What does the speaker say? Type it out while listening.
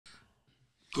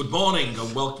Good morning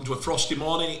and welcome to a frosty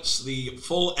morning. It's the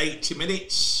full 80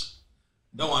 minutes.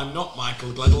 No, I'm not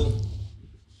Michael Gledel.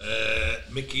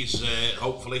 Mickey's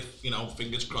hopefully,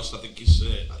 fingers crossed. I think he's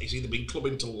either been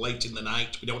clubbing till late in the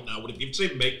night. We don't know. But if you've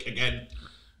seen Mick, again,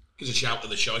 give us a shout to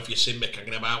the show. If you've seen Mick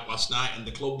hanging about last night in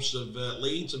the clubs of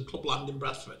Leeds and Clubland in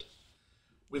Bradford.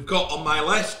 We've got on my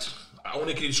left, I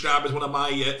only can describe as one of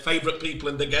my favourite people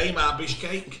in the game, our Bish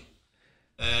Cake.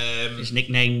 His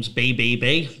nickname's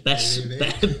BBB, best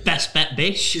bet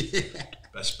Bish.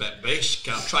 Best bet Bish.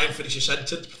 Can I try and finish a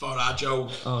sentence before our Joe?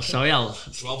 Oh, sorry, I'll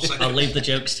leave the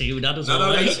jokes to you, Dad, as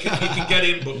always. No, you can get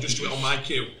in, but just do it on my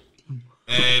cue.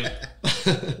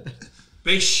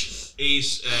 Bish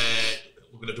is,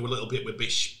 we're going to do a little bit with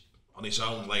Bish on his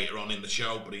own later on in the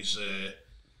show, but he's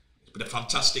been a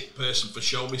fantastic person for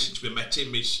show me since we met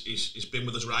him. He's been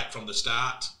with us right from the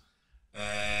start.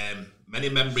 Many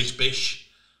memories, Bish.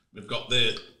 We've got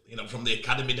from the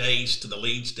academy days to the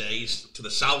Leeds days to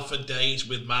the Salford days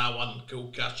with Marwan and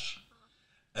Kukash.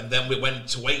 And then we went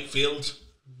to Wakefield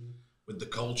with the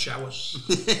cold showers.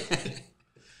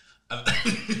 and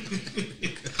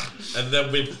then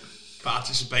we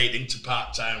participated into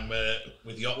part-time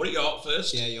with York. Were it York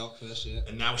first? Yeah, York first, yeah.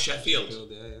 And now Sheffield.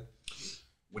 Yeah.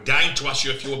 We're dying to ask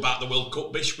you a few about the World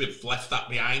Cup, Bish. We've left that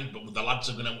behind, but the lads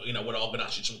are going to, we're all going to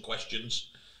ask you some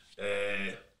questions.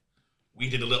 We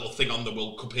did a little thing on the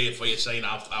World Cup here for you, saying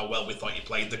how well we thought you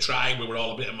played. The try, we were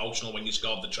all a bit emotional when you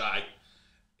scored the try.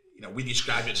 We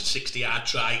described it as a 60-yard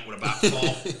try. We're about 4.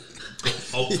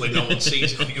 Hopefully no one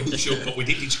sees it on YouTube, but we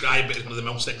did describe it as one of the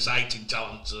most exciting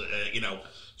talents,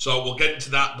 So we'll get into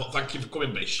that, but thank you for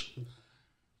coming, Bish.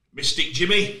 Mystic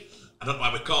Jimmy. I don't know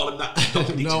why we call him that. I don't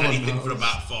think he did anything for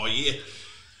about 4 years.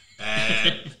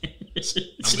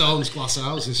 Stone's glass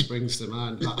houses springs to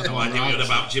mind. I know I knew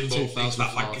about Jimbo, it's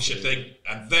that Lancashire thing.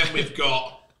 And then we've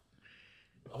got,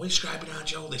 are we describing our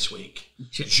Joe this week?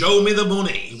 Show me the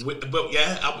money.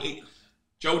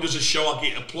 Joe does a show, I'll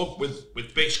get a plug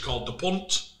with Bish called The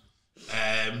Punt.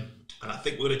 And I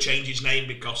think we're going to change his name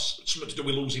because it's something to do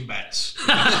with losing bets.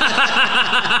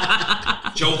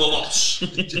 Joe the Loss.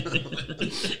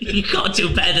 You can't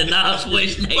do better than that. That's the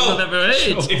worst name I've ever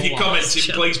heard. If you're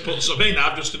commenting, please put some in.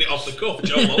 I've just done it off the cuff.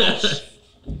 Joe the Loss.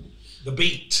 The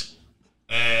Beat.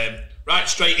 Right,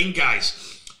 straight in,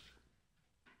 guys.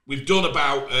 We've done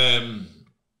about... the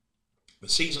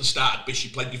season started, Bish. You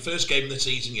played your first game of the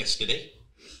season yesterday.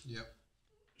 Yep.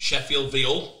 Sheffield v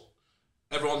Hull.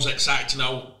 Everyone's excited to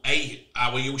know, A,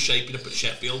 how are you shaping up at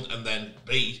Sheffield, and then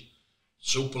B,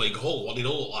 Super League Hull. What did it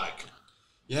all look like?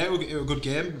 Yeah, it was a good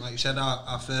game. Like you said,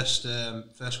 our first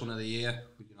one of the year.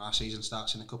 Our season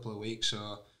starts in a couple of weeks,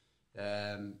 so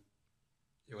it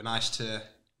was nice to.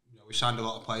 We signed a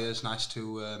lot of players. Nice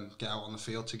to get out on the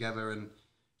field together and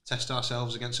test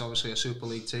ourselves against obviously a Super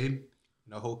League team.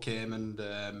 Hull came and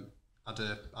had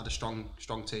a strong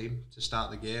team to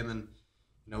start the game, and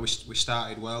we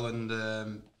started well, and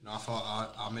I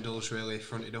thought our middles really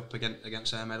fronted up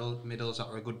against their middles that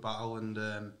were a good battle, and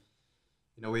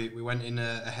we went in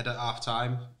ahead at half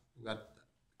time. We had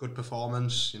good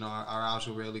performance. Our halves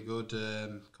were really good.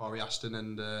 Corey Aston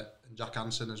and Jack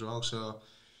Hansen as well. So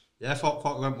yeah, I thought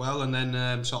it went well, and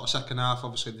then sort of second half,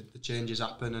 obviously the changes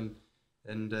happen,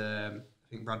 and I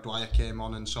think Brad Dwyer came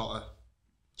on and sort of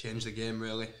changed the game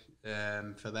really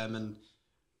for them.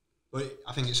 But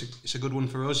I think it's a good one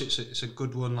for us. It's a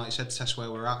good one, like I said, to test where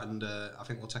we're at, and I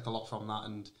think we'll take a lot from that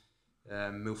and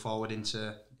move forward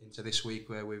into this week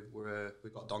where we've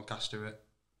got Doncaster at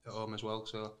home as well.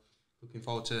 So looking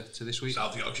forward to this week.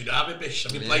 South Yorkshire Derby, Bish.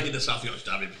 Have you played in the South Yorkshire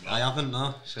Derby before? I haven't,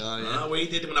 no. So yeah. No, we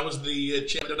did when I was the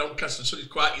chairman of Doncaster. So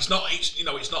it's not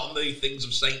on the things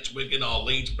of Saints, Wigan or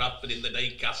Leeds, Bradford in the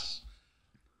day casts.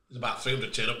 There's about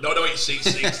 300 turn up. No, it's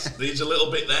there's a little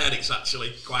bit there. It's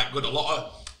actually quite good. A lot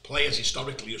of players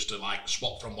historically used to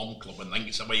swap from one club, and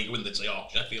then somewhere you go in, they'd say,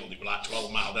 Sheffield, it was like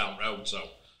 12 mile down road. So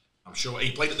I'm sure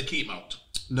he played at the Keepmount.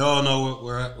 No,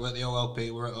 we're at the OLP,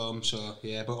 we're at home. So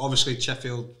yeah, but obviously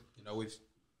Sheffield, we've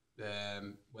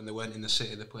when they weren't in the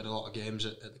city, they played a lot of games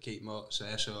at the Keepmount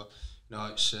there. So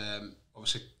it's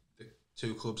obviously the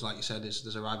two clubs, like you said,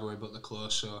 there's a rivalry, but they're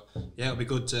close. So yeah, it'll be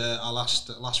good. Our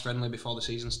last friendly before the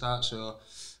season starts. So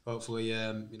hopefully,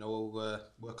 we'll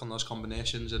work on those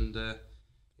combinations and.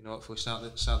 Hopefully start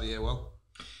the year well.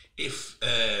 If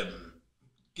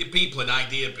give people an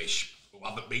idea, Bish, who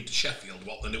haven't been to Sheffield,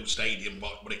 what the new stadium,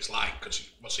 what it's like, because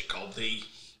what's it called? The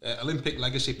Olympic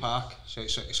Legacy Park. So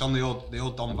it's on the old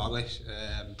Don Valley.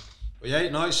 But yeah,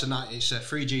 it's a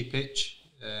 3G pitch.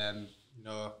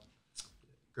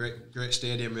 Great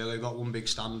stadium really. We've got one big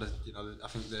stand. I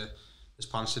think there's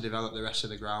plans to develop the rest of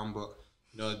the ground, but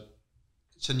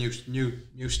it's a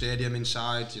new stadium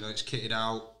inside. You know, it's kitted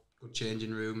out, good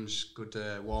changing rooms, good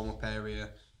warm up area.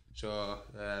 So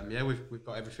yeah, we've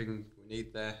got everything we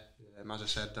need there. As I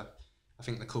said, I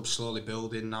think the club's slowly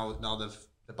building now. Now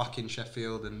they're back in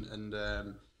Sheffield and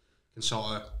can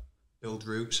sort of build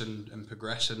roots and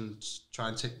progress and try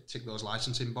and tick those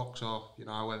licensing box, or you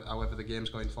know, however the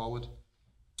game's going forward.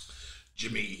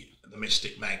 Jimmy, the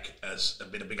Mystic Meg, has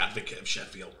been a big advocate of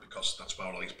Sheffield because that's where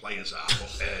all these players are.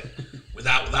 But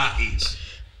without that,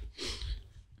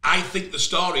 I think the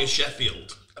story of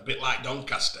Sheffield, a bit like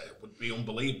Doncaster, would be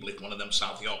unbelievable if one of them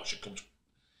South Yorkshire clubs.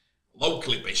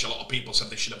 Locally, Bish, a lot of people said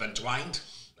they should have entwined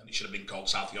and it should have been called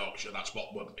South Yorkshire. That's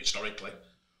what we're historically.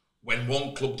 When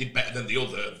one club did better than the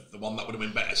other, the one that would have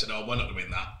been better said, "Oh, we're not doing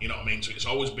that." You know what I mean? So it's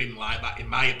always been like that, in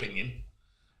my opinion.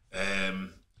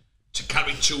 To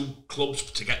carry two clubs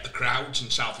to get the crowds in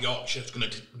South Yorkshire, it's going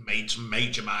to make some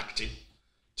major marketing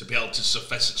to be able to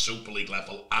surface at Super League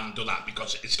level and do that,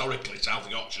 because historically South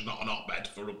Yorkshire's not an hotbed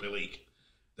for Rugby League.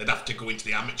 They'd have to go into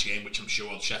the amateur game, which I'm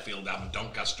sure Sheffield and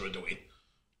Doncaster are doing.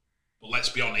 But let's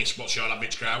be honest, what's your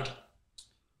average crowd?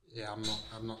 Yeah,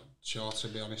 I'm not sure, to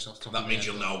be honest. Off the top that of means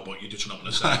my you'll head, know, but you're just not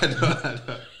going to say. I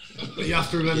know. But you have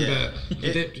to remember,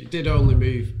 it did only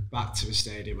move back to the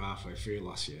stadium halfway through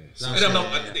last year. So I'm not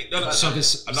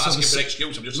asking for an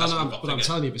excuse, I'm just asking but I'm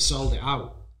telling you, they sold it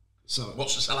out. So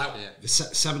what's the sellout? Yeah. The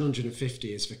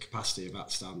 750 is the capacity of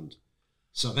that stand.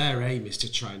 So their aim is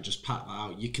to try and just pack that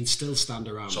out. You can still stand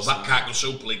around. So that can't go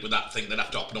Super League with that thing. They'd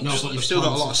have to open up. No, You've still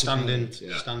got a lot of standing.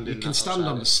 You can stand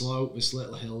on the slope. There's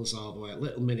little hills all the way, a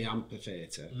little mini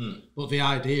amphitheatre. But the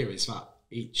idea is that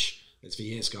as the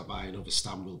years go by, another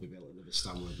stand will be built, another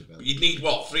stand will be built. But you'd need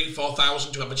what,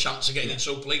 3,000-4,000 to have a chance of getting in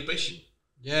Super League, Bish?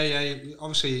 Yeah.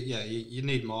 Obviously, yeah, you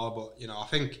need more, but you know, I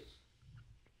think,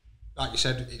 like you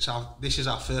said, this is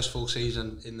our first full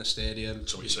season in the stadium.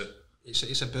 So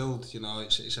it's a build, you know,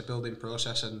 it's a building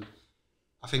process, and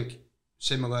I think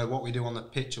similar what we do on the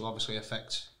pitch will obviously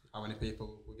affect how many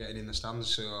people we're getting in the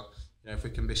stands. So you know, if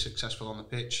we can be successful on the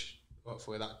pitch,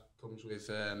 hopefully that comes with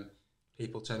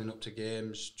people turning up to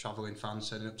games, travelling fans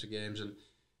turning up to games, and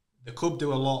the club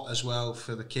do a lot as well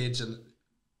for the kids, and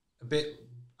a bit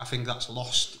I think that's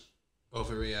lost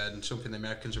over here, and something the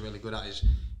Americans are really good at is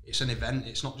it's an event.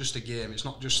 It's not just a game. It's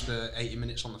not just the 80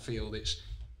 minutes on the field. It's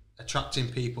attracting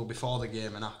people before the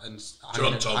game and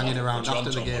hanging around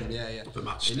after the game. Yeah. The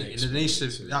match day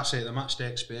that's it, the match day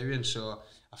experience. So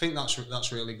I think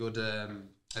that's really good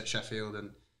at Sheffield,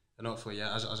 and hopefully,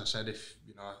 yeah, as I said, if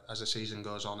you know, as the season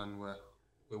goes on and we're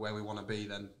where we want to be,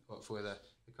 then hopefully the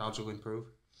crowds will improve.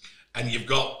 And you've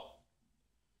got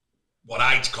what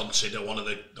I'd consider one of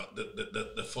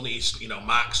the funniest, you know,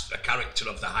 Mark's a character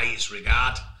of the highest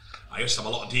regard. I used to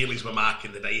have a lot of dealings with Mark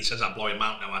in the day. He says I blow him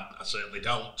out now. I certainly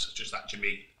don't. It's just that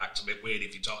Jimmy acts a bit weird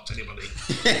if you talk to anybody.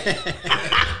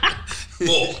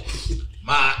 But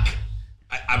Mark,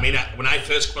 I mean, when I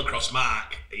first come across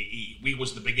Mark, we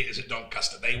was the big hitters at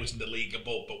Doncaster. They was in the league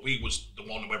above, but we was the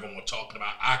one who everyone were talking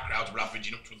about. Our crowds were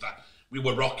averaging up to that. We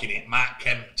were rocking it. Mark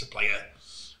came to play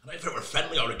I don't know if it were a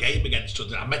friendly or a game against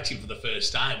us. I met him for the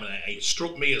first time, and it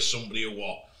struck me as somebody who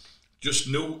just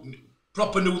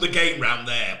proper knew the game round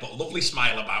there, but a lovely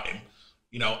smile about him.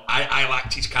 You know, I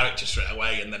liked his character straight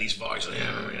away, and then his voice,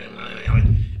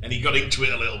 and he got into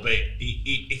it a little bit.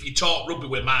 If you talk rugby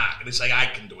with Mark and they say I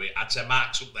can do it, I'd say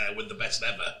Mark's up there with the best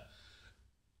ever.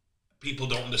 People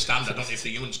don't understand. I don't know if the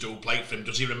youngs do play for him.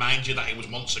 Does he remind you that he was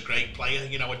once a great player?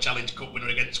 You know, a Challenge Cup winner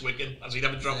against Wigan. Has he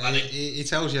never dropped that in? He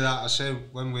tells you that. I say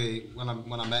when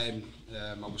I met him,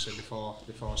 obviously before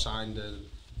I signed, and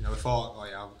you know, we thought, oh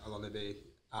yeah, I'll only be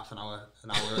half an hour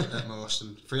at most,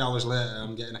 and 3 hours later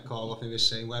I'm getting a call off him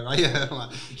saying, where are you?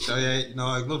 Like, so yeah, you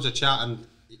know, he loves a chat, and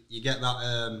you get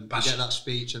that you get that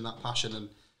speech and that passion, and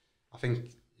I think,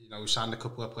 you know, we signed a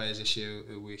couple of players this year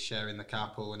who we share in the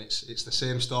carpool, and it's the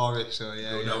same story. So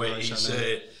yeah,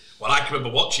 well, I can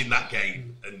remember watching that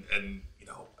game, and you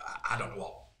know, I don't know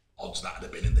what odds that would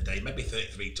have been in the day, maybe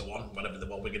 33-1, whatever the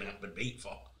one we're going to have to beat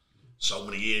for. So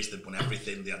many years they'd won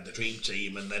everything. They had the dream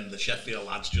team, and then the Sheffield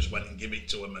lads just went and give it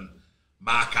to him. And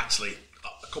Mark actually,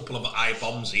 a couple of high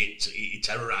bombs, he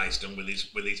terrorised them with his.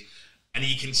 And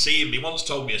you can see him. He once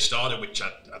told me a story which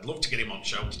I'd love to get him on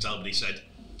show to tell, but he said,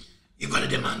 "You've got to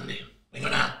demand it. You're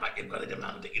going to act like you've got to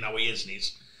demand it." You know, he is, and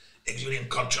he's exuding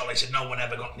control. He said, "No one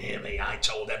ever got near me. I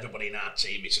told everybody in our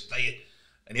team." He said,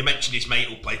 and he mentioned his mate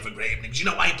who played for Great Britain. Do you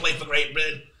know why he played for Great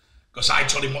Britain? Because I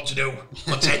told him what to do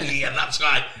for 10 years, and that's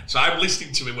why. So I'm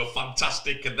listening to him, we're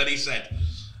fantastic. And then he said,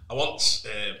 I once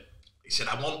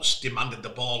demanded the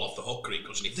ball off the hooker. He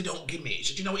goes, and if they don't give me it, he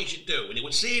said, you know what you should do? And he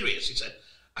was serious. He said,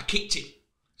 I kicked him. He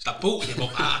said, I booted him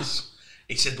up ass.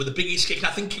 He said, with the biggest kick, I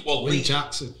think it was Lee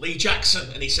Jackson. Lee Jackson.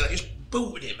 And he said, I just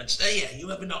booted him and said, yeah, you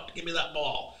ever not give me that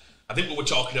ball? I think we were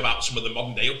talking about some of the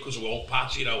modern day hookers who won't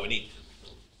pass, you know, and he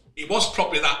was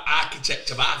probably that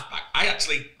architect of halfback. I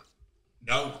actually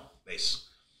know this.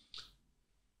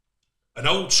 An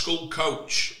old school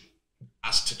coach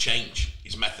has to change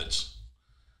his methods.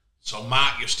 So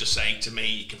Mark used to say to me,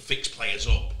 you can fix players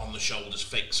up on the shoulders,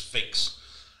 fix.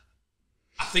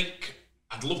 I think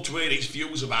I'd love to hear his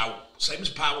views about, same as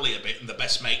Powley a bit, and the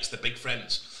best mates, the big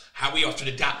friends, how we have to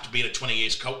adapt to being a 20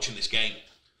 years coach in this game.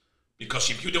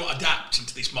 Because if you don't adapt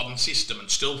into this modern system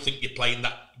and still think you're playing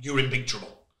that, you're in big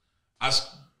trouble. Do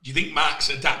you think Mark's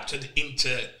adapted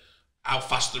into how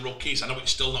fast the ruck is? I know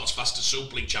it's still not as fast as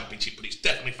Super League Championship, but it's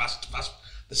definitely fast.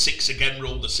 The 6 again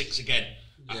rule, the 6 again.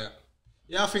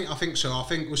 Yeah, I think so. I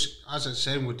think as I was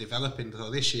saying, we're developing.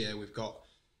 So this year we're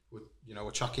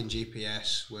tracking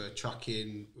GPS.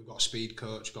 We've got a speed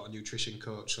coach, got a nutrition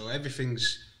coach. So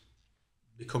everything's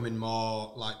becoming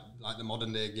more like the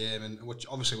modern day game. And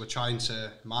obviously we're trying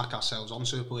to mark ourselves on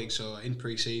Super League. So in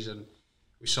pre-season,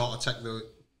 we sort of take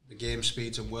the game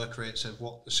speeds and work rates of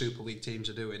what the Super League teams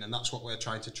are doing, and that's what we're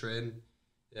trying to train,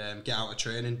 get out of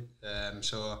training.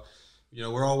 So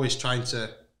we're always trying to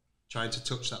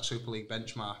touch that Super League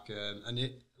benchmark.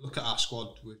 Look at our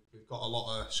squad; we've got a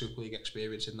lot of Super League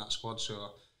experience in that squad.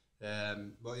 So,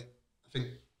 but I think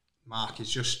Mark is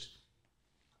just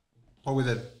probably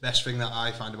the best thing that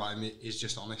I find about him is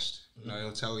just honest.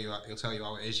 He'll tell you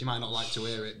how it is. You might not like to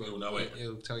hear it, but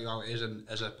he'll tell you how it is. And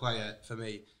as a player, for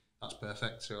me, that's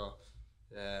perfect. So,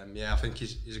 I think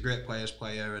he's a great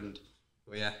player, and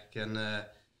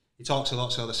he talks a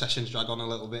lot, so the sessions drag on a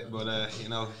little bit, but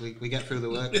we get through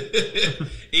the work.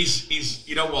 he's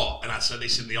you know what, and I said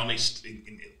this in the honest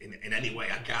in any way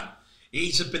I can.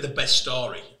 He's been the best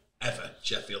story ever.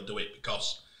 Sheffield do it,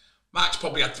 because Mark's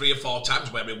probably had 3 or 4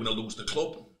 times where we're going to lose the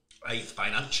club, either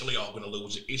financially or going to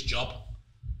lose his job,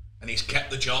 and he's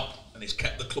kept the job and he's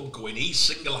kept the club going. He's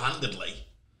single-handedly,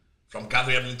 from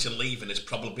Gary Evington leaving, has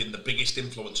probably been the biggest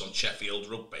influence on Sheffield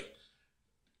rugby.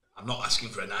 I'm not asking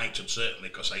for a knighthood, certainly,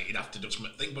 because he'd have to do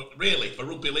something. But really, for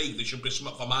rugby league, there should be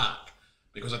something for Mark.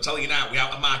 Because I tell you now, we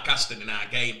out of Mark Aston in our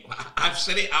game. I've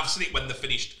seen it when they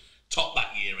finished top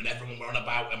that year, and everyone were on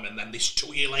about him. And then this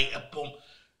 2 year later, boom,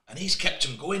 and he's kept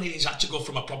him going. And he's had to go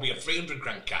from probably a 300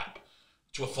 grand cap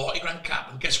to a 40 grand cap.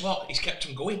 And guess what? He's kept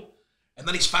him going. And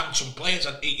then he's found some players.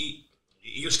 And he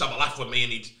used to have a laugh with me,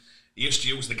 and he used to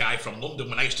use the guy from London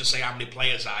when I used to say how many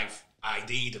players I've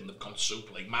ID'd and they've gone to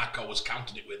Super League. Mark always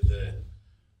counted it with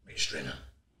Mick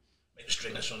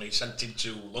Stringer, son. He sent him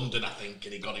to London, I think,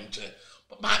 and he got him to.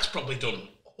 But Mark's probably done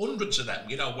hundreds of them,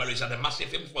 where he's had a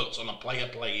massive influence on a player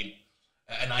playing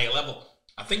at an higher level.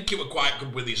 I think he was quite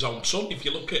good with his own son. If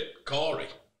you look at Corey, I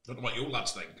don't know what you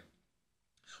lads think.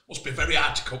 Must be very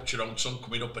hard to coach your own son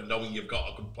coming up and knowing you've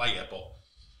got a good player. But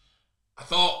I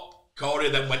thought Corey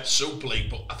then went to Super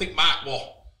League, but I think Mark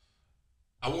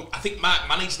I think Mark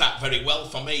managed that very well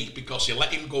for me, because you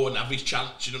let him go and have his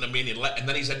chance, you know what I mean? And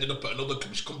then he's ended up at another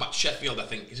club. He's come back to Sheffield, I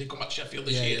think. Is he come back to Sheffield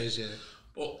this year? He is, yeah.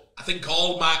 But I think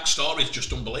all Mark's story is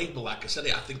just unbelievable. Like I said,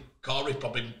 I think Corey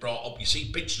probably brought up, you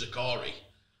see pictures of Corey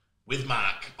with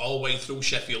Mark all the way through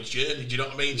Sheffield's journey, do you know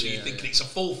what I mean? So you're thinking it's a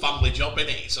full family job,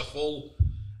 innit? It's a full...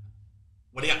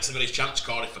 When he actually got his chance,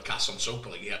 Corey, for Cass on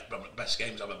Super League, he had one of the best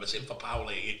games I've ever seen for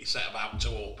Powley. He set about 2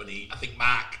 up, and I think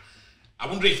Mark... I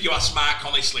wonder if you ask Mark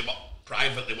honestly,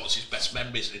 what's his best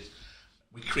memories?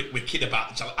 We kid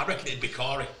about it. I reckon it'd be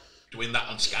Corey doing that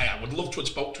on Sky. I would love to have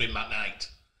spoke to him that night,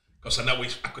 because I know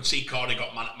I could see Corey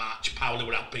got man at match. Powley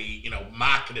would happy.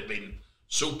 Mark would have been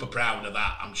super proud of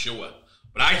that, I'm sure.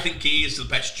 But I think he is the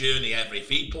best journey ever. If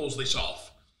he pulls this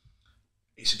off,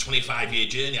 it's a 25-year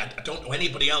journey. I don't know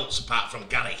anybody else apart from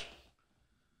Gary.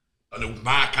 I know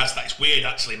Mark has that. It's weird,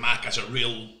 actually. Mark has a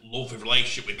real lovely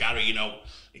relationship with Gary.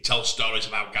 He tells stories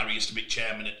about Gary used to be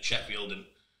chairman at Sheffield and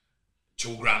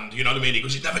 $2 grand. You know what I mean? He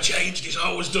goes, he's never changed. He's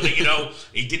always done it.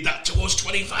 He did that to us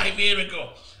 25 years ago.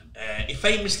 He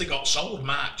famously got sold,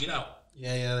 Mark. Do you know?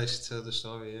 Yeah. I tell the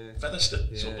story. Yeah. Featherstone.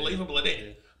 It's unbelievable, isn't it?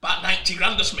 Yeah. About 90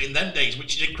 grand or something in them days,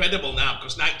 which is incredible now,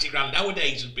 because 90 grand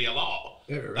nowadays would be a lot.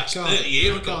 That's 30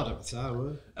 years ago. At the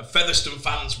time, and Featherstone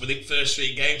fans within the first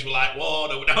 3 games were like, whoa,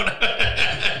 no.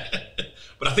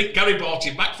 But I think Gary bought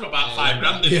him back for about 5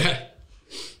 grand, didn't he?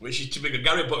 Which is too big a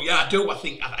Gary. But yeah, I do. I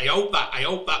hope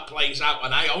that plays out,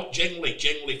 and I hope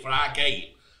genuinely for our game,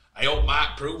 I hope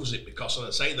Mark proves it, because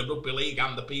as I say, the rugby league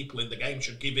and the people in the game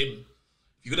should give him.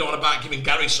 If you're going to want about giving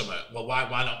Gary something, well, why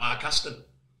not Mark Aston?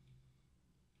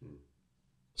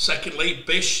 Secondly,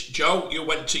 Bish, Joe, you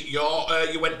went to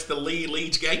the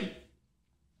Leeds game.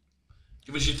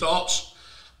 Give us your thoughts.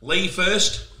 Lee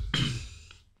first.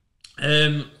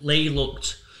 Lee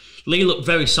looked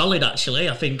very solid, actually.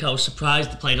 I think I was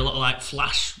surprised they played a lot of like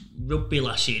flash rugby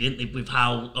last year, didn't they? With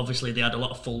how obviously they had a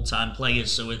lot of full-time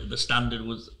players, so the standard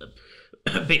was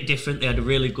a bit different. They had a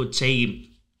really good team,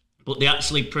 but they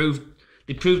actually proved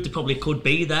they probably could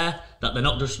be there, that they're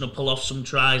not just going to pull off some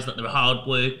tries, that they're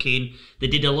hard-working. They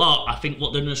did a lot. I think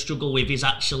what they're going to struggle with is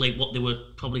actually what they were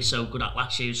probably so good at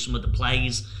last year, some of the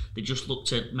plays. They just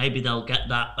looked at, maybe they'll get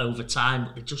that over time,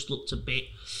 but they just looked a bit...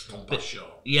 One pass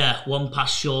short. Yeah, one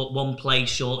pass short, one play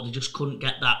short. They just couldn't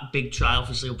get that big try,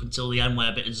 obviously, up until the end,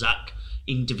 where a bit of Zach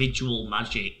individual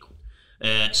magic.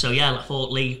 So yeah, I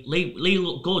thought Lee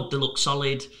looked good. They looked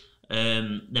solid.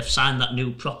 They've signed that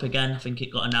new prop again. I think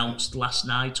it got announced last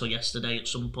night or yesterday at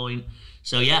some point.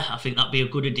 So yeah, I think that'd be a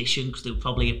good addition because they were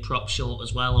probably a prop short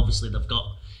as well. Obviously, they've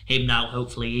got him now.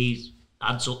 Hopefully, he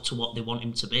adds up to what they want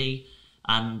him to be.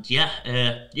 And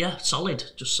yeah, solid,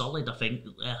 just solid. I think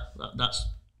that's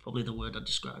probably the word I'd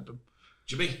describe him.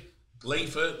 Jimmy, Lee,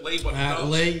 what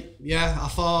Lee, yeah, I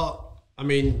thought. I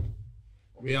mean,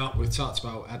 we talked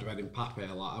about Edwin Pape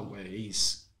a lot, haven't we?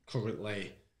 He's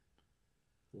currently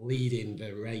leading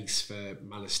the race for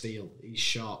Man of Steel. He's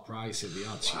sharp price in the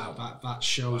odds. Wow. You know, that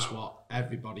shows what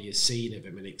everybody has seen of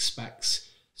him and expects.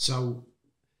 So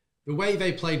the way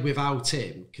they played without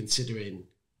him, considering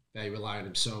they rely on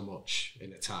him so much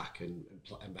in attack and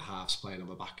the halves playing on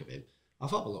the back of him, I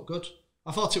thought it looked good.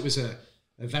 I thought it was a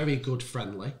very good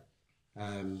friendly.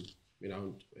 You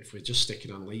know, if we're just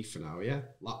sticking on Lee for now, yeah.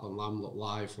 Lapland Lamb looked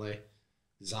lively.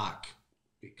 Zach,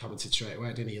 he commented straight away,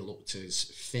 didn't he? He looked as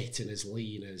fit and as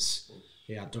lean as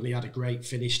he had done. He had a great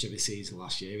finish to the season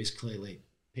last year. He's clearly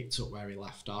picked up where he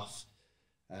left off.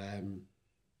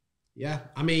 Yeah,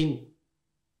 I mean,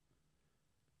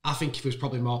 I think it was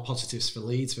probably more positives for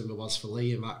Leeds than there was for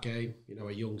Lee in that game. You know,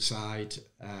 a young side.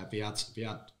 They had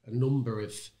a number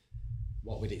of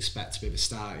what we'd expect to be the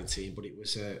starting team, but it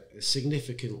was a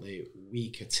significantly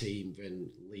weaker team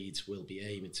than Leeds will be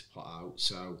aiming to put out.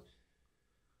 So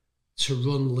to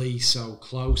run Lee so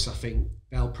close, I think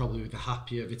they'll probably be the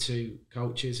happier of the two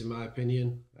coaches, in my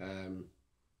opinion.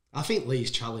 I think Lee's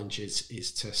challenge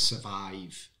is to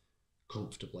survive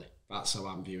comfortably. That's how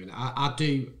I'm viewing it.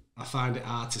 I find it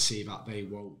hard to see that they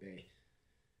won't be,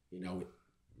 you know,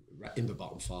 in the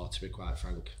bottom four, to be quite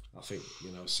frank. I think,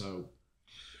 you know, so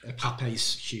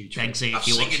Pape's huge. I've seen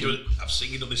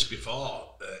you do this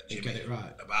before, Jimmy, get it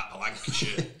right. About the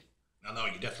Lancashire. No,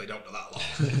 you definitely don't do that a lot.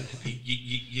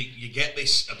 you get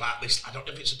this about this. I don't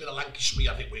know if it's a bit of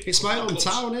Lancashire. I think it's my own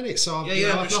town, isn't it? So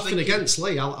I've nothing against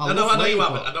Lee. I know you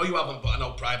haven't. I know you haven't, but I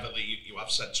know privately you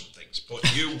have said some things.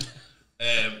 But you,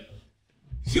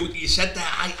 you said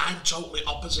that I'm totally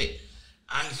opposite.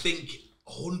 I think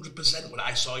 100% what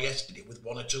I saw yesterday with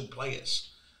one or two players,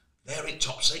 they're in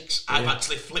top six. I've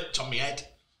actually flipped on my head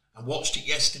and watched it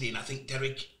yesterday, and I think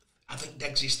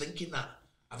Deggs is thinking that.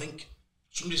 I think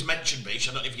somebody's mentioned Bish,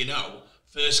 I don't know if you know,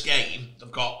 first game,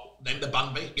 they've got, name the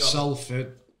Banby.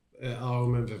 Salford, I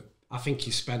remember, I think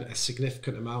he spent a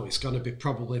significant amount. It's going to be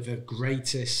probably the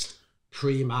greatest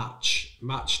pre-match,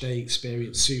 match day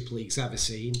experience Super League's ever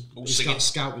seen. He's got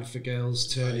scouting for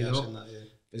girls turning up.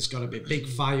 There's got to be big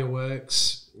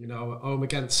fireworks, you know, home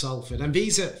against Salford. And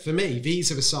these are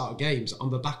the sort of games, on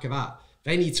the back of that,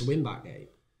 they need to win that game.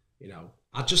 You know,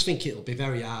 I just think it'll be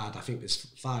very hard. I think there's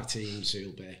 5 teams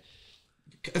who'll be...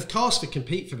 Of course, they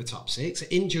compete for the top 6.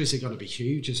 Injuries are going to be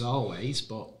huge, as always,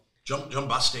 but... John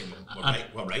Bastien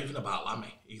were raving about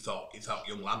Lammy. He thought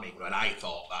young Lammy, when I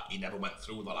thought that he never went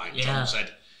through the line. Yeah. John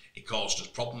said he caused us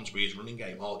problems with his running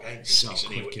game all game.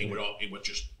 He was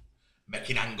just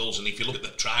making angles, and if you look at the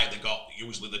try they got,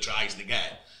 usually the tries they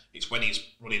get, it's when he's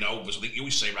running over. So I think you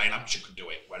always say Ryan Hampshire could do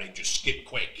it, where he just skip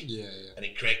quick, and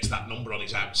it creates that number on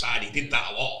his outside. He did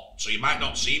that a lot, so you might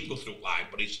not see him go through line,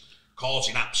 but he's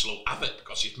causing absolute havoc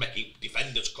because he's making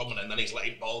defenders coming, and then he's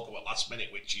letting ball go at last minute,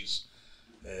 which is.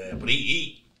 But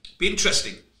he be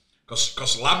interesting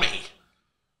because Lammy,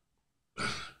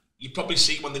 you probably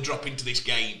see when they drop into this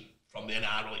game from the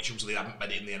NRL, it's usually they haven't made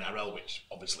it in the NRL, which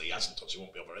obviously he hasn't, so he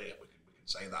won't be over here. We can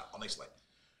say that honestly.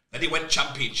 Then he went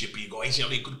Championship, and you go, is he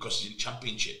only good because he's in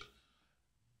Championship?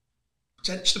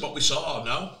 Potentially what we saw,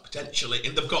 no? Potentially.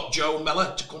 And they've got Joe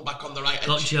Mellor to come back on the right edge.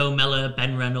 Got Joe Mellor,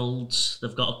 Ben Reynolds.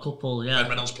 They've got a couple, yeah. Ben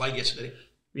Reynolds played yesterday.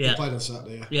 Yeah. He played on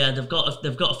Saturday, yeah. Yeah, they've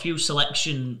got a few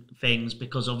selection things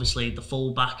because obviously the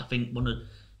fullback, I think one of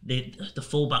the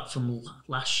fullback from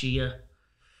last year.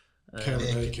 He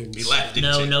left, didn't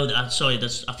he? Sorry.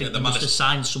 I think they must have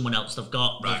signed someone else. They've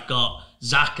got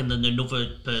Zach and then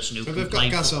another person who can they've play.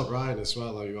 They've got Gaz O'Brien as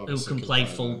well, who can play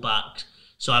fullback.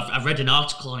 So I've read an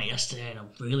article on it yesterday, and I'm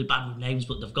really bad with names,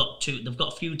 but they've got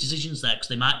a few decisions there because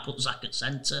they might put Zach at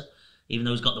centre, even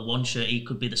though he's got the one shirt. He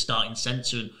could be the starting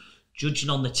centre, and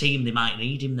judging on the team, they might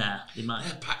need him there. They might.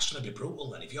 Their pack's going to be brutal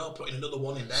then. If you're putting another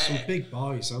one in there, Some big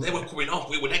boys. they were coming off.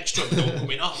 We were next to them. They were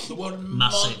coming off. They were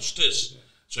Massive. monsters.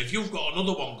 So if you've got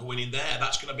another one going in there,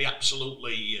 that's going to be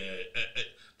absolutely.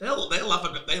 They'll have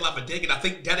a dig, and I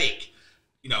think Derek,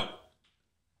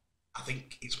 I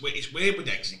think it's weird with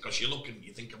Exit because you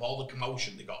think of all the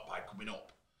commotion they got by coming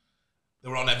up. They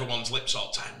were on everyone's lips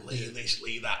all the time, Lee this,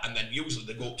 Lee that, and then usually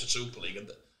they go up to Super League and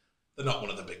they're not one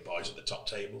of the big boys at the top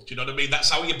table. Do you know what I mean? That's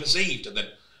how you're perceived, and then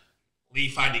Lee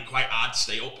find it quite hard to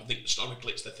stay up. I think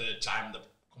historically it's the third time they've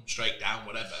come straight down,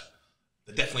 whatever.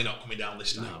 They're definitely not coming down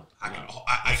this time. No,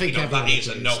 I think that is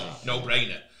a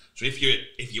no-brainer. So if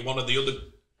you're one of the other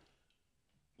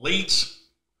Leeds,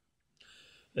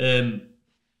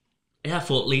 I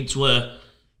thought Leeds were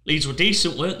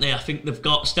decent, weren't they? I think they've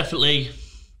got definitely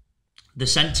the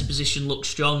centre position looked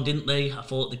strong, didn't they? I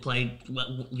thought they played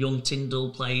young Tyndall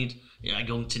played. Yeah,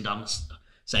 young Tyndall,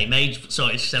 same age.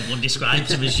 Sorry, everyone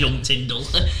describes him as young Tyndall.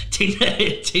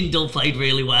 Tyndall played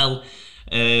really well.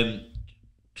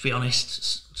 To be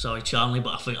honest, sorry Charlie,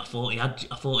 but I thought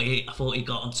he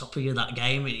got on top of you that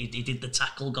game. He did the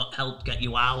tackle, helped get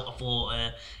you out. I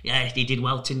thought, he did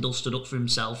well. Tyndall stood up for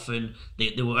himself, and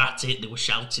they were at it. They were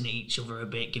shouting at each other a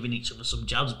bit, giving each other some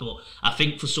jabs. But I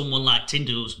think for someone like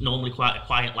Tyndall, who's normally quite a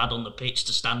quiet lad on the pitch,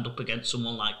 to stand up against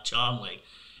someone like Charlie,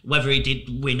 whether he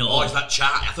did win or... Oh, is that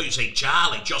Charlie? I thought you were saying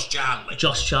Charlie, Josh Charlie.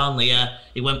 Josh Charlie, yeah.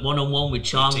 He went one-on-one with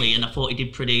Charlie, and I thought he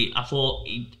did pretty... I thought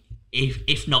he...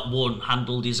 If not one,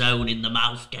 handled his own in the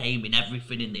mouth game, in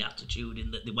everything, in the attitude,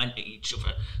 in that they went at each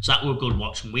other. So that were good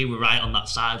watching. We were right on that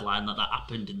sideline that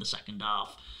happened in the second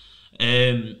half.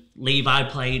 Levi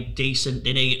played decent,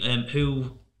 didn't he?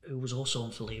 Who was also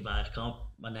on for Levi? I can't.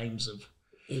 My names of.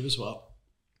 Who was what?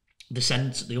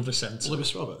 The other centre.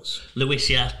 Lewis Roberts. Lewis,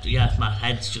 yeah. My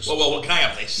head's just. Well, can I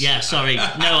have this? Yeah, sorry. No,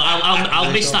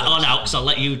 I'll miss that one out because I'll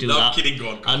let you do that. No, I'm kidding.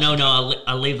 Go on. No,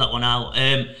 I'll leave that one out.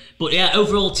 But yeah,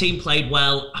 overall team played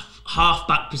well. Half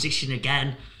back position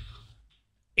again.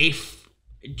 If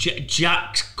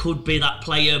Jack could be that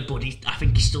player, but I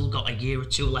think he's still got a year or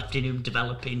two left in him,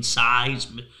 developing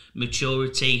size,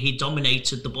 maturity. He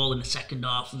dominated the ball in the second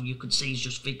half, and you could see he's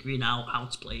just figuring out how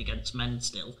to play against men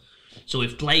still. So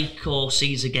if Blake or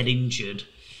Caesar get injured,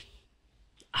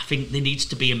 I think there needs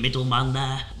to be a middleman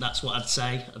there. That's what I'd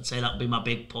say. I'd say that would be my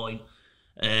big point.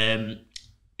 I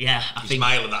think...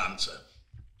 Smile at that answer.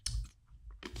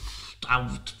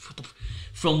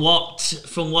 From what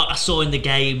I saw in the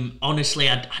game, honestly,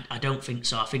 I don't think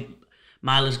so. I think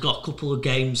Myler's got a couple of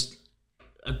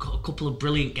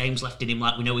brilliant games left in him,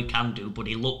 like we know he can do. But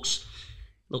he looks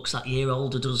that year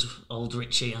older, does old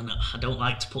Richie. And I don't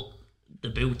like to put the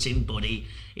boot in, but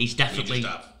he's definitely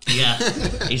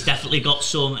he's definitely got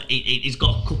some. He's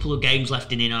got a couple of games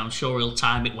left in him. And I'm sure he'll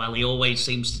time it well. He always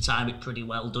seems to time it pretty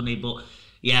well, doesn't he? But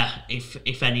yeah,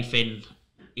 if anything,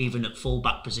 even at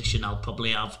full-back position, I'll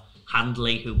probably have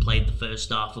Handley, who played the first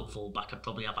half at full-back. I'd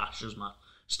probably have Ash as my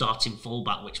starting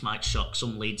full-back, which might shock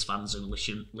some Leeds fans who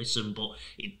listen, but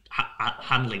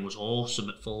Handley was awesome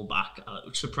at full-back.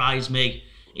 It surprised me.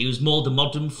 He was more the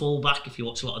modern full-back. If you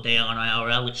watch a lot of day on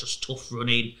IRL, it's just tough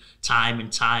running time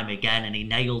and time again, and he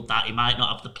nailed that. He might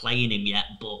not have the play in him yet,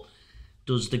 but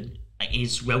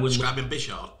is Rowan... Describing Bish,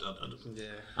 yeah.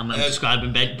 I'm not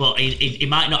describing Ben, but he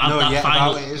might not have that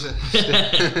final... About it, is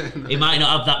it? He might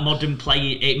not have that modern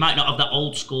play. It might not have that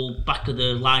old school back of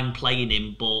the line play in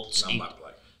him, but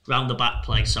round the back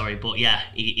play. Sorry, but yeah,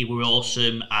 he were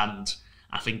awesome, and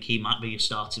I think he might be a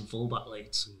starting fullback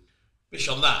Leeds. Bish,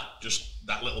 on that, just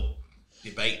that little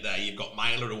debate there. You've got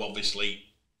Myler, who obviously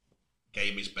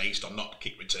game is based on not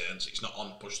kick returns. It's not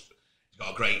on push. He's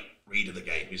got a great read of the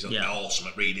game. He's awesome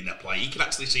at reading a play. He can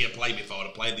actually see a play before a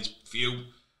play. There's few.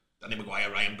 Danny Maguire,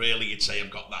 Ryan Braley, you'd say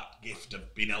have got that gift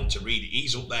of being able to read it.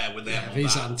 He's up there with them.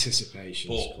 His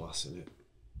anticipation is class, isn't it?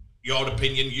 Your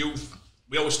opinion,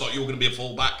 we always thought you were going to be a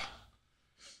full-back.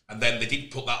 And then they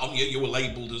did put that on you. You were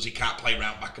labelled as he can't play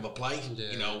round back of a play.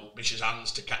 Yeah. Bish's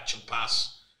hands to catch and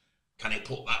pass. Can he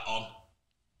put that on?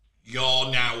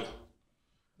 You're now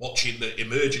watching the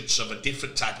emergence of a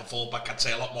different type of full-back. I'd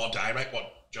say a lot more direct,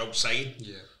 what Joe's saying.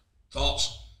 Yeah.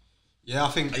 Thoughts? Yeah, I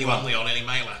think... Are you only on any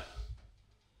mailer?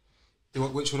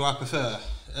 Which one do I prefer?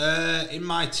 In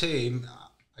my team,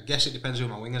 I guess it depends who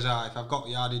my wingers are. If I've got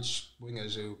yardage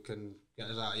wingers who can get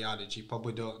us out of yardage, you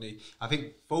probably don't need... I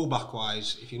think full-back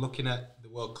wise, if you're looking at the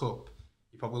World Cup,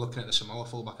 you're probably looking at the Samoa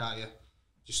full-back, aren't you?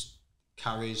 Just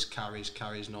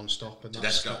carries non-stop. And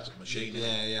Tedesco's a machine.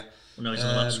 Yeah. Well, no, he's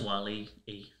on about Swally.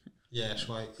 Yeah,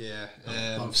 Swite, yeah.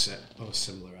 Both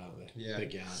similar, aren't they? Yeah.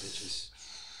 Big yardages.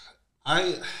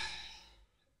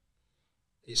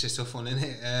 It's a tough one, isn't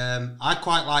it? I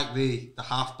quite like the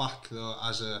half-back, though,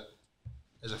 as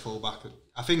a full-back.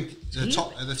 I think at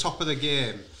the top of the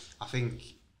game, I think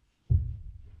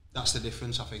that's the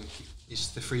difference. I think it's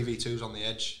the 3v2s on the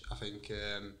edge. I think,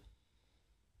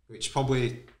 which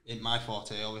probably ain't my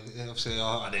forte, obviously,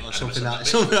 or something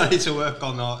that I need to work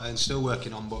on and still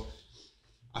working on. But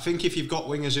I think if you've got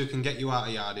wingers who can get you out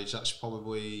of yardage, that's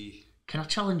probably. Can I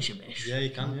challenge you, Bish? Yeah, you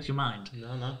can. Do you mind?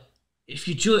 No. If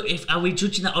are we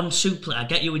judging that on Super League? I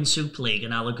get you in Super League,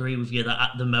 and I'll agree with you that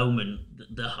at the moment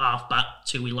the half-back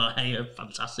Tuilahea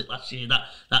fantastic last year.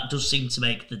 That does seem to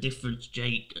make the difference.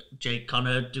 Jake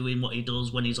Connor doing what he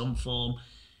does when he's on form.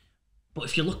 But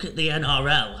if you look at the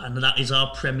NRL, and that is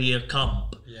our premier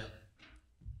comp,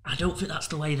 I don't think that's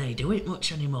the way they do it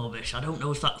much anymore, Bish. I don't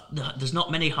know if there's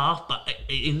not many half-back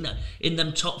in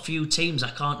them top few teams. I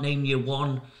can't name you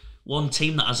one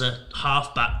team that has a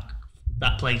half-back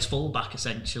that plays fullback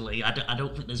essentially. I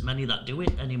don't think there's many that do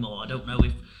it anymore. I don't know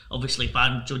if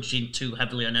I'm judging too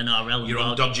heavily on NRL. You're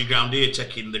on dodgy ground here,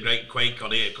 taking the great Quake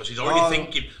on here because he's already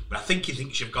thinking. But I think he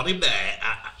thinks you've got him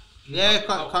there.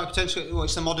 Quite potentially. Well,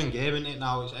 it's the modern game, isn't it?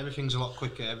 Now everything's a lot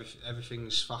quicker.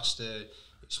 Everything's faster.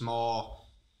 It's more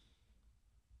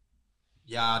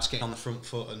yards, getting on the front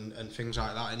foot and things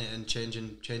like that, innit? And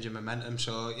changing momentum.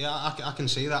 So yeah, I can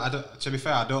see that. To be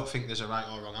fair, I don't think there's a right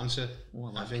or wrong answer.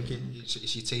 I think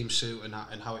it's your team suit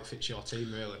and how it fits your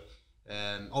team really.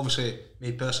 Obviously,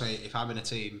 me personally, if I'm in a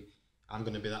team, I'm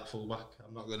going to be that fullback.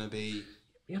 I'm not going to be.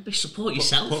 Yeah, but support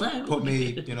yourself there. Put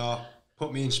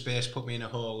me in space, put me in a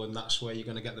hole, and that's where you're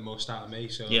going to get the most out of me.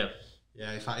 So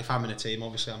yeah, if I'm in a team,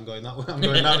 obviously I'm going that way. I'm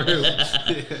going that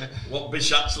route. Yeah. What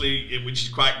Bish actually, which is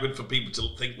quite good for people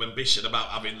to think when Bish said about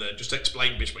having just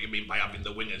explain Bish what you mean by having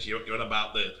the wingers. You're on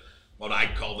about what I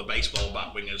call the baseball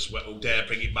back wingers who dare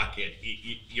bring it back in.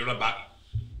 You're on about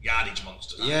yardage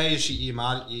monsters. Yeah, you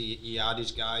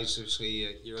yardage guys.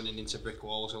 Obviously, you're running into brick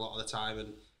walls a lot of the time,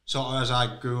 and sort of as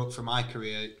I grew up for my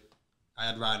career, I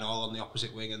had Ryan Hall on the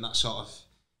opposite wing, and that sort of.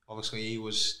 Obviously, he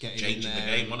was getting changing in there,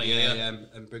 the game, wasn't he? Yeah.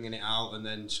 And bringing it out, and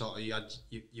then sort of you had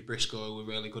your Briscoe who were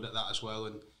really good at that as well,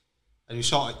 and you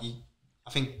sort of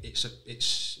I think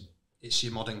it's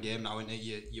your modern game now, isn't it?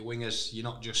 Your wingers, you're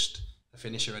not just a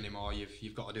finisher anymore.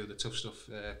 You've got to do the tough stuff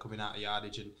coming out of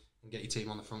yardage and get your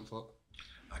team on the front foot.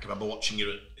 I can remember watching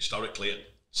you historically at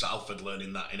Salford,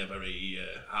 learning that in a very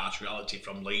harsh reality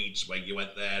from Leeds, where you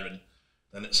went there, and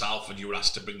then at Salford you were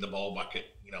asked to bring the ball back at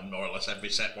more or less every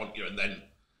set, weren't you? And then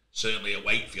certainly at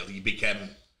Wakefield,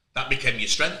 that became your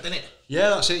strength, didn't it? Yeah,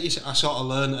 that's it. I sort of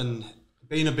learned, and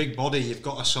being a big body, you've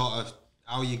got to sort of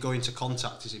how you go into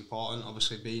contact is important.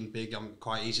 Obviously, being big, I'm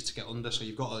quite easy to get under, so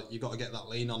you've got to get that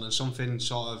lean on. And something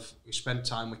sort of we spent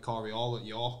time with Corey Hall at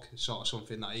York, sort of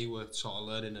something that he was sort of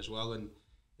learning as well. And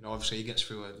obviously he gets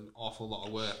through an awful lot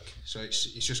of work, so it's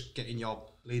just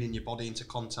leaning your body into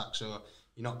contact, so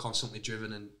you're not constantly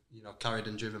driven and carried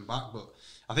and driven back. But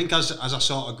I think as I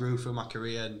sort of grew through my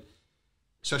career, and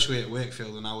especially at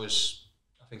Wakefield, and I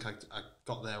think I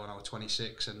got there when I was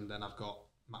 26, and then I've got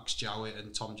Max Jowett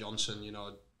and Tom Johnson,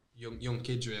 young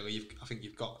kids really. I think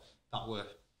you've got that where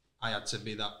I had to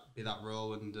be that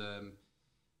role and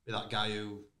be that guy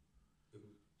who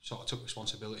sort of took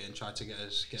responsibility and tried to get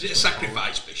us. Is it a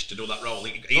sacrifice, Bish, to do that role? Are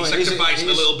you sacrificing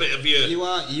a little bit of your?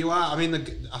 You are. I mean,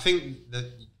 I think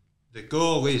the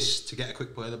goal is to get a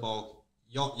quick play of the ball.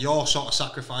 You're sort of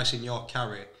sacrificing your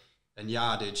carry and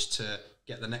yardage to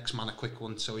get the next man a quick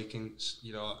one, so he can,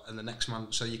 and the next man,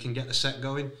 so you can get the set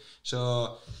going.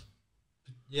 So,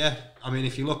 yeah, I mean,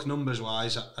 if you look numbers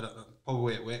wise, I don't know,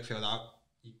 probably at Wakefield,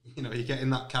 you're getting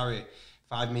that carry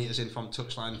 5 metres in from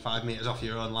touchline, 5 metres off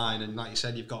your own line, and like you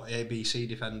said, you've got ABC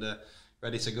defender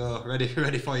ready to go, ready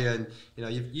for you, and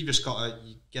you've just got to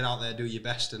get out there, do your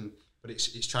best, but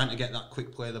it's trying to get that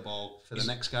quick play of the ball for the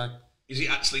next guy. Is it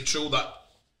actually true that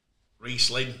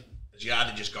Reece Lynn, his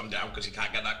yardage has gone down because he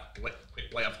can't get that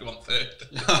quick play after one third?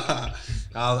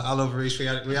 I love Reece. We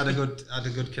had a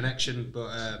good connection,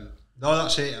 but no,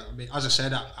 that's it. I mean, as I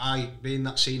said, I being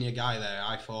that senior guy there,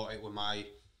 I thought it was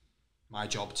my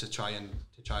job to try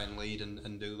and lead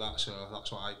and do that. So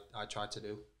that's what I tried to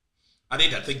do. I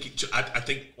did. I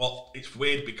think. Well, it's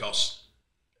weird because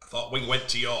I thought when you went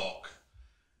to York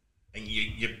and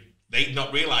they'd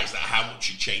not realised that how much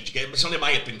you changed the game. It's only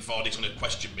my opinion. Fordy's going to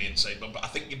question me and say, but I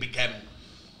think you became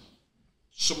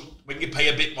when you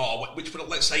pay a bit more. Which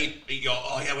let's say we've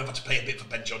had to pay a bit for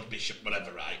Ben John Bishop,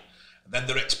 whatever, right? And then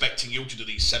they're expecting you to do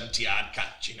these 70-yard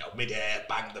catch, mid-air,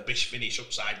 bang, the Bish finish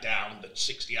upside down, the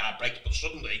 60-yard break. But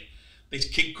suddenly, this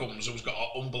kid comes who's got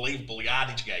an unbelievable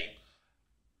yardage game.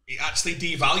 It actually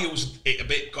devalues it a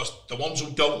bit because the ones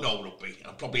who don't know rugby,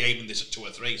 I'm probably aiming this at 2 or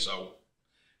 3, so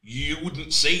you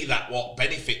wouldn't see that what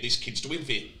benefit this kid's doing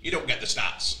for you. You don't get the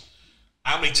stats.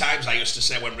 How many times I used to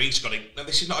say when Reece got in, now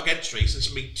this is not against Reece, this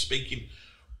is me speaking,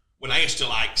 when I used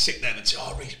to sit there and say,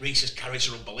 oh, Reece's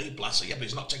carries are unbelievable. I say, yeah, but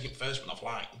he's not taking first one off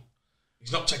line.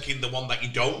 He's not taking the one that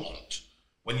you don't want.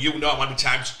 When you know how many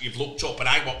times you've looked up, and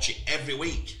I watch it every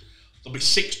week, there'll be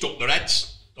 6 duck their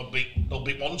heads. There'll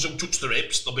be ones who touch their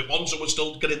hips. There'll be ones who are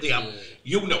still getting the arm.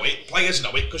 Yeah. You know it, players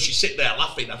know it, because you sit there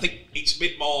laughing. I think it's a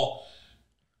bit more,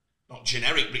 not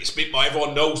generic, but it's a bit more,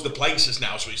 everyone knows the places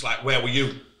now, so it's like, where were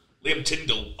you? Liam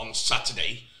Tyndall on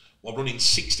Saturday were running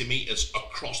 60 metres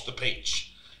across the pitch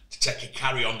to take a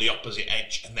carry on the opposite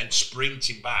edge and then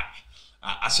sprinting back.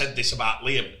 I said this about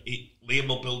Liam. Liam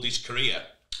will build his career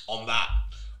on that.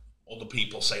 Other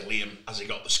people say, Liam, has he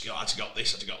got the skill? Has he got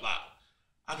this? Has he got that?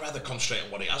 I'd rather concentrate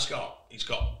on what he has got. He's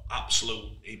got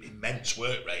absolute immense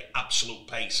work rate, absolute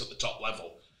pace at the top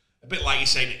level. A bit like you're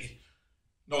saying,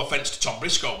 no offence to Tom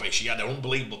Briscoe, Bish, he had an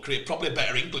unbelievable career, probably a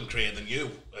better England career than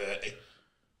you.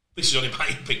 This is only my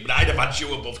opinion, but I'd have had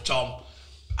you above Tom.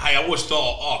 I always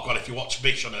thought, oh God, if you watch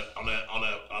Bish on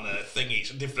a thing,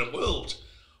 it's a different world.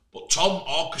 But Tom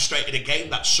orchestrated a game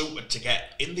that suited to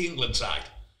get in the England side.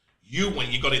 You, when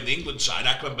you got in the England side,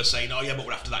 I can remember saying, oh yeah, but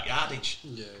we're after that yardage.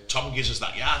 Yeah. Tom gives us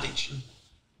that yardage.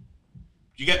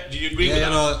 Do you agree with that?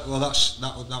 No, well,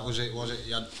 that was it, was it?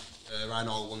 You had Ryan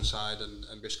all one side and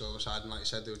Briscoe other side, and like you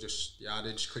said, they were just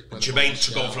yardage, quick play. Jermaine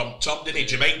to go from Tom, didn't he?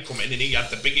 Jermaine come in and he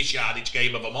had the biggest yardage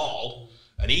game of them all,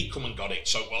 and he come and got it.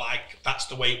 So we're like, that's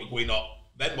the way it was going up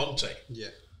then, wasn't it? Yeah.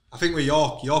 I think with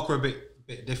York were a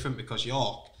bit different, because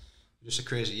York, just a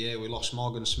crazy year. We lost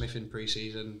Morgan Smith in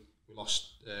pre-season. We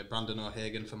lost Brandon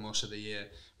O'Hagan for most of the year.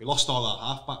 We lost all our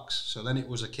halfbacks. So then it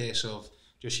was a case of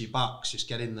just your backs, just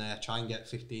get in there, try and get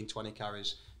 15, 20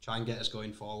 carries, try and get us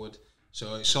going forward.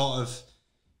 So it's sort of,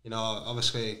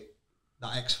 obviously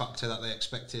that X factor that they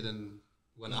expected and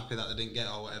weren't happy that they didn't get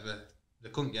or whatever, they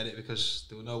couldn't get it because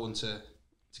there was no one to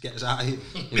get us out,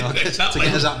 exactly. to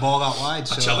get us that ball out wide.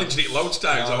 I challenged it loads of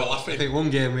times. I was laughing. I think one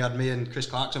game we had me and Chris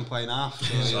Clarkson playing half.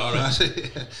 So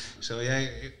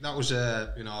that was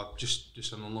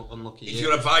just an unlucky year. If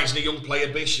you're advising a young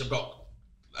player, Bish, I've got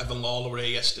Evan Lawler here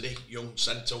yesterday, young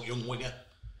centre, young winger,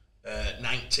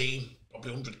 19,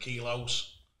 probably 100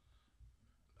 kilos.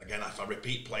 Again, if I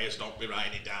repeat players, don't be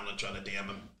writing it down and trying to DM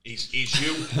them. He's you.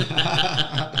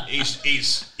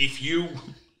 If you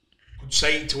could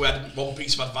say to add one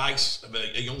piece of advice of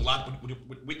a young lad,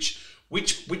 which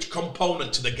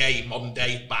component to the game, modern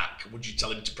day back, would you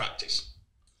tell him to practice?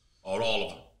 Or all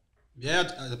of them? Yeah,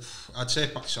 I'd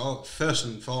say so. First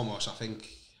and foremost, I think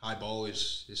high ball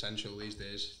is essential these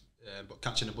days. But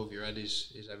catching above your head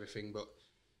is everything. But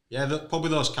yeah,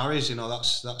 probably those carries,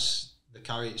 that's the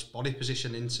carry, its body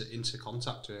position into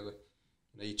contact, really.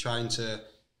 You're trying to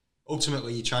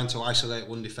isolate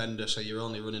one defender, so you're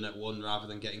only running at one rather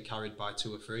than getting carried by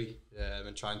 2 or 3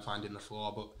 and try and find in the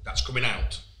floor. But that's coming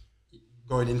out.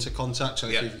 Going into contact, so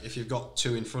if you've got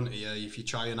 2 in front of you, if you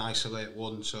try and isolate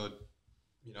one, so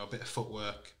a bit of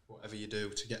footwork, whatever you do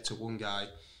to get to one guy,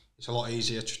 it's a lot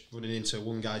easier running into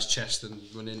one guy's chest than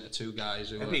running into 2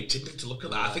 guys. I mean, Tyndall to look at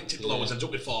that. I think Tyndall always ends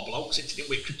up with 4 blokes hitting him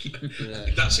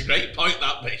with. That's a great point,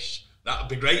 that, Bish. That would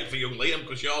be great for young Liam,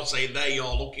 because you're saying there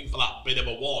you're looking for that bit of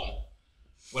a one,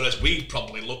 whereas we've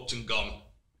probably looked and gone.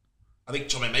 I think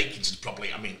Tommy Makins is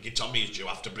probably. Tommy is due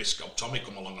after Briscoe. Tommy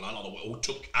come along and I don't know who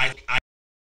took. I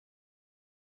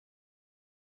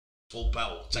full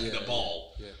belt taking the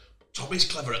ball. Yeah. Tommy's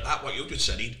clever at that. What you just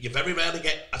said, you very rarely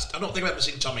get. I don't think I've ever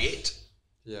seen Tommy hit.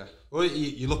 Yeah. Well,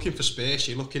 you're looking for space.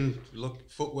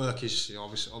 Footwork is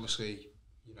obviously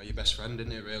your best friend,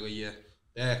 isn't it? Really,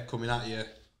 they're coming at you,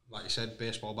 like you said,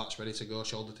 baseball bats ready to go,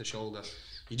 shoulder to shoulder.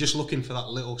 You're just looking for that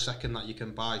little second that you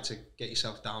can buy to get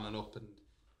yourself down and up and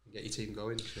get your team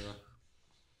going. So.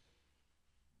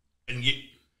 And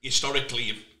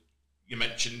historically, you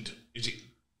mentioned, is it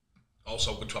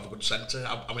also good to have a good centre?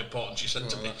 How important is your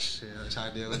centre? That's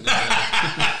ideal, isn't it?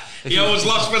 He always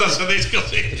lost with us on this,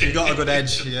 because if you've got a good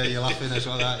edge, you're laughing as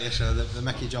well, aren't you? So they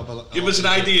make your job a lot. Give us an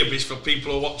idea, Bish, for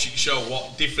people who are watching the show,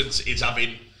 what difference it is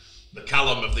having the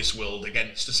Callum of this world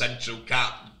against the centre who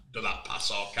can't do that pass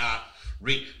or can't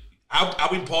read. How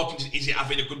important is it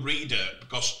having a good reader?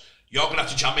 Because you're going to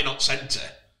have to jam in on centre.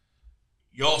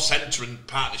 Your centre and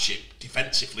partnership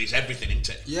defensively is everything, isn't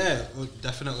it? Yeah, well,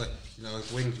 definitely.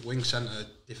 Wing centre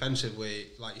defensively,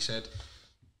 like you said,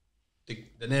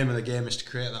 the name of the game is to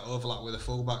create that overlap with a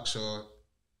fullback. So,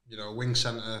 wing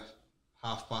centre,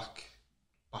 half back,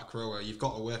 back rower, you've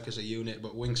got to work as a unit.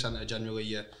 But wing centre, generally,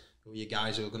 your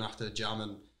guys who are going to have to jam,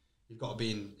 and you've got to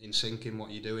be in sync in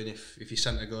what you're doing. If your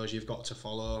centre goes, you've got to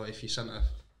follow. If your centre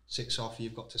sits off,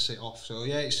 you've got to sit off. So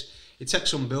yeah, it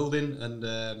takes some building, and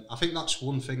I think that's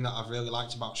one thing that I've really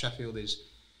liked about Sheffield is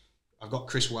I've got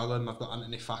Chris Wellham, I've got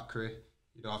Anthony Thackeray.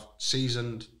 I've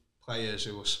seasoned players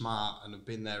who are smart and have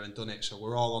been there and done it. So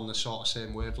we're all on the sort of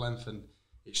same wavelength, and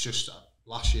it's just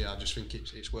last year I just think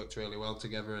it's worked really well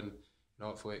together, and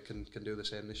hopefully it can do the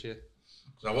same this year.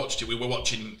 So I watched it. We were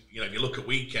watching. If you look at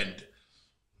weekend,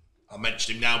 I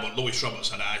mentioned him now, but Lewis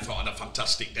Roberts I thought had a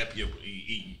fantastic debut.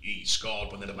 He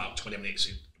scored within about 20 minutes.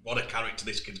 What a character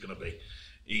this kid's going to be.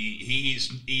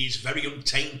 He's very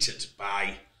untainted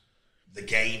by the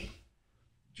game.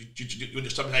 Do you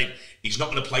understand what I'm saying? He's not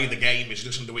going to play the game. He's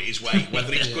just going to do it his way.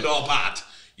 Whether it's good or bad,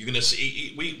 you're going to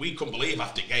see. We couldn't believe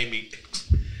after the game.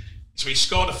 So he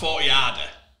scored a 40-yarder,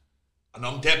 and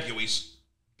on debut he's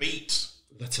beat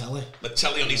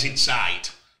Latelli on his inside.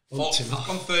 On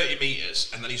 30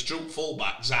 metres, and then he's dropped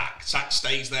fullback, Zach. Zach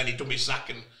stays there, and he done his Zach.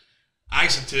 And I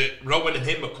said to Rowan and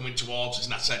him were coming towards us,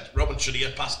 and I said, Rowan, should he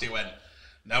have passed? He went,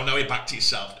 no, he backed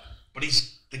himself. But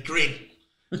he's the grin.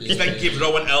 He's then give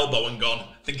Rowan elbow and gone,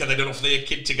 thinking they don't know if they're a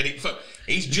kid to get it.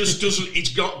 He just doesn't,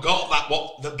 he's got that,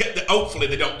 what, they'll get hopefully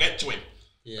they don't get to him.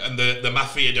 Yeah. And the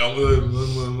mafia don't,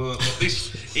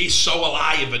 he's so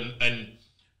alive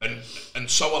and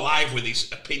so alive with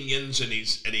his opinions and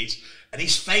his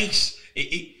face.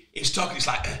 He's talking. He's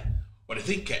like, "What do you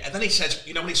think?" And then he says,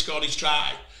 "When he scored his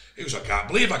try, he was like, I can't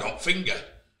believe I got finger."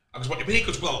 I goes, "What do you mean?" He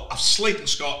goes, "Well, I've slid and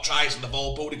scored tries and they've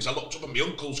all booed because I looked up and my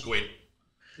uncle's going."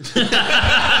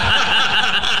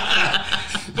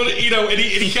 But and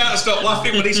he can't stop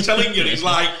laughing when he's telling you. He's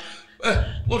like,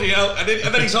 "Bloody hell!" And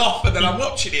then he's off, and then I'm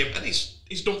watching him, and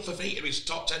he's done for feet. He's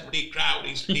top 10 with the crowd.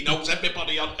 He knows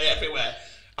everybody on everywhere.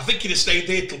 I think he'd have stayed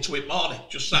there till 2 a.m,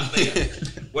 just sat there.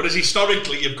 Whereas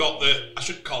historically, you've got I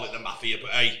shouldn't call it the mafia,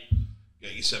 but hey,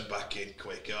 get your son back in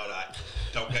quick, all right.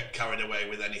 Don't get carried away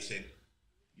with anything.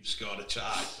 You've scored a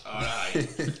try, all right.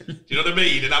 Do you know what I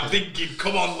mean? And I'm thinking,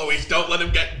 come on, Lewis, don't let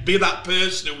him be that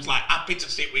person who's like happy to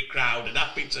sit with crowd and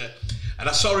happy to. And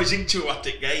I saw his interview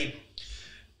after the game,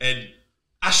 and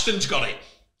Ashton's got it.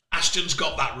 Ashton's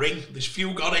got that ring. There's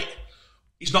few got it.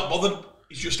 He's not bothered.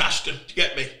 He's just Ashton. Do you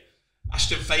get me?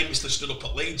 Ashton famously stood up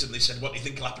at Leeds and they said, "What do you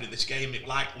think will happen in this game?" It was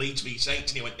like Leeds v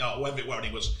Saints, and he went, "Oh, whoever it were," and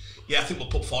he goes, "Yeah, I think we'll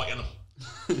put 40 on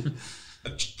them."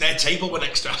 And their table were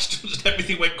next to Ashton's and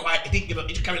everything went quiet. He didn't give up,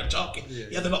 he just carried on talking.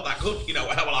 Yeah, they're not that good, And I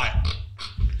was like,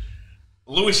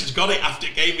 Lewis has got it after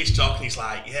the game, he's talking, he's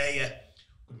like, yeah,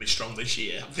 we'll be strong this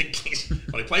year. I'm thinking,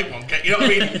 well, he played one game, you know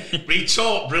what I mean? But he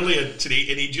talked brilliant, and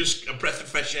he just, a breath of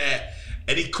fresh air.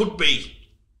 And he could be,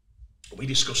 we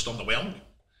discussed on the way on,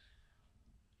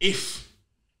 if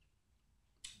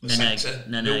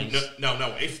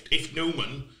if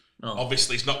Newman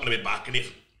obviously is not going to be back, and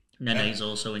if Nene's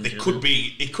also injured,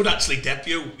 he could actually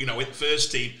debut, in the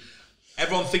first team.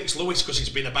 Everyone thinks Lewis because he's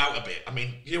been about a bit. I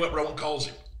mean, you know what Rowan calls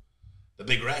him? The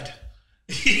Big Red.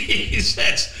 He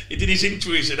says, he did his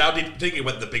interview, he said, "How did think he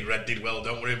went, the Big Red did well,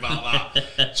 don't worry about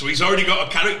that." So he's already got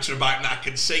a character about him that I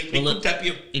can see. He could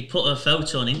debut. He put a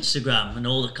photo on Instagram and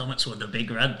all the comments were the Big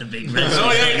Red, the Big Red.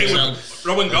 Oh yeah,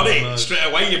 Rowan got it straight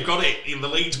away. You've got it in the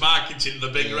Leeds marketing, the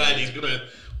Big Red. He's gonna,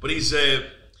 but his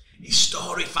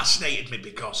story fascinated me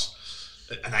because,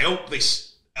 and I hope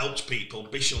this helps people.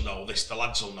 Bish will know this, the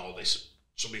lads will know this.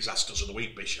 Somebody's asked us of the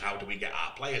week, Bish, how do we get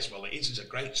our players? Well, it's a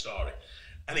great story.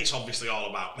 And it's obviously all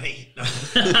about me.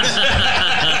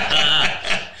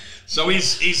 So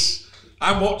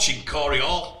I'm watching Corey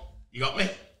Hall. You got me?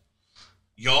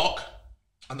 York.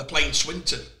 And they're playing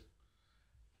Swinton.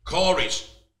 Corey's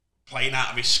playing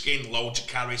out of his skin, loads of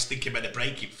carries, think he made a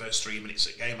break in first 3 minutes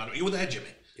of the game. You were there,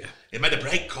 Jimmy? Yeah. He made a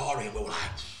break, Corey, and we were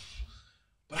like,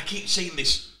 but I keep seeing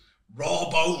this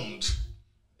raw-boned.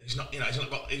 He's not,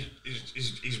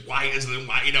 he's white as than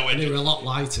white, And they were a lot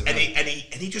lighter. And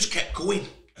he just kept going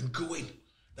and going.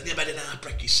 Then he made an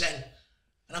heartbreaking send.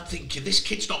 And I'm thinking, this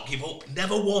kid's not give up.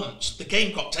 Never once. The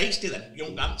game got tasty then.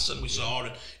 Young Hanson we saw,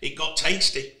 and it got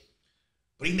tasty.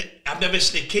 But I've never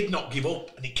seen a kid not give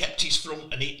up. And he kept his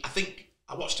front. And I think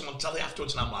I watched him on telly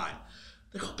afterwards, and I'm like,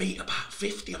 they got beat about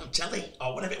 50 on telly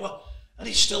or whatever it was. And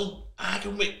he's still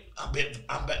arguing with, I'm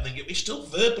better than you. He's still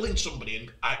verbaling somebody and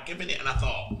giving it. And I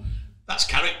thought, that's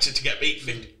character to get beat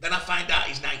 50. Then I find out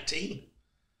he's 19.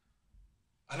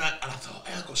 And I thought,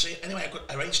 hey, I'll go see it. Anyway,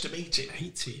 I arranged to meet him.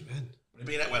 18, man.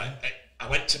 I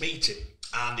went to meet him,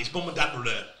 and his mum and dad were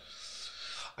there.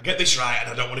 I get this right,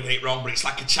 and I don't want to get it wrong, but it's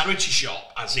like a charity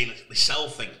shop, as in they sell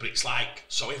things. But it's like,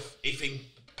 so if in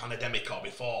the pandemic or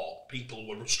before, people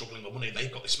were struggling with money,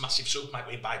 they've got this massive supermarket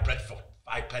where you buy bread for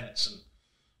 5 pence,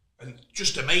 and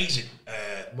just amazing.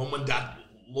 Mum and Dad,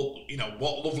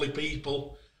 what lovely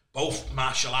people, both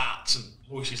martial arts, and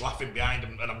Lewis is laughing behind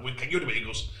him, and I'm winking. You know what he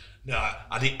goes, no,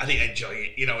 I didn't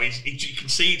enjoy it. You can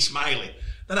see he's smiling.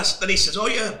 Then he says, oh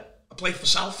yeah, I played for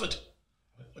Salford.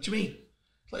 What do you mean?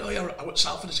 Like, oh yeah, I went to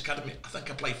Salford's academy. I think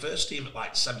I played first team at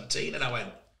like 17, and I went,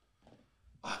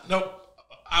 no.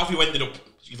 How have you ended up?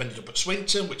 You've ended up at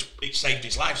Swinton, which it saved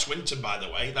his life. Swinton, by the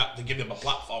way, that they give him a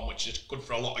platform, which is good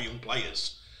for a lot of young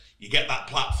players. You get that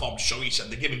platform to show yourself.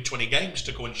 They give him 20 games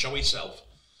to go and show himself.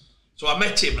 So I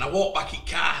met him, and I walked back in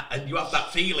car, and you have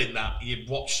that feeling that you've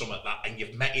watched some of that, and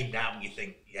you've met him now, and you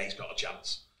think, yeah, he's got a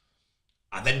chance.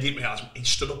 I then didn't realise he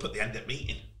stood up at the end of the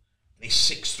meeting. He's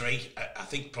 6'3", I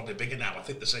think probably bigger now. I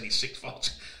think they said he's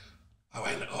 6'4". I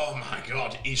went, oh my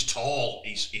God, he's tall.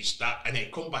 He's that. And he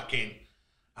come back in,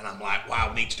 and I'm like, wow,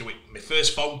 I need to do it. My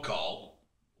first phone call,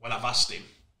 when I've asked him,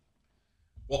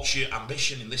 what's your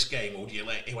ambition in this game? Or do you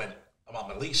He went,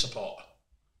 I'm a Lee supporter.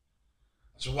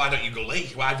 So why don't you go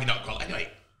Lee? Why have you not gone? Anyway,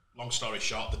 long story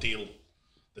short, the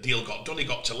deal got done. He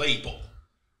got to Lee, but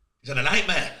he's had a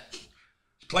nightmare.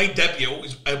 Played debut,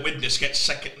 his witness gets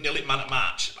second, nearly man at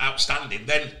March, outstanding.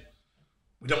 Then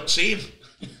we don't see him.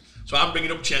 So I'm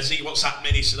bringing up Chesney, what's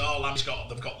happening? He said, oh,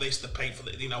 they've got this, they pay for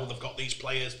they've got these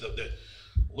players.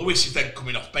 Lewis is then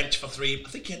coming off bench for 3. I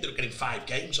think he ended up getting 5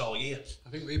 games all year. I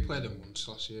think we played him once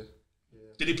last year.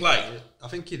 Yeah. Did he play? Yeah. I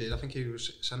think he did. I think he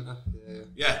was centre.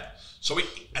 Yeah. So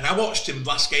and I watched him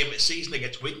last game of the season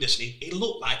against Witness, and he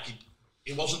looked like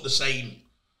he wasn't the same.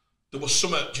 There was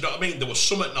something, do you know what I mean? There was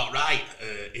something not right.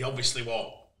 He obviously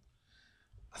was.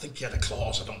 I think he had a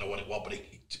clause. I don't know what it was, but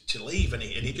to leave, and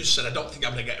he just said, "I don't think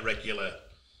I'm going to get a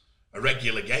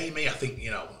regular game here. I think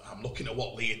I'm looking at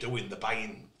what Lee are doing. They're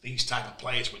buying these type of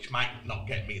players, which might not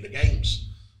get me the games."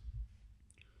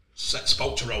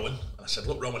 Spoke to Rowan, and I said,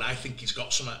 "Look, Rowan, I think he's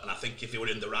got something, and I think if he were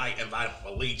in the right environment,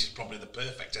 well, Leeds is probably the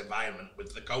perfect environment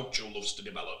with the coach who loves to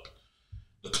develop,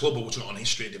 the club who's got on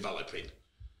history of developing."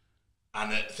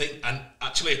 And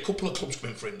actually a couple of clubs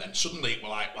coming for him then. Suddenly we're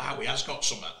like, wow, he has got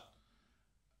something.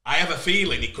 I have a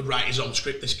feeling he could write his own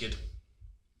script, this kid.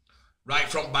 Right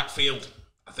front backfield.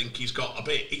 I think he's got a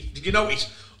bit. Did you notice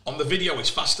on the video he's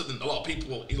faster than a lot of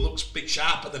people? He looks a bit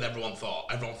sharper than everyone thought.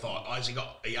 Everyone thought, oh, has he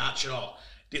got a yard short?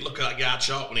 Didn't look like a yard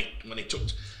short when he took.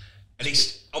 And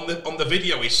he's on the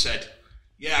video he said,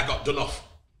 yeah, I got done off.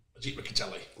 Is it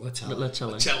Riccatelli?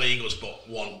 Riccatelli, he goes, but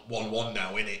 1-1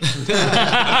 now, innit?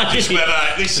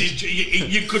 This is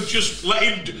you could just let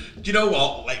him. Do you know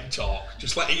what? Let him talk.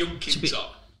 Just let a young kid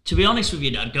talk. To be honest with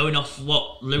you, Dad, going off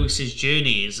what Lewis's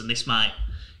journey is, and this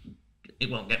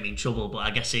it won't get me in trouble, but I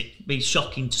guess it'd be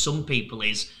shocking to some people.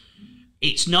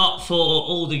 It's not for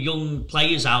all the young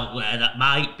players out there that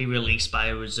might be released by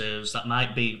reserves, that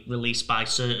might be released by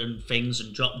certain things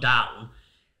and drop down.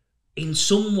 In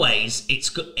some ways, it's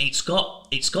got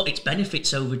its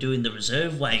benefits over doing the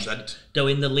reserve way, 100%.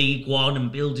 Going the League One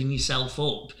and building yourself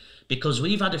up. Because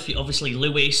we've had a few, obviously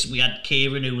Lewis, we had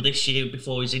Kieran, who this year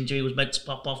before his injury was meant to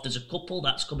pop off. There's a couple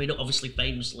that's coming up, obviously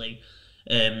famously,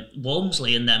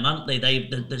 Walmsley and them, aren't they?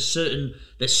 There's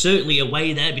certainly a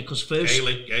way there because first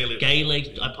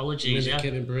Gailey, apologies, yeah.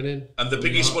 And Brennan. And the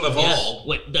biggest one of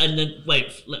all. And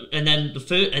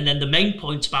then the main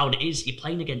point about it is you're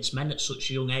playing against men at such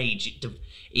a young age.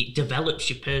 It develops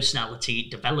your personality,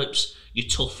 it develops your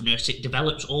toughness, it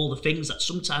develops all the things that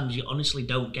sometimes you honestly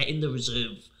don't get in the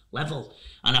reserve level.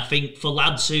 And I think for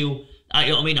lads who, you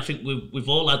know what I mean, I think we've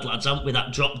all had lads, haven't we,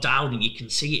 that drop down and you can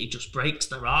see it just breaks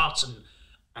their heart.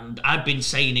 And I've been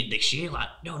saying it this year, like,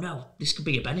 no, this could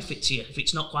be a benefit to you. If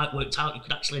it's not quite worked out, you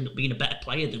could actually end up being a better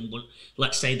player than,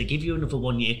 let's say, they give you another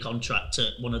 1-year contract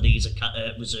at one of these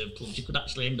reserve clubs. You could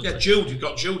actually end up... Yeah, Jude, you've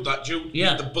got Jude.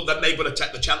 Yeah. But then they're going to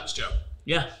take the chance, Joe.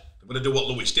 Yeah. They're going to do what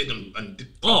Lewis did and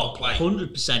play.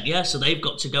 100%, yeah. So they've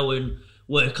got to go and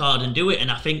work hard and do it. And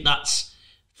I think that's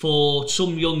for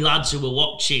some young lads who are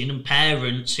watching and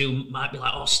parents who might be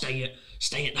like, oh, stay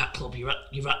at that club. You're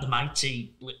at the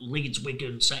mighty Leeds,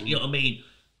 Wigan. You know what I mean?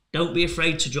 Don't be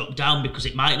afraid to drop down because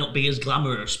it might not be as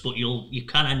glamorous, but you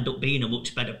can end up being a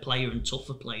much better player and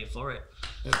tougher player for it.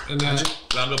 And round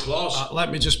of applause.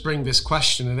 Let me just bring this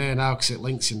question in here now because it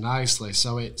links in nicely.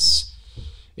 So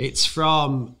it's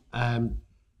from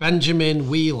Benjamin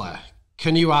Wheeler.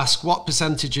 Can you ask what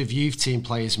percentage of youth team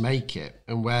players make it,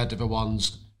 and where do the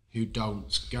ones who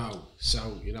don't go?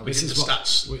 So this is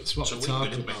what we're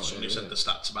talking about. Somebody said the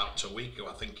stats about 2 weeks ago.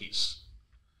 I think it's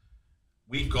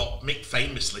we've got Mick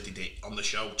famously did it on the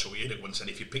show 2 years ago and said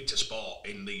if you picked a sport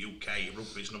in the UK,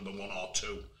 rugby's number 1 or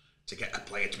 2 to get a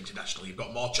player to international. You've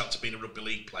got more chance of being a rugby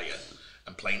league player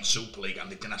and playing Super League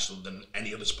and international than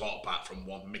any other sport apart from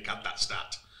one. Mick had that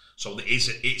stat, so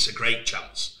it's a great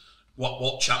chance.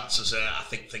 What chances? I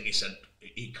think he said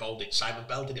he called it. Simon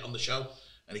Bell did it on the show,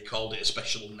 and he called it a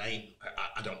special name.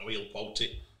 I don't know. He'll quote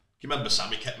it. You remember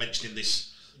Sam? He kept mentioning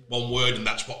this one word, and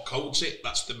that's what codes it.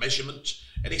 That's the measurement.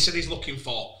 And he said he's looking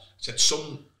for. Said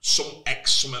some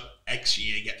X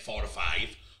year you get 4 or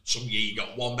 5. Some year you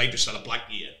got 1. They just had a blank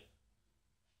year.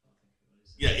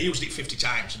 Yeah, he used it 50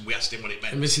 times, and we asked him what it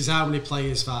meant. And this is how many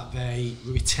players that they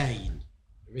retain.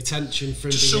 Retention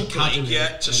from to the Super academy. League,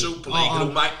 yeah, to Super League,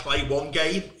 who might play 1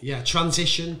 game. Yeah,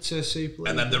 transition to Super League.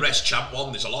 And then the rest Champ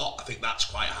 1, there's a lot. I think that's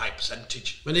quite a high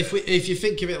percentage. And if you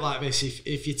think of it like this,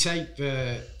 if you take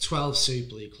the 12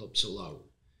 Super League clubs alone,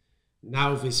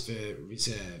 now there's the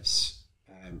reserves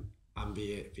and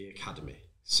the academy.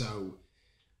 So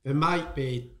there might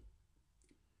be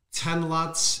 10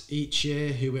 lads each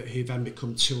year who then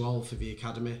become too old for the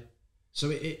academy.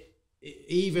 So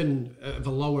even at the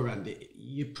lower end,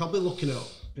 you're probably looking at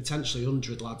potentially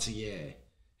 100 lads a year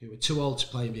who are too old to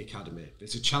play in the academy.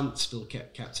 There's a chance they'll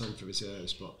get kept on for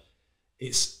reserves, but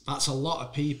that's a lot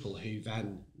of people who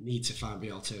then need to find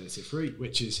the alternative route,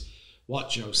 which is what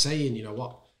Joe's saying. You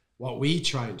know, what we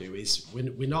try and do is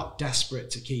we're not desperate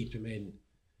to keep them in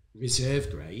reserve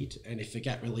grade, and if they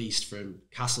get released from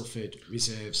Castleford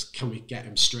reserves, can we get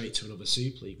them straight to another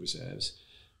Super League reserves?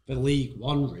 The League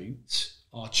One route,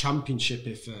 or Championship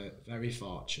if very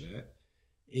fortunate,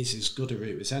 is as good a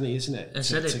route as any, isn't it?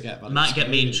 It might get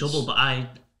me in trouble, but I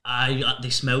at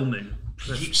this moment...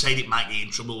 You keep saying it might get you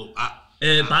in trouble.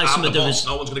 By some of the no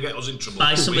one's going to get us in trouble.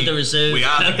 By some of the reserve... We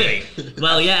are the game.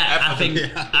 Well, yeah, I think...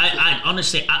 I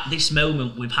honestly, at this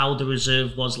moment, with how the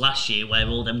reserve was last year, where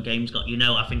all them games got...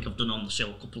 I think I've done on the show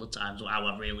a couple of times how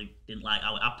I really didn't like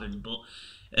how it happened, but...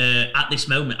 at this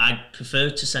moment, I'd prefer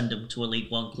to send them to a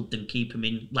League One club than keep them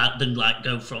in, than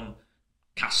go from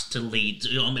Cast to Leeds.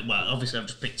 You know what I mean? Well, obviously I've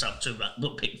just picked out 2, but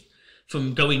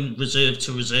from going reserve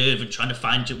to reserve and trying to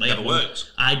find your way. Never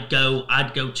works. I'd go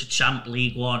to Champ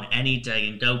League One any day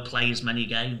and go play as many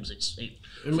games.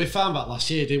 And we found that last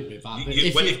year, didn't we?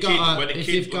 When a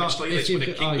kid was from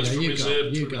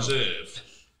reserve to reserve.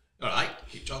 All right,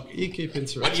 keep talking. You keep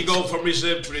interrupting. When you go from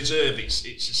reserve to reserve, it's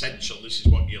essential. This is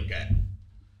what you'll get.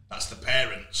 That's the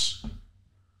parents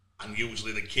and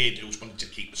usually the kid who's wanting to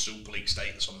keep the Super League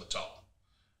status on the top.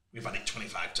 We've had it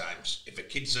 25 times. If a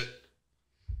kid's at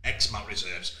X amount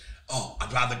reserves,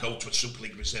 I'd rather go to a Super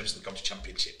League reserves than go to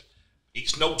Championship.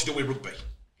 It's not to do with rugby.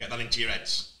 Get that into your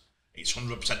heads. It's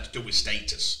 100% to do with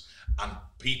status. And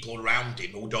people around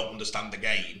him who don't understand the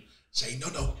game say,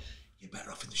 no, you're better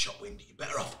off in the shop window. You're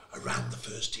better off around the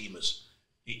first teamers.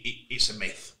 It's a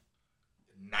myth.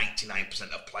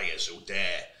 99% of players who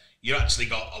dare. You actually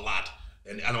got a lad,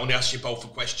 and I only ask you both a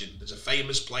question. There's a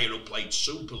famous player who played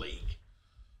Super League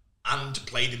and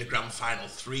played in the grand final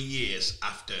 3 years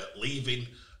after leaving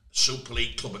Super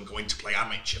League club and going to play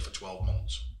amateur for 12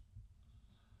 months.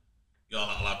 You're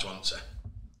not allowed to answer.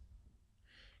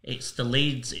 It's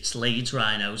Leeds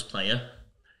Rhinos player.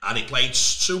 And he played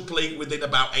Super League within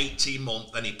about 18 months,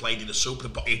 then he played in the Super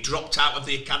League, but he dropped out of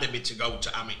the academy to go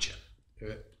to amateur.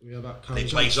 He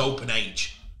plays open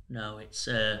age. No, it's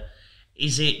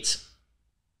is it?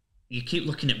 You keep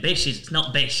looking at Bish. It's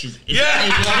not Bish. Have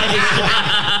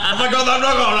I got that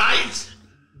wrong? All right.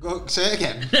 Go say it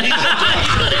again.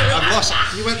 I've lost.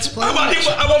 You went to play.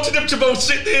 I wanted them to both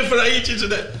sit there for ages,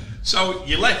 and so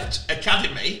you left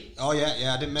academy. Oh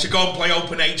yeah, I didn't make to go and play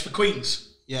open age for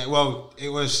Queens. Yeah, well, it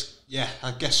was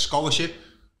I guess scholarship.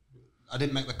 I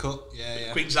didn't make the cut.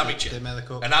 Yeah. Queens amateur. Didn't make the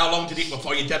cut. And how long did it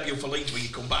before you debut for Leeds when you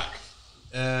come back?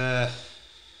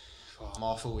 I'm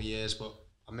awful with years, but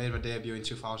I made my debut in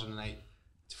 2008.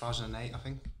 2008, I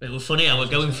think. It was funny. I was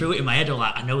going through it in my head.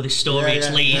 I know this story. It's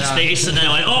Leeds, this, and then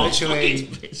I went, literally.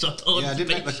 I did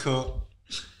make the cut.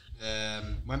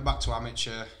 Went back to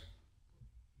amateur.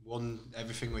 Won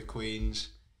everything with Queens,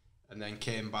 and then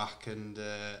came back and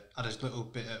had a little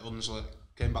bit at Unslet.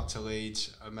 Came back to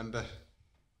Leeds. I remember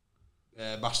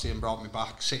Bastian brought me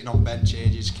back, sitting on bench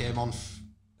ages, came on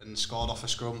and scored off a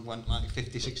scrum, went like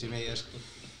 50, 60 metres.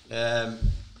 I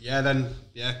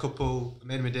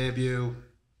made my debut,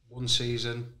 1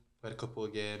 season, played a couple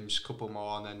of games, couple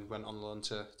more, and then went on loan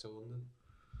to London.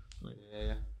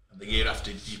 Yeah. And the year after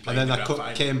you played and then the grand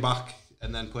final. Came back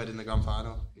and then played in the grand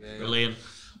final. Yeah. Brilliant.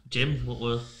 Jim, what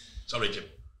were... Sorry, Jim.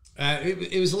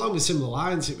 It was along with similar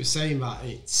lines. It was saying that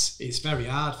it's very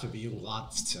hard for the young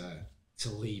lads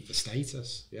leave the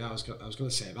status. Yeah, I was going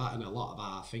to say that, and a lot of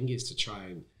our thing is to try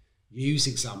and use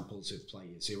examples of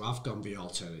players who have gone the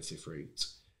alternative route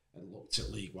and looked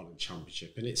at League One and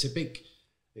Championship, and it's a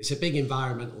big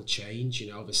environmental change.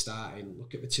 You know, they're starting.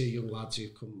 Look at the two young lads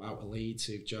who've come out of Leeds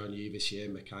who've joined you this year,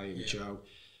 Mackay and Joe.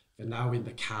 They're now in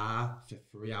the car for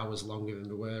 3 hours longer than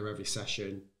they were every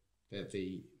session.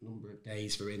 The number of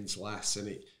days they're in's less,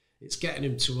 and it's getting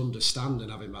them to understand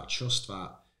and having that trust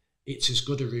that it's as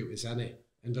good a route as any.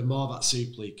 And the more that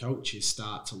Super League coaches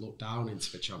start to look down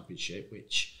into the Championship,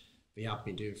 which they have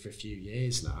been doing for a few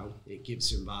years now, it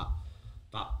gives them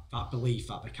that belief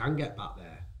that they can get back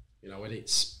there. You know, and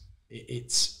it's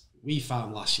we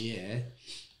found last year,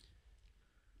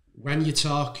 when you're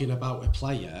talking about a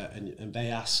player and they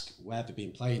ask where they've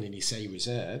been playing and you say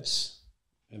reserves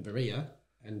and they're here,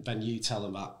 and then you tell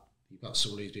them that you've got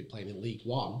someone who's been playing in League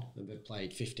One and they've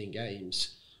played 15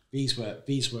 games, these were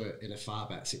in a far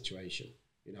better situation.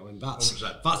 You know, and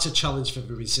that's a challenge for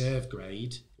the reserve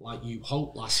grade. Like you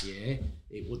hoped last year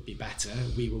it would be better.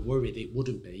 We were worried it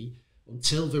wouldn't be.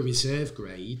 Until the reserve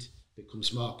grade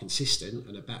becomes more consistent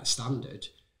and a better standard,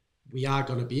 we are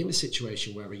going to be in a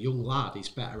situation where a young lad is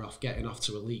better off getting off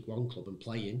to a League One club and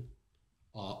playing,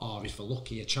 or if we're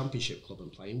lucky, a Championship club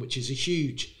and playing, which is a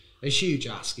huge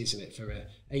ask, isn't it, for a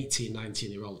 18,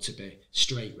 19-year-old to be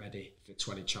straight ready for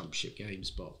 20 Championship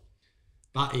games. But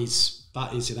that is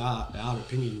in our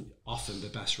opinion often the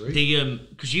best route.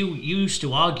 Because you used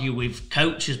to argue with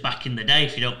coaches back in the day.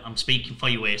 If you don't, I'm speaking for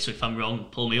you here, so if I'm wrong,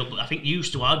 pull me up. But I think you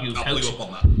used to argue with coaches.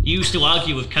 You used to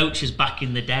argue with coaches back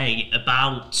in the day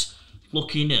about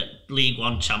looking at League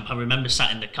One champ. I remember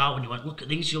sat in the car when you went, look at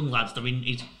these young lads.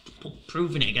 He's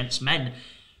proving it against men.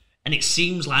 And it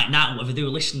seems like now, whether they were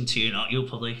listening to you or not, you'll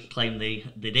probably claim they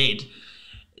did,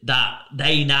 that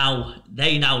they now,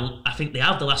 I think they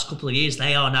have the last couple of years,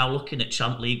 they are now looking at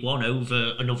Champ League One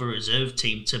over another reserve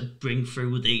team to bring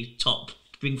through the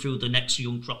next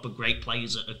young crop of great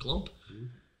players at a club.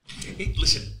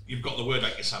 Listen, you've got the word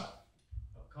out, Sam.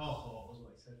 Cohort was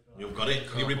what he said. You've got it.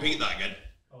 Can you repeat that again?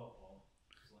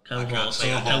 Cohort.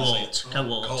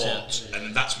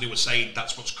 And that's what he was saying.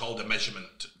 That's what's called a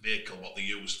measurement vehicle, what they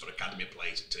use for academy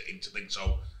players into things.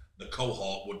 So the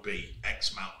cohort would be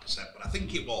X amount %. But I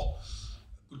think it was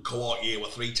a good cohort year, were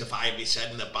 3 to 5, he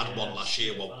said, and a bad one last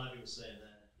year. Well, he was saying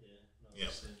there,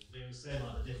 He was saying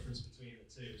like the difference between the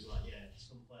two is like,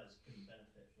 some players can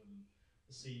benefit from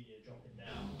the senior dropping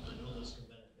down, and others can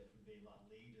benefit from being like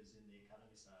leaders in the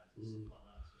academy side and stuff like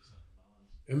that. So it's like a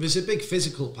balance. And there's a big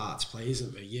physical part to play,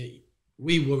 isn't there?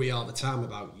 We worry all the time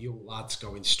about young lads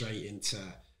going straight into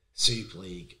Super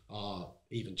League or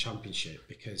even Championship,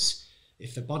 because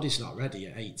if the body's not ready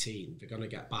at 18, they're going to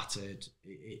get battered,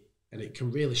 and it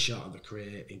can really shorten the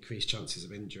career, increase chances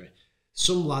of injury.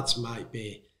 Some lads might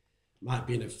be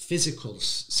in a physical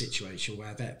situation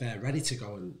where they're ready to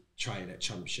go and try it at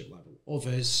Championship level.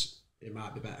 Others, it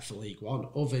might be better for League One.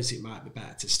 Others, it might be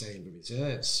better to stay in the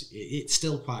reserves. It's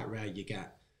still quite rare you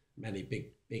get many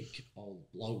big old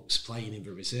blokes playing in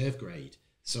the reserve grade.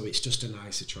 So it's just a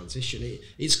nicer transition.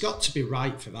 It's got to be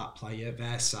right for that player,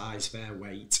 their size, their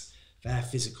weight, their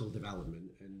physical development,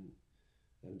 and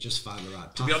just find the right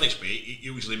path. To be honest, mate, it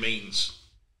usually means,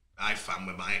 I've found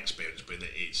with my experience with it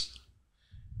is,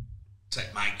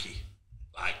 take Mikey,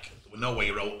 like, there was no way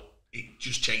he wrote, it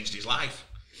just changed his life.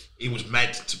 He was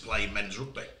made to play men's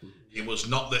rugby. He was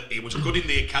good in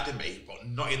the academy, but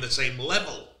not in the same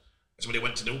level as when he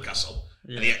went to Newcastle.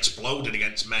 Yeah. And he exploded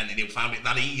against men, and he found it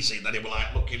that easy that he was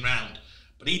like looking round.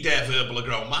 But he dare verbal a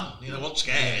grown man. You know, wasn't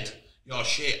scared. You're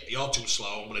shit. You're too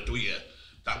slow. I'm going to do you.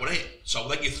 That was it. So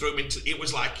then you threw him into. It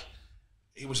was like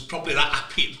he was probably that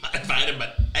happy in that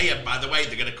environment. Hey, and by the way,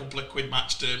 they get a couple of quid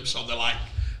match terms, so they're like,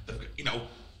 you know,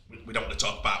 we don't want to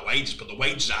talk about wages, but the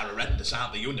wages are horrendous,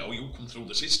 aren't they? You know, you come through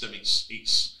the system.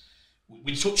 It's.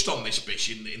 We touched on this,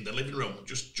 Bish, in the living room.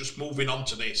 Just moving on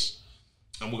to this.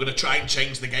 And we're going to try and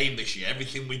change the game this year.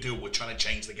 Everything we do, we're trying to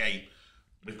change the game.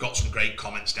 We've got some great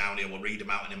comments down here. We'll read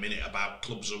them out in a minute about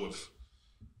clubs who have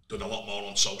done a lot more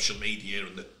on social media,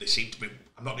 and they seem to be,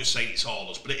 I'm not just saying it's all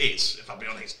us, but it is, if I'll be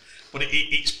honest. But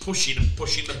it's pushing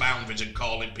the boundaries and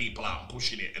calling people out and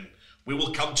pushing it. And we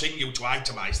will continue to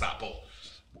itemise that. But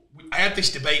I had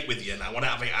this debate with you, and I want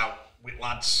to have it out with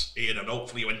lads here, and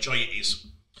hopefully you enjoy it. Is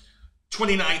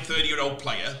 29, 30-year-old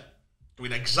player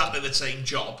doing exactly the same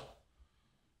job.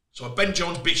 So a Ben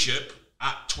Jones Bishop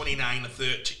at 29 or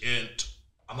 30 earned,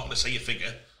 I'm not going to say a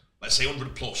figure, let's say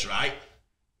 100 plus, right?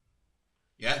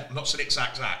 Yeah, I'm not saying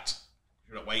exact.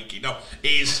 You're not wakey. No,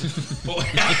 is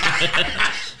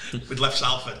with left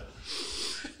Salford.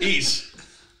 Is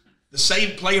the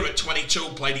same player at 22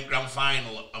 played in grand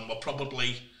final and were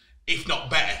probably, if not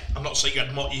better. I'm not saying you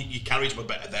had more, your carries were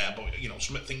better there, but you know,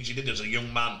 some of the things you did as a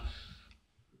young man.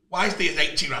 Why is there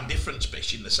 80 grand difference,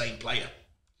 Bish, in the same player?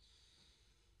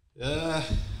 I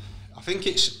think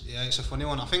it's a funny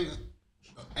one. I think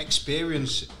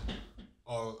experience,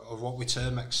 or what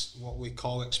we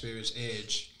call experience,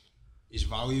 age, is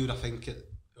valued. I think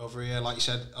over here, like you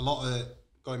said, a lot of,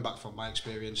 going back from my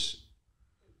experience,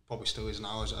 probably still is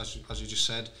now, as you just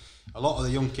said, a lot of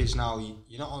the young kids now,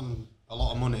 you're not on a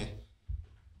lot of money,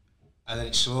 and then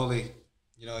it's slowly,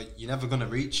 you know, you're never going to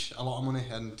reach a lot of money,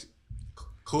 and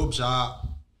clubs are,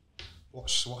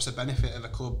 what's the benefit of a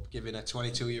club giving a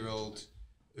 22-year-old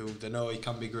who they know he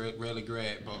can be great, really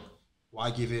great, but why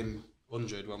give him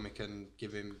 100 when we can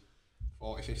give him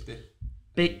 40, 50?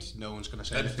 And no one's going to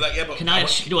say anything. Yeah, but can I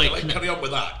ask you, carry on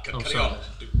with that? Carry on.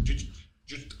 Just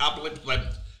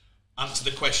answer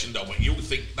the question though. But you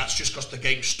think that's just because the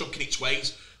game's stuck in its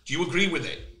ways? Do you agree with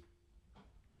it?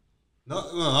 No,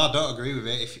 I don't agree with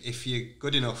it. If you're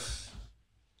good enough,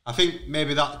 I think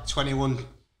maybe that 21.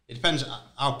 It depends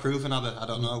how proven are they. I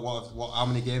don't know how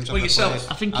many games have they played.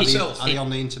 I think are they on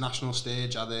the international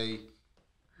stage? Are they?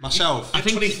 Myself. At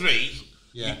 23.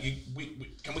 Yeah.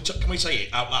 Can we say it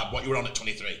out loud? What you were on at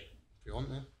 23? If you want,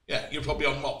 yeah. Yeah, you're probably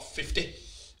on what, 50?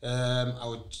 I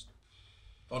would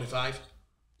 45.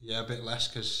 Yeah, a bit less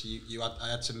because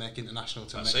I had to make international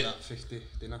to That's make it. that 50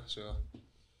 dinner. So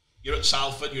you're at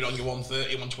Salford. You're on your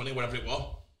 130, 120, whatever it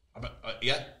was.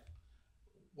 Yeah.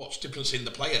 What's the difference in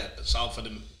the player at Salford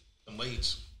and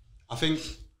Leeds? I think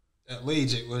at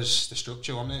Leeds it was the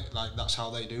structure, wasn't it? Like that's how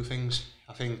they do things.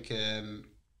 I think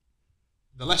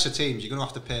the lesser teams, you're going to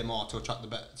have to pay more to attract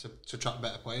to attract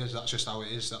better players. That's just how it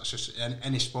is. That's just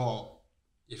any sport.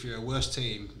 If you're a worse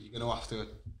team, you're going to have to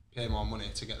pay more money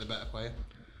to get the better player,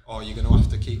 or you're going to have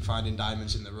to keep finding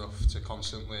diamonds in the rough to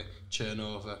constantly churn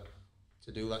over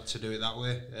to do it that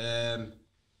way.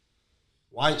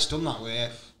 Why it's done that way,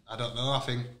 I don't know. I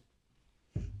think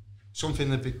something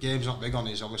the big game's not big on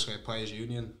is obviously a players'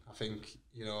 union. I think,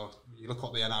 you know, you look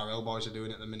what the NRL boys are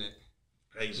doing at the minute.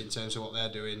 Crazy. In terms of what they're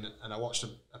doing, and I watched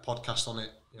a podcast on it.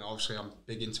 You know, obviously I'm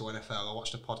big into NFL. I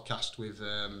watched a podcast with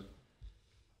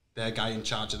their guy in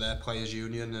charge of their players'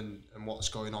 union and what's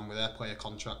going on with their player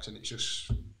contracts, and it's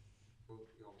just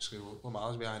obviously we're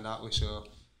miles behind, aren't we? So,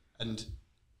 and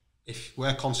if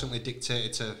we're constantly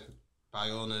dictated to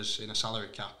by owners in a salary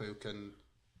cap who can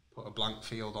put a blank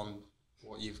field on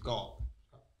what you've got,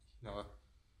 you know,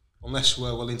 unless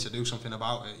we're willing to do something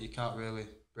about it, you can't really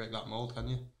break that mold, can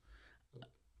you?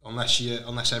 Unless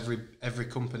every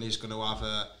company is going to have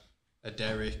a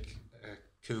Derrick,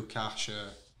 a Kukash,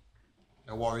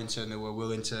 a Warrington who are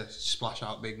willing to splash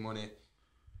out big money,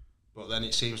 but then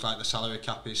it seems like the salary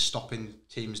cap is stopping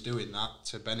teams doing that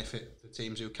to benefit the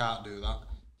teams who can't do that,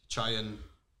 to try and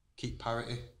keep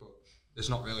parity. But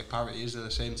there's not really parity, is there? The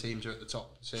same teams are at the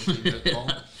top, the same teams are at the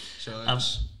bottom. So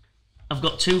I've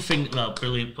got two things. Well,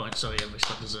 brilliant point. Sorry, I missed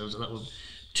that deserves that one.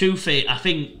 Two things. I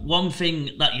think one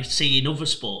thing that you see in other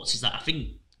sports is that I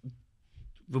think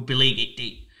rugby league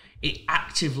it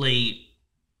actively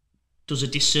does a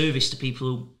disservice to people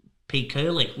who peak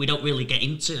early. We don't really get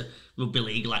into rugby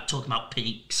league like talking about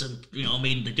peaks, and you know what I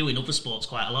mean. They do in other sports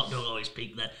quite a lot. Don't always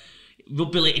peak there.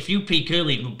 Rugby league. If you peak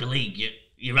early in rugby league,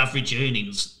 your average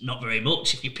earnings not very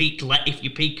much. If you peak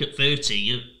at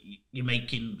 30, you're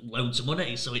making loads of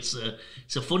money. So it's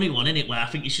a funny one, isn't it? Where I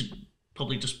think you should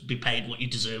probably just be paid what you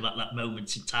deserve at that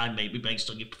moment in time, maybe based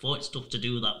on your performance. It's tough to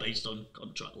do that based on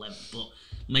contract length, but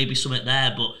maybe something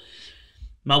there. But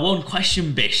my one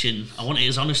question, Bish, and I want it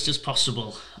as honest as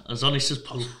possible.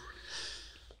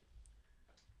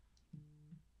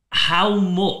 How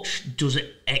much does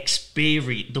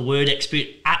the word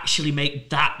experience actually make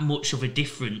that much of a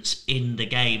difference in the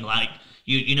game? Like,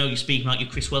 you know, you're speaking about your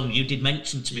Chris Wellman. You did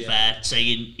mention, to be fair,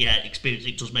 saying, experience,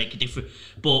 it does make a difference.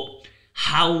 But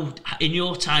how, in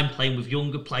your time playing with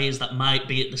younger players that might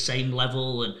be at the same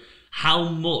level, and how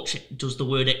much does the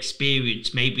word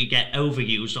experience maybe get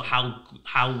overused, or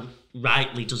how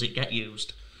rightly does it get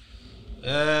used?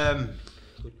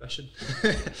 Good question.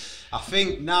 I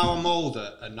think now I'm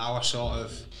older, and now I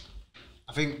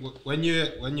think when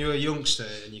you're a youngster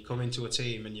and you come into a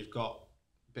team and you've got,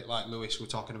 a bit like Lewis we're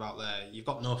talking about there, you've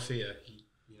got no fear.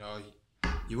 You know,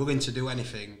 you're willing to do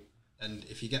anything, and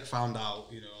if you get found out,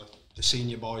 you know, the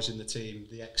senior boys in the team,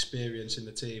 the experience in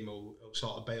the team will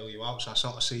sort of bail you out. So I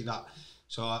sort of see that.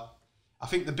 So I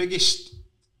think the biggest,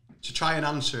 to try and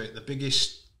answer it, the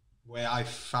biggest way I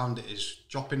found it is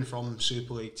dropping from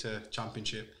Super League to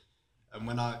Championship, and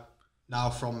when I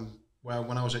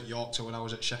was at York to when I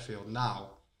was at Sheffield now,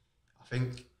 I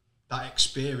think that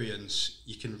experience,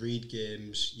 you can read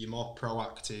games, you're more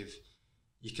proactive,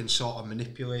 you can sort of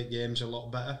manipulate games a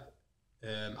lot better.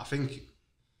 I think,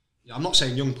 I'm not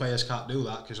saying young players can't do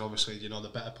that, because obviously, you know, the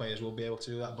better players will be able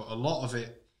to do that, but a lot of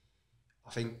it,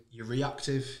 I think you're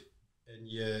reactive and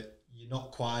you're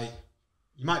not quite,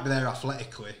 you might be there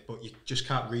athletically, but you just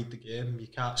can't read the game, you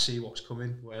can't see what's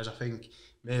coming, whereas I think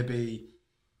maybe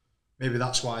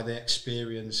that's why the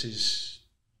experience is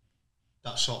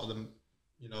that sort of the,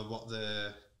 you know,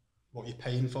 what you're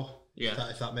paying for,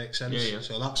 if that makes sense.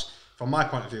 So that's, from my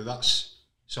point of view, that's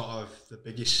sort of the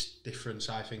biggest difference,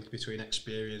 I think, between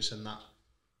experience and that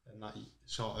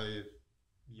sort of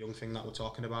young thing that we're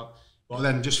talking about. But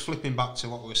then just flipping back to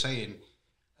what we were saying,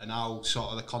 and how sort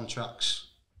of the contracts,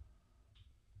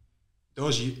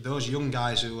 those young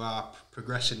guys who are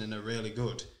progressing and are really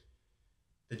good,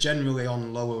 they're generally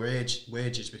on lower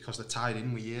wages because they're tied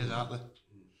in with years, aren't they?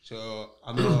 So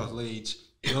I know Leeds,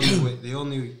 the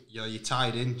only you know, you're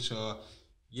tied in, so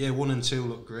year 1 and 2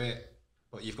 look great,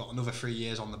 but you've got another 3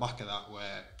 years on the back of that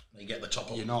where you get the top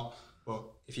up. You're not. But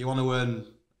if you want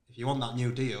that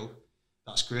new deal,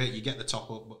 that's great. You get the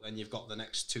top up, but then you've got the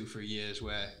next 2-3 years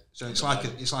where. So it's like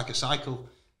a cycle.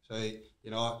 So,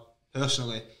 you know,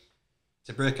 personally,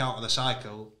 to break out of the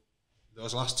cycle,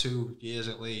 those last 2 years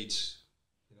at Leeds,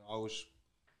 you know, I was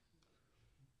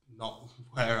not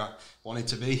where I wanted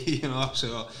to be, you know.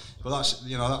 So, but I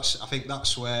think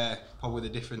that's where probably the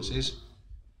difference is.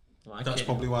 That's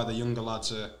probably why the younger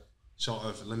lads are sort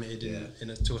of limited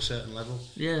to a certain level.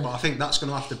 But I think that's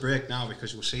going to have to break now,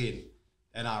 because we're seeing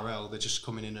NRL, they're just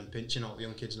coming in and pinching all the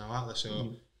young kids now, aren't they?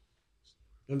 So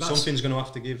something's going to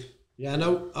have to give. Yeah,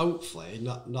 no, hopefully,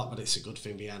 not that it's a good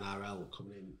thing the NRL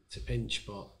coming in to pinch,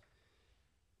 but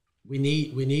we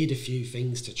need a few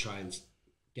things to try and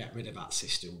get rid of that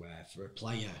system where for a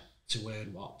player to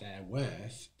earn what they're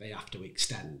worth, they have to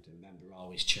extend, and then they're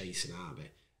always chasing, aren't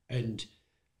they? And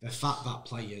the fact that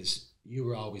players, you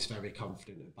were always very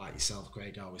confident about yourself,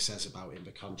 Craig always says about in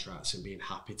the contracts and being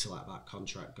happy to let that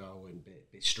contract go and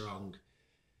be strong.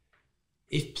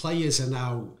 If players are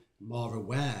now more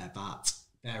aware that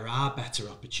there are better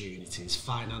opportunities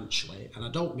financially, and I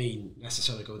don't mean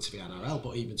necessarily going to the NRL,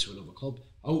 but even to another club,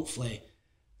 hopefully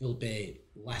they'll be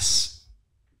less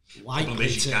likely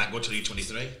to... You can't go to the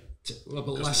U23. But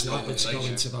less likely to go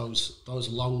into those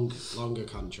longer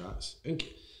contracts.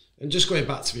 And just going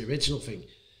back to the original thing,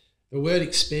 the word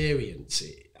experience,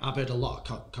 I've heard a lot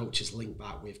of coaches link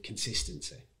that with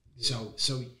consistency. So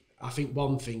I think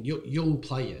one thing, young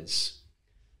players,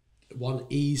 one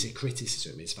easy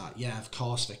criticism is that, yeah, of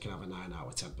course they can have a 9 out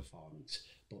of 10 performance,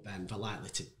 but then they're likely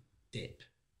to dip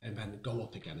and then go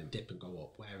up again and dip and go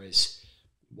up. Whereas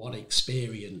what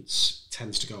experience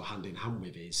tends to go hand in hand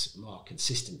with is more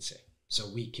consistency. So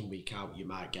week in, week out, you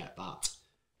might get that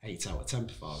 8 out of 10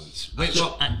 performance.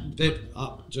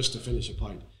 Just to finish the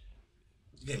point,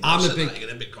 I'm a big.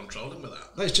 You're a bit controlling with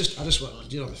that. I just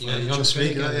want, you know. You got to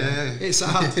speak. It's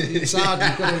hard. It's hard.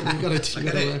 You've got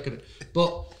to work on it.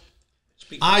 But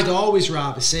I'd always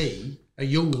rather see a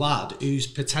young lad whose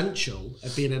potential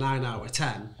of being a 9 out of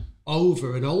 10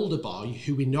 over an older boy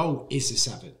who we know is a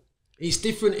 7. It's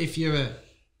different if you're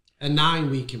a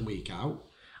 9 week in, week out.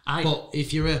 But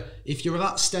if you're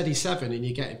that steady 7 and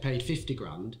you're getting paid 50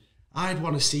 grand, I'd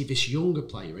want to see this younger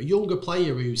player, a younger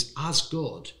player who's as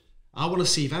good. I want to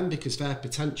see them because their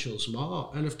potential's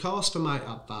more. And of course they might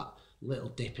have that little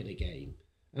dip in a game.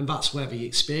 And that's where the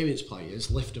experienced players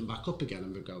lift them back up again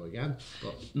and they go again.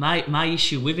 But my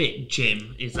issue with it,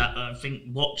 Jim, is that I think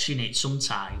watching it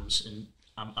sometimes, and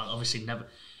I'm obviously never...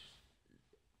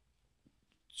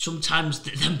 Sometimes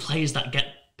them players that get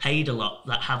paid a lot,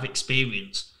 that have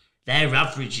experience, their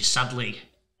average is sadly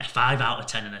a 5 out of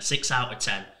 10 and a 6 out of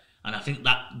 10. And I think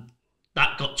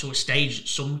that got to a stage at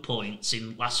some points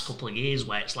in the last couple of years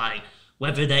where it's like,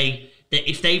 whether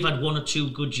if they've had 1 or 2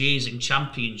 good years in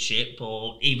Championship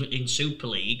or even in Super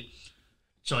League,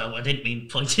 sorry, I didn't mean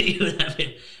point at you,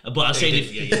 but I said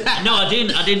no, I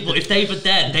didn't. But if they've had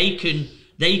that,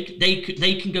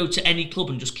 they can go to any club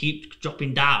and just keep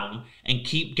dropping down and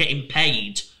keep getting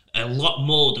paid a lot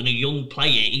more than a young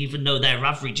player, even though their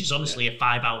average is honestly a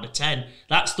 5 out of 10.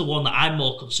 That's the one that I'm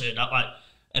more concerned at. Like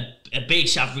a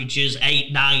Bish averages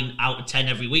 8, 9 out of 10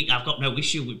 every week. I've got no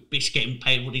issue with Bish getting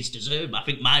paid what he's deserved. I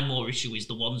think my more issue is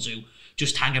the ones who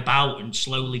just hang about and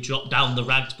slowly drop down the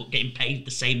ranks, but getting paid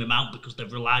the same amount because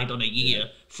they've relied on a year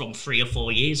from 3 or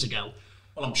 4 years ago.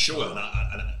 Well, I'm sure, and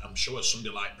I'm sure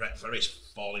somebody like Brett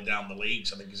Ferris falling down the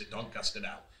leagues, I think he's at Doncaster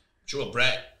now. I'm sure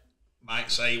Brett might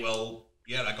say, well,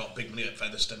 yeah, I got big money at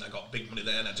Featherstone, I got big money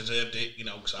there, and I deserved it, you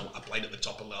know, because I played at the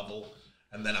top of level,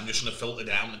 and then I'm just going to filter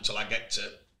down until I get to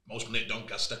most money at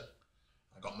Doncaster.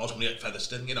 I got most money at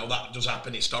Featherstone. You know, that does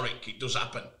happen. Historic, it does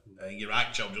happen. You're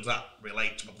right, Joe. Does that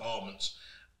relate to performance?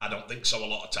 I don't think so a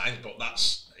lot of times, but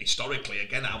that's historically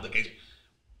again how the game.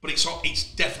 But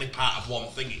it's definitely part of one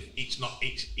thing. It's not.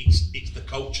 It's the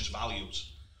coach's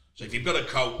values. So if you've got a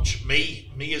coach,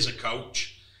 me as a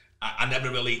coach, I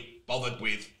never really bothered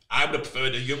with. I would have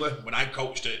preferred a younger. When I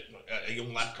coached a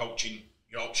young lad coaching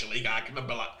Yorkshire League, I can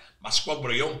remember like my squad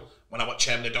were young when I was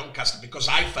chairman of Doncaster because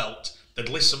I felt they'd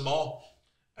listen more.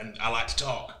 And I like to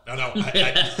talk. No,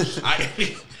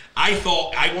 I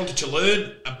thought I wanted to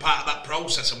learn, and part of that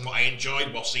process and what I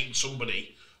enjoyed was seeing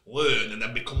somebody learn and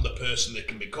then become the person they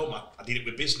can become. I did it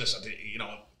with business. I did,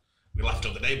 we left the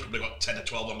other day, probably got 10 or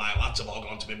 12 of my lads have all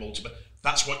gone to be multiple.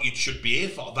 That's what you should be here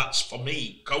for. That's for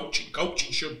me, coaching.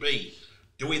 Coaching should be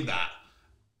doing that.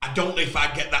 I don't know if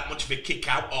I get that much of a kick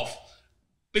out of.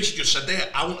 Bish just said there,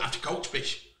 I won't have to coach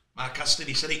Bish. Mark Aston,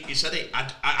 he said it.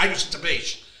 I listened to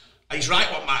Bish. He's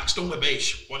right what Mark's done with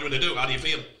Bish. What do you want to do? How do you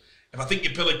feel? If I think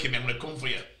you're pillicking me, I'm going to come for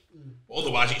you. But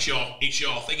otherwise, it's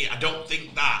your thing. I don't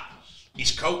think that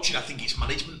is coaching. I think it's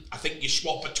management. I think you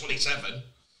swap at 27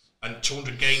 and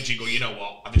 200 games, you go, you know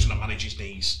what? I'm just going to manage his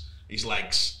knees, his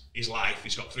legs, his life.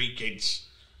 He's got 3 kids.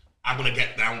 I'm going to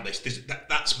get down this.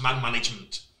 That's man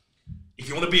management. If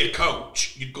you want to be a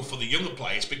coach, you'd go for the younger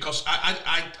players because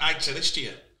I'd say this to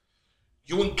you.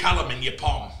 You and Callum in your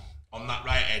palm on that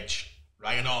right edge.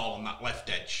 Ryan Hall on that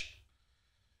left edge.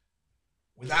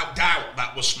 Without doubt,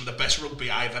 that was some of the best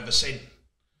rugby I've ever seen.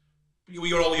 You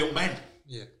were all young men.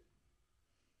 Yeah.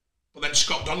 But then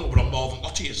Scott Donald were on more than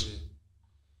Lottiers. Yeah.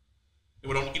 They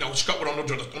were on, Scott were on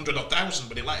 100,000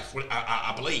 when he left,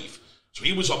 I believe. So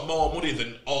he was on more money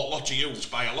than all Lottie Hughes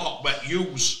by a lot. But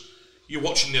Hughes, you're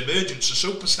watching the emergence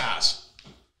of superstars.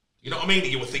 You know what I mean?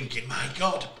 You were thinking, my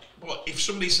God. But if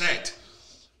somebody said,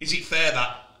 is it fair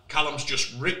that Callum's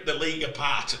just ripped the league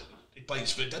apart? He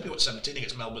plays for debut at 17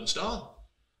 against Melbourne Storm.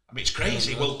 I mean, it's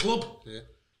crazy. World club. Yeah.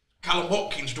 Callum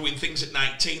Watkins doing things at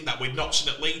 19 that we've not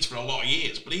seen at Leeds for a lot of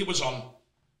years, but he was on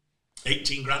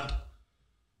 18 grand.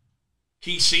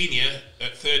 Keith Senior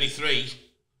at 33,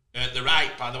 the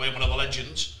right, by the way, one of the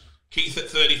legends. Keith at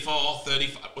 34,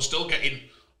 35, was still getting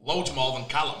loads more than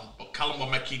Callum, but Callum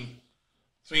were making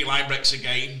 3 line breaks a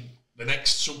game, the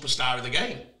next superstar of the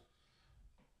game.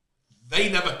 They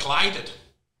never collided.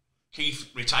 Keith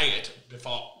retired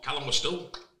before Callum was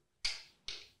still.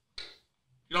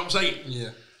 You know what I'm saying? Yeah.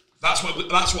 That's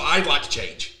what I'd like to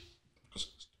change. It's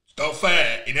not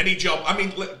fair in any job. I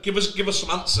mean, give us some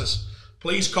answers.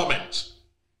 Please comment.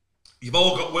 You've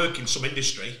all got work in some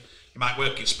industry. You might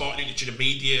work in sport industry, the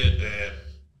media,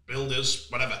 builders,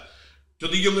 whatever. Do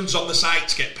the young'uns on the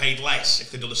sites get paid less if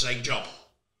they do the same job?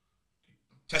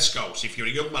 Tesco's, if you're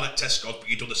a young man at Tesco's, but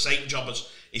you do the same job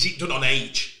as, is it done on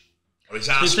age? Or is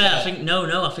that to be fair, I think,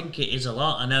 no, I think it is a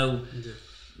lot. I know,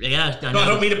 yeah. I No,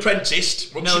 I mean, it's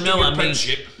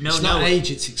not age,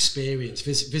 it's experience.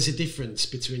 There's a difference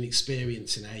between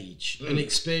experience and age. And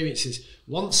experience is,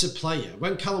 once a player,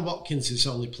 when Callum Watkins has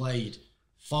only played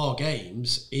 4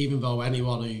 games, even though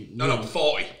anyone who... No,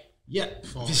 40. Yeah,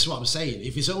 40. This is what I'm saying.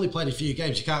 If he's only played a few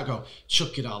games, you can't go,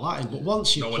 chuck it all out in. But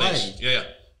once you've played...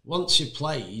 Once you've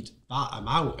played that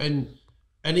amount, and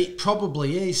it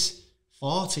probably is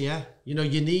 40, yeah. You know,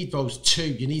 you need those 2.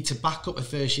 You need to back up the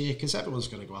first year because everyone's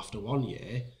going to go after 1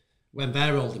 year when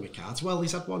they're holding the cards. Well,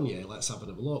 he's had 1 year, let's have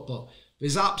another look. But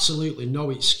there's absolutely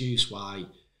no excuse why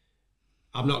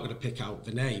I'm not going to pick out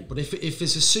the name. But if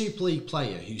there's a Super League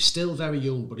player who's still very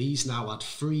young, but he's now had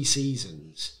 3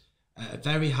 seasons at a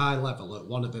very high level at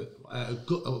one of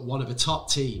the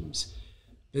top teams,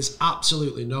 there's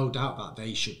absolutely no doubt that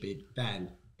they should be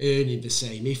then earning the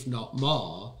same, if not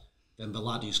more, than the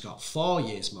lad who's got 4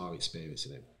 years more experience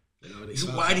than him. You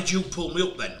know, why did you pull me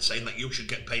up then, saying that you should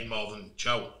get paid more than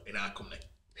Joe in our company?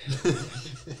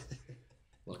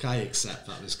 Look, I accept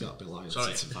that there's got to be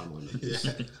loyalty to family members.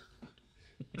 Yeah.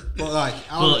 But like,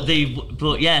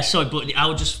 but I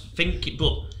would just think,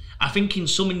 but I think in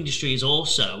some industries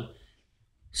also.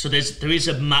 So there is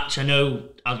a match. I know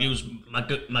I'll use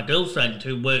my girlfriend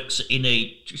who works in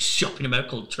a shop in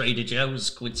America called Trader Joe's,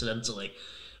 coincidentally.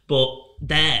 But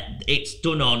there, it's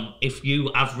done on, if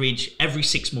you average every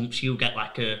 6 months, you get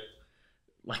like a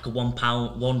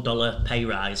 $1 pay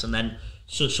rise, and then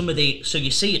so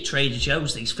you see at Trader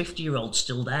Joe's these 50-year-olds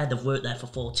still there. They've worked there for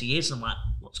 40 years, and I'm like,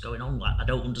 what's going on? Like, I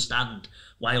don't understand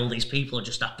why all these people are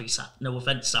just happy. No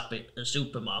offense, sat at a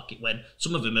supermarket when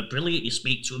some of them are brilliant. You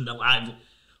speak to them, they're live.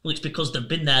 Well, it's because they've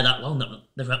been there that long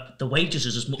that the wages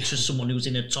is as much as someone who's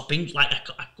in a top income. Like,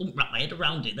 I couldn't wrap my head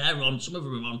around it. Some of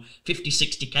them are on 50,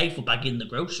 60k for bagging the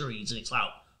groceries, and it's like,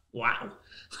 wow,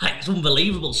 like it's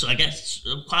unbelievable. So I guess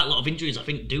quite a lot of injuries I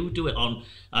think do it on,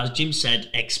 as Jim said,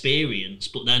 experience,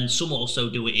 but then some also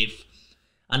do it if,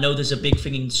 I know there's a big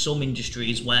thing in some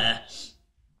industries where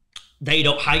they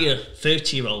don't hire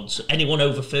 30-year-olds, anyone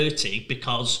over 30,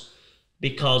 because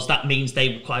that means they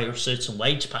require a certain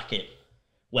wage packet.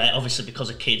 Where obviously because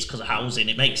of kids, because of housing,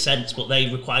 it makes sense, but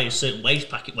they require a certain wage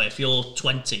packet where if you're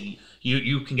 20,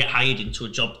 you can get hired into a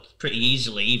job pretty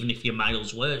easily, even if you're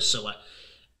miles worse.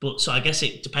 So I guess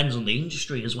it depends on the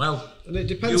industry as well. And it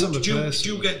depends on the person.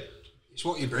 Do you get It's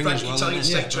what you bring Frank as well. Italian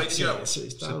isn't steak it? Trader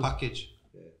It's Joe's? a package.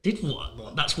 Did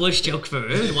what? That's the worst joke I've ever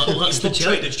heard. What's the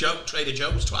joke? Trader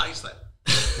Joe's twice then.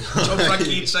 So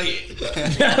Frankie, you'd say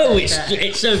it. No,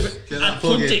 it's a. I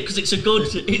plugged it because it's a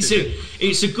grocery.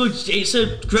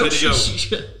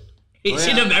 It's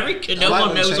in America. No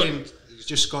one knows. It's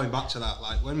just going back to that.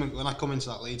 Like when I come into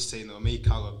that Leeds team, there were me,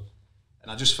 Callum,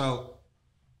 and I just felt.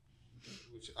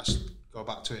 I go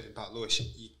back to it about Lewis.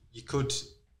 You could.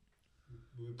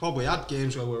 We probably had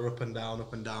games where we were up and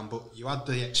down, but you had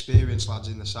the experienced lads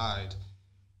in the side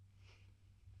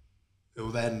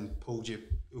who then pulled you,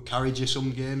 who carried you some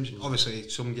games. Obviously,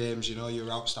 some games, you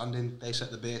were outstanding. They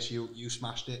set the base, you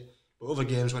smashed it. But other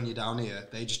games, when you're down here,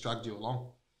 they just dragged you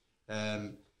along.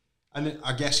 And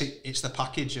I guess it's the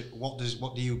package. What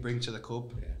do you bring to the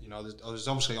club? Yeah. There's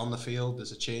obviously on the field.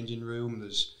 There's a changing room.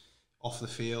 There's off the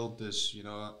field. There's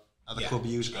Are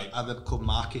the club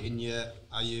marketing you?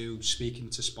 Are you speaking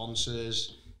to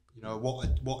sponsors?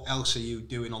 What else are you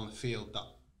doing on the field that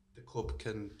the club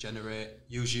can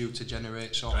use you to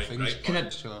generate sort of things?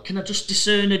 Can I just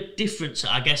discern a difference?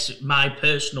 I guess my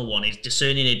personal one is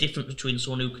discerning a difference between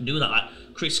someone who can do that, like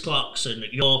Chris Clarkson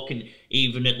at York and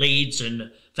even at Leeds,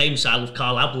 and famous I love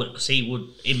Carl Ablett because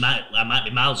I might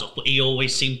be miles off, but he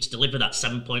always seemed to deliver that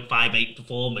 7.58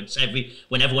 performance.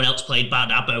 When everyone else played bad,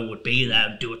 Abbo would be there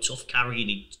and do a tough carry and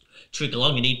he'd trig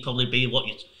along and he'd probably be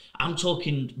I'm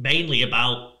talking mainly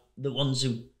about the ones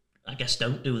who I guess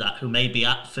don't do that, who maybe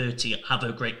at 30 have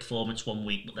a great performance one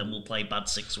week but then will play bad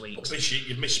 6 weeks. But Bish,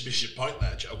 you missed Bish's point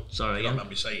there, Joe. Sorry, you don't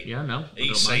remember me saying. Yeah, no.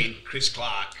 He's saying Chris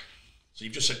Clark. So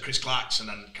you've just said Chris Clarkson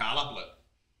and Carl Ablett.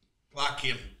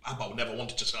 Clarkie and Abbo never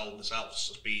wanted to sell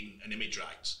themselves as being an image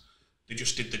rights. They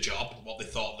just did the job, what they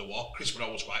thought they were. Chris were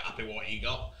always quite happy with what he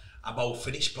got. Abbo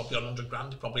finished probably on 100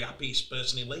 grand, probably happiest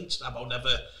person in Leeds. Abbo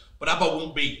never, but Abbo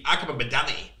won't be. I can remember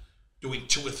Danny doing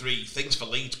 2 or 3 things for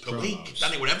Leeds per week.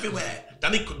 Danny were everywhere.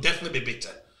 Danny could definitely be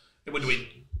bitter. They were doing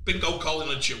bingo calling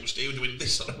on Tuesday, they were doing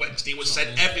this on a Wednesday. He was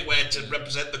sent everywhere to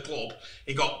represent the club.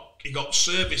 He got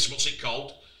service, what's it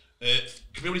called?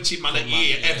 Community man of the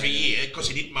year every year because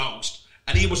he did most,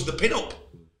 and he was the pin-up.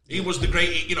 He was the great,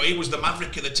 he was the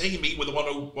maverick of the team. He was the one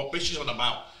what Bish is on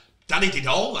about. Danny did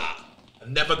all that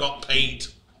and never got paid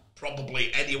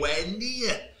probably anywhere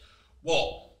near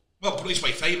what. Well, put it this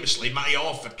way, famously, Matty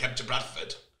Orford came to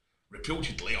Bradford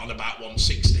reputedly on about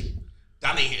 160.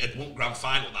 Danny had won grand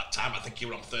final that time. I think he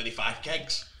was on 35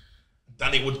 kegs.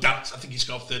 Danny would dance. I think he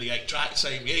scored 38 tries.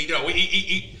 Same year.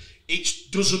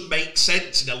 It doesn't make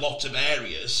sense in a lot of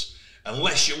areas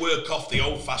unless you work off the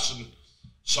old-fashioned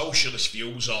socialist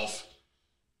views of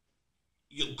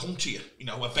it'll come to you.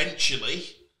 Eventually,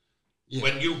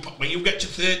 when you get to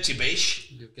 30,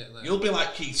 Bish, you'll be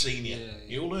like Keith Senior. Yeah.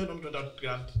 You'll earn 100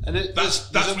 grand. And that's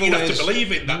what you have to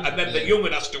believe in. That, and then the young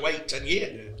one has to wait 10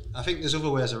 years. Yeah. I think there's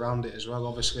other ways around it as well.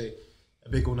 Obviously, a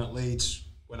big one at Leeds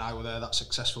when I were there, that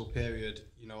successful period.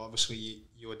 Obviously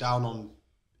you were down on.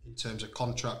 In terms of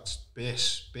contract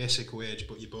basic wage,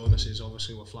 but your bonuses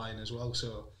obviously were flying as well.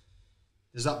 So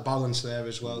there's that balance there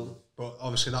as well. But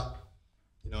obviously that,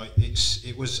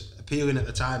 it was appealing at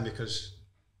the time because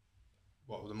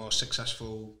what were the most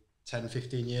successful 10,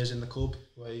 15 years in the club,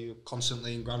 where you're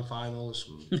constantly in grand finals,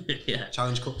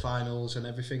 Challenge Cup finals, and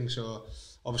everything. So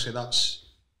obviously that's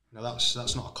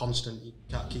not a constant. You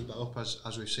can't keep that up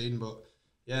as we've seen. But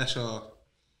yeah, so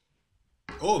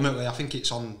ultimately I think it's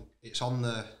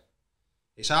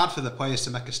hard for the players to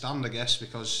make a stand, I guess,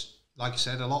 because like I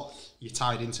said, a lot you're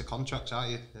tied into contracts,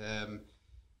 aren't you?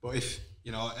 But if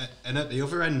and at the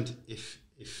other end, if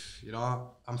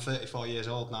I'm 34 years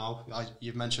old now,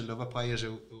 you've mentioned other players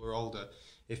who are older.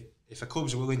 If a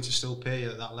club's willing to still pay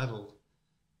you at that level,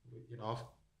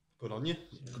 good on you.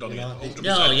 Good on you. And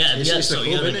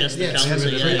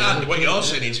what you're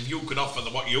saying is, if you can offer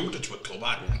what you do to a club,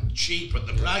 cheap at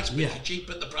the price. Cheap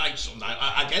at the price.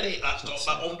 I get it. That's not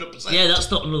that 100%. Yeah,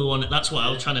 that's not another one. That's what I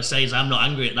was trying to say. Is I'm not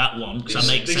angry at that one because that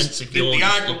makes sense. If the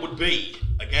argument would be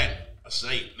again. I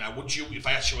say now, would you? If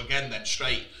I ask you again, then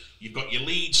straight. You've got your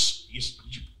Leeds.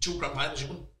 2 grand finals you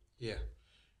won. Yeah.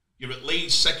 You're at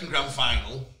Leeds' second grand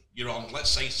final. you're on, let's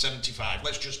say 75.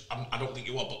 Let's just, I don't think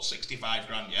you are, but 65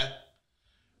 grand, yeah?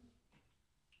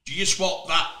 Do you swap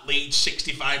that Leeds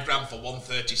 65 grand for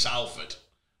 130 Salford?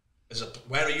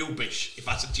 Where are you, Bish? If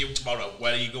I said to you tomorrow,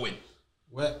 where are you going?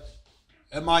 Where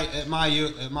at my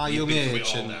young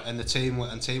age and the team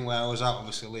where I was at,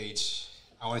 obviously Leeds,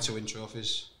 I wanted to win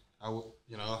trophies.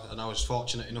 And I was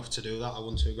fortunate enough to do that. I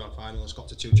won 2 grand finals, got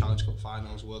to 2 Challenge Cup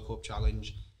finals, World Cup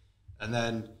Challenge, and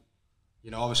then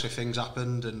obviously things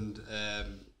happened, and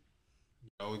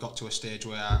we got to a stage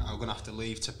where I was going to have to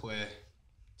leave to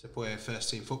play first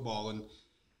team football. And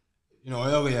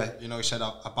earlier, you said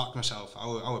I backed myself. I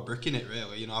was bricking it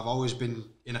really. I've always been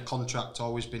in a contract,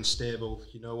 always been stable.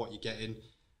 You know what you're getting,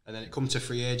 and then it come to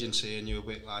free agency, and you're a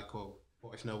bit like, well,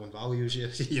 what if no one values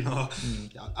you?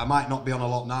 I might not be on a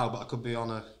lot now, but I could be on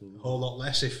a whole lot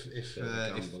less if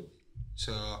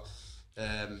so.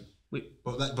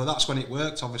 But that's when it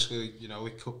worked. Obviously,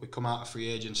 we come out of free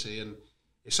agency, and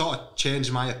it sort of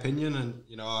changed my opinion. And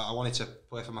I wanted to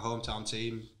play for my hometown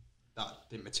team. That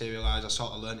didn't materialise. I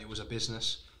sort of learned it was a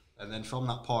business, and then from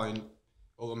that point,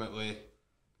 ultimately,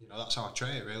 that's how I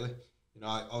train really.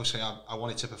 Obviously I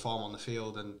wanted to perform on the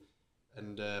field and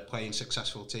play in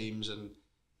successful teams,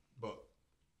 but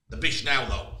the Bish now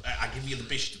though, I give you the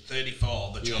Bish to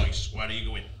 34, the choice. Where are you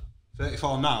going?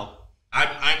 34 now.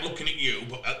 I'm looking at you,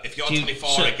 but if you're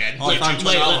 24 again, do you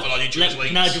choose Salford or you choose Leeds?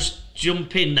 Can I just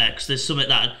jump in there, because there's something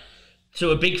that.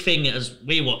 So a big thing as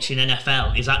we're watching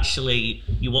NFL is actually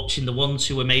you're watching the ones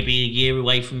who are maybe a year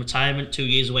away from retirement, 2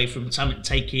 years away from retirement,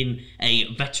 taking a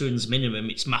veterans minimum.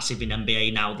 It's massive in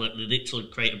NBA now that they literally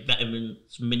create a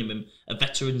veterans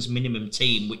minimum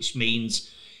team, which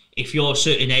means if you're a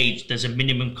certain age, there's a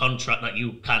minimum contract that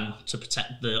you can to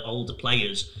protect the older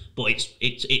players, but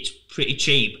it's pretty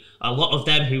cheap. A lot of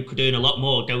them who could earn a lot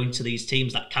more go into these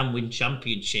teams that can win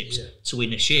championships to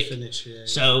win a ship.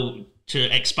 So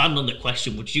to expand on the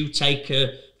question, would you take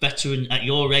a veteran at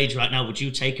your age right now? Would you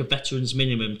take a veterans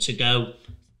minimum to go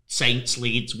Saints,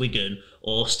 Leeds, Wigan,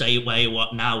 or stay away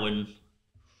now? And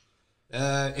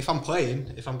if I'm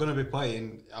going to be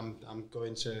playing, I'm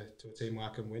going to a team where I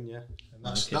can win. Yeah, and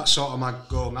that's sort of my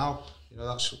goal now.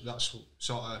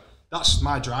 That's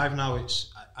my drive now.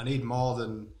 I need more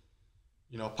than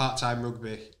part-time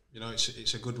rugby.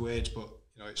 It's a good wage, but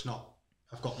it's not.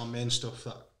 I've got my main stuff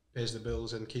that pays the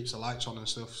bills and keeps the lights on and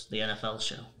stuff. The NFL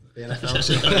show. The NFL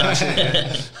show.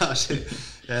 That's it.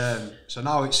 So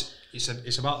now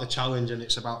it's about the challenge, and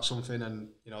it's about something, and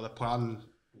the plan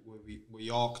with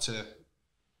York to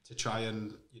try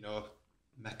and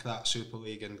make that Super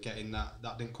League and get in that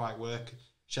didn't quite work.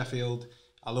 Sheffield,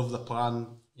 I love the plan.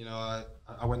 I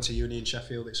went to uni in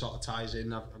Sheffield. It sort of ties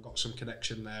in. I've got some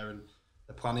connection there, and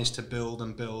the plan is to build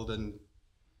and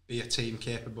be a team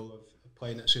capable of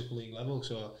playing at Super League level.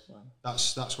 So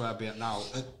that's where I'd be at now.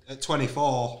 At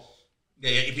 24.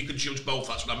 Yeah, if you could choose both,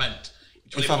 that's what I meant.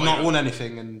 If I've not won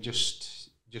anything and just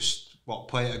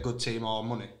play at a good team or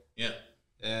money. Yeah.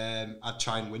 I'd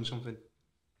try and win something.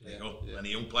 There you go.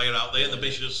 Any young player out there, the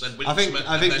Bishop said win I think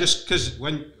then, just because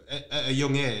when at a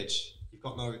young age you've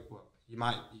got no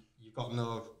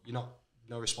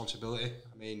responsibility.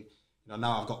 I mean,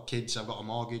 now I've got kids, I've got a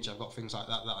mortgage, I've got things like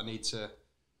that I need to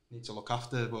look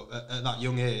after. But at that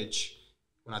young age,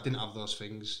 when I didn't have those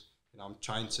things, I'm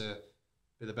trying to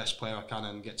be the best player I can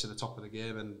and get to the top of the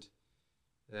game. And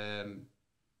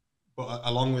but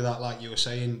along with that, like you were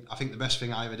saying, I think the best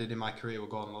thing I ever did in my career was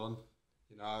go on loan.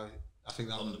 I think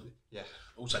that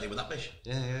Who said it with that Bish?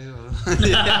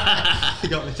 Yeah. You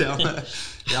got me down.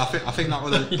 Yeah, I think that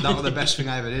was the best thing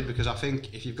I ever did, because I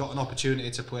think if you've got an opportunity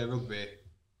to play rugby,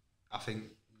 I think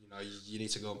you need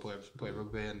to go and play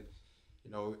rugby. And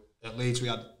at Leeds we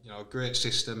had a great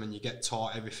system, and you get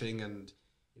taught everything. And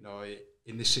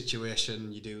in this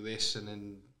situation you do this, and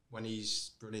then when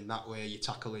he's running that way, you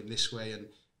tackle him this way.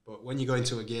 But when you go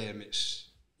into a game,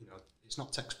 it's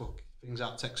not textbook. Things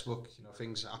aren't textbook.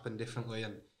 Things happen differently,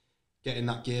 and getting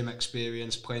that game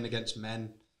experience, playing against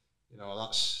men,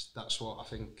 that's what I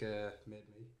think made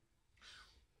me.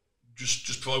 Just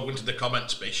before I go into the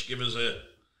comments, Bish, give us I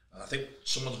think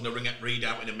someone's going to read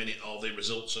out in a minute all the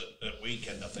results at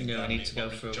weekend. I think. Yeah, I need to go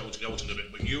through. Joe's going to do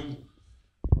it, but you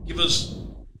give us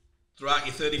throughout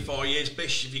your 34 years,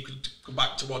 Bish, if you could come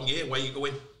back to 1 year, where are you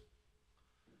going?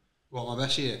 What, my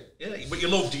best year? Yeah, what you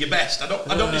loved, your best. I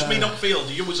don't just mean on field.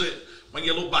 You was it when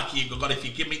you look back, you go, God, if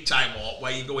you give me time,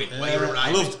 where are you going? Where you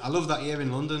arriving? I loved that year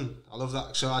in London. I love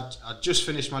that. So I just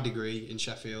finished my degree in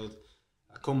Sheffield.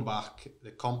 I come back.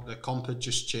 The comp had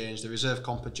just changed. The reserve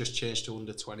comp had just changed to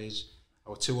under 20s. I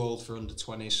was too old for under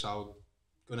 20s, so I was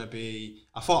gonna be.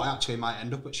 I thought I actually might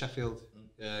end up at Sheffield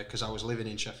because I was living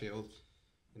in Sheffield.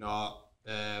 you know,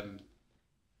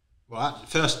 my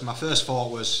first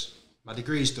thought was my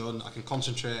degree's done. I can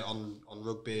concentrate on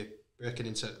rugby, breaking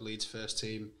into Leeds first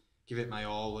team, give it my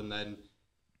all, and then,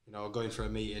 you know, going for a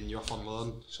meeting, you're off on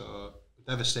loan. So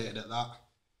devastated at that.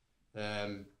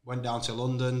 Went down to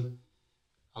London.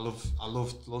 I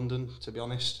loved London, to be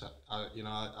honest. I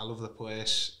love the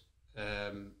place.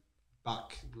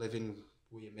 Back living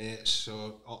with your mates,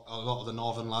 so a lot of the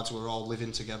northern lads were all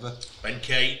living together. Ben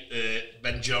Kay,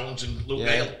 Ben Jones, and Luke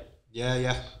Gale.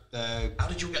 Yeah. How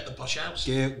did you get the posh house?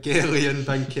 Gailey and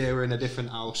Ben Kay were in a different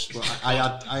house, but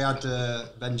I had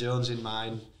Ben Jones in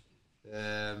mine.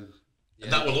 And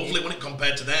that were lovely, wasn't it,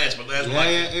 compared to theirs? But theirs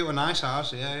it was a nice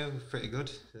house. Yeah, it was pretty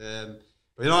good.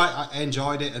 But you know, I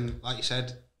enjoyed it, and like you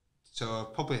said, so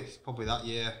probably that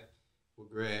year were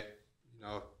great. You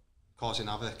know, causing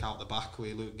havoc out the back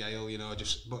with Luke Gale. You know,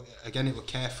 but again, it was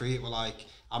carefree. It was like,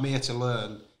 I'm here to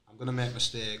learn. I'm gonna make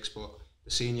mistakes, but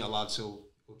the senior lads will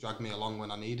drag me along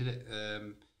when I needed it.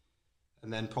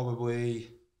 And then probably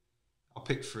I'll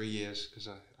pick 3 years because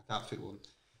I can't pick one.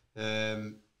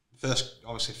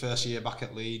 First year back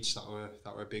at Leeds, that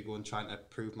were a big one, trying to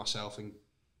prove myself and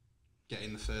get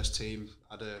in the first team.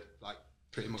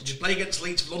 Pretty much. Did you play against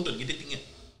Leeds of London? You did, didn't you?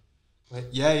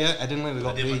 Yeah, Headingley, we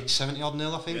got beat 70-odd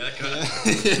nil, I think. I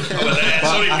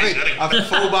think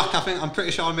full-back, I'm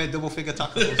pretty sure I made double-figure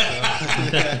tackles. So.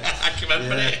 I can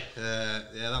remember it.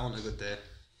 That wasn't a good day.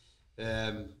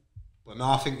 But no,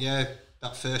 I think,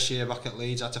 that first year back at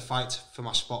Leeds, I had to fight for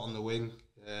my spot on the wing.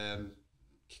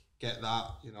 Get that,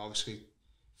 you know, obviously,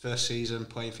 first season,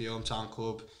 playing for your hometown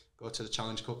club, go to the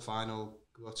Challenge Cup final,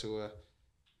 go to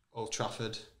Old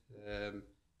Trafford,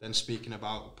 then speaking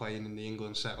about playing in the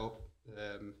England setup.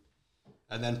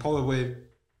 And then probably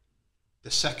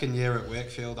the second year at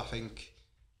Wakefield, I think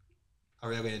I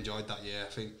really enjoyed that year.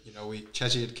 I think, you know,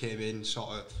 Chesney had came in, sort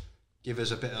of give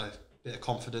us a bit of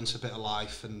confidence, a bit of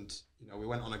life, and, you know, we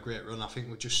went on a great run. I think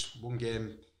we just one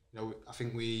game, you know, I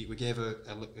think we gave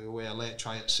away a late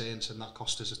try at Saints, and that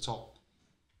cost us top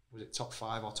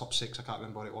 5 or top 6? I can't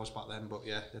remember what it was back then, but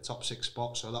yeah, the top 6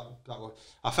 spot. So that was,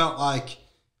 I felt like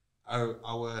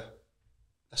I were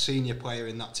a senior player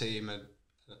in that team, and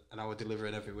I were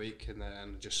delivering every week, and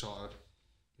then just sort of,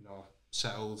 you know,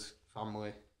 settled,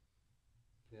 family.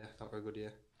 Yeah, that were a good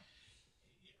year.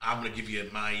 I'm going to give you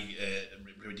my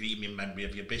redeeming memory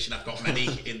of your Bish, and I've got many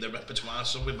in the repertoire,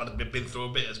 so we've been through a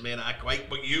bit as me and I quite.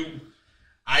 But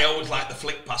I always liked the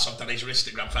flick pass on Danny's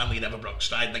Instagram. Finally, you never broke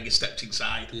stride, then you stepped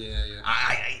inside. Yeah.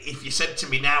 If you said to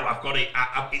me now, I've got it,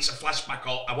 it's a flashback.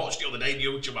 I watched it the other day on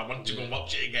YouTube. I wanted to go and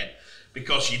watch it again,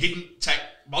 because you didn't take,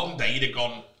 modern day, you'd have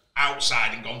gone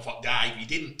outside and gone for dive. You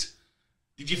didn't.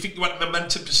 Did you think you had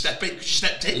momentum to step in? Because you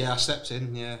stepped in. Yeah, I stepped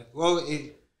in. Yeah. Well,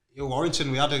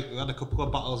 Warrington, we had a couple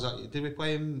of battles. Did we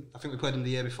play him? I think we played him the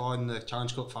year before in the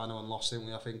Challenge Cup final and lost, didn't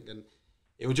we? I think, and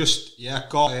it was just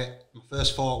got it. My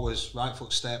first thought was right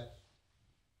foot step,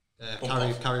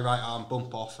 carry right arm,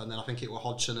 bump off, and then I think it was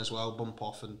Hodgson as well, bump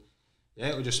off, and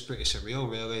it was just pretty surreal,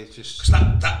 really. Just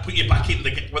that put you back in.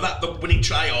 Was that the winning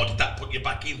try, or did that put you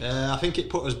back in? I think it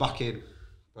put us back in,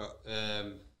 but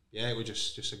it was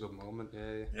just a good moment.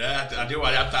 Yeah, I do.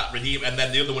 I had that redeem, and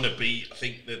then the other one would be, I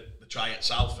think, the try at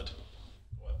Salford,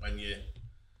 when they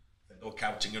were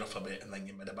counting you off a bit, and then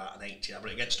you made about an 80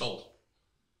 average against Hull.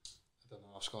 I don't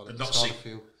know. I've scored a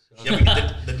few. So. Yeah,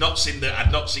 but they'd not seen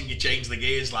I'd not seen you change the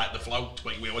gears like the float,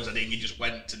 but we always had it. You just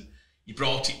went and you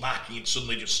brought it back, and you'd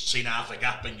suddenly just seen half a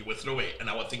gap, and you were through it. And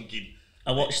I was thinking,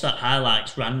 I watched that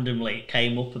highlights randomly. It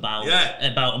came up about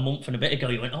a month and a bit ago.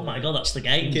 You went, oh my god, that's the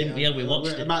game. Yeah, we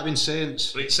watched it. It might have been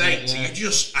Saints. But it's Saints. You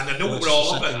just, and I know we're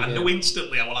all over. I know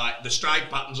instantly. I was like, the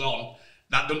stride pattern's on.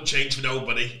 That doesn't change for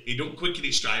nobody. He don't quicken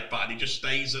his stride pattern. He just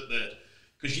stays at the.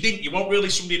 Because you weren't really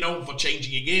somebody known for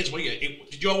changing your gears, were you?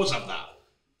 Did you always have that?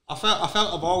 I felt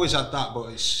I've always had that, but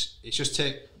it's just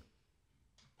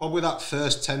probably that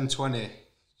first 10, 20,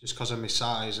 just because of my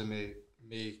size and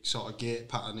me sort of gait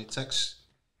pattern. It takes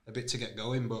a bit to get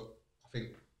going, but I think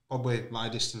probably my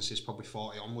distance is probably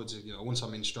 40 onwards. You know, once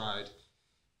I'm in stride.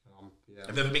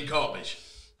 Have you ever been caught, Bish?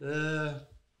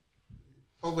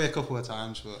 Probably a couple of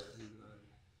times, but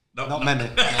not many.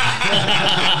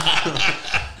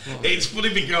 It's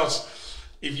funny because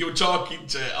if you're talking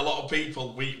to a lot of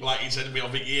people, like you said, we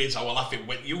over years, I was laughing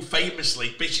when you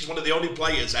famously, Bish is one of the only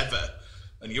players ever,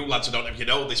 and you lads, I don't know if you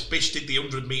know this, Bish did the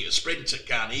 100-metre sprint at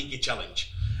Carnegie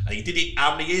Challenge, and he did it.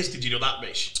 How many years did you do that,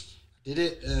 Bish? Did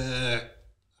it, I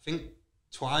think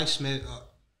twice, maybe.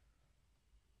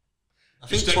 I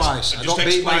think twice. I Just got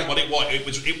beat explain by... what it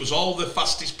was. It was all the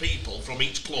fastest people from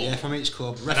each club. Yeah, from each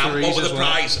club. And Referees what were the as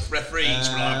well. prize of referees?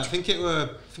 I think it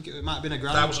might have been £1,000.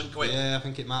 £1,000. Yeah, I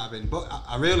think it might have been. But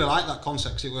I really like that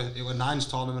concept 'cause it were Nines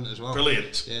tournament as well.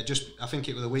 Brilliant. Yeah, I think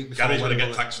it was the week before. Gary's going to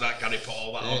get thanks for that. Gary put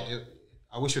all that on.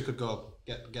 I wish we could go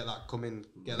get that coming.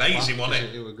 Get Amazing, that back,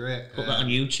 wasn't it? It was great. Put that on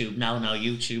YouTube now. Now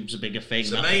YouTube's a bigger thing.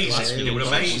 It's amazing. It was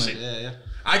amazing. Yeah.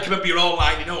 I can remember you all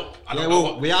lining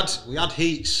up. We had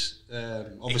heats.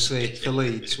 Obviously for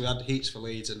Leeds, we had heats for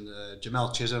Leeds, and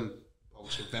Jamel Chisholm,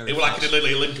 obviously very. He was like an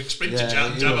Olympic sprinter, he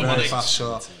was very wasn't he? fast.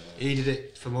 So he did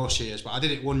it for most years, but I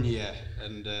did it one year,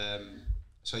 and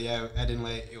so yeah,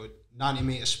 Headingley, it was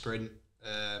 90-metre sprint,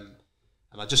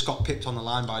 and I just got pipped on the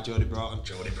line by Jody Broughton.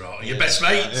 Your best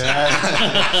mate. Yeah.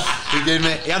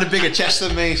 He had a bigger chest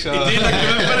than me, so He did. I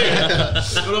can remember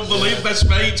it. An unbelievable best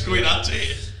mates going at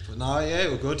it. But no, yeah,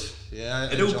 it was good. Yeah,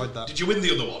 I enjoyed that. Did you win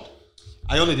the other one?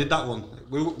 I only did that one.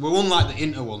 We won like the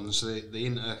inter ones, the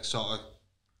inter sort of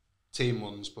team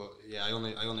ones. But yeah, I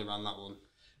only ran that one.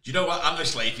 Do you know what?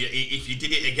 Honestly, if you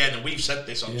did it again, and we've said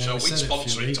this on the show, we'd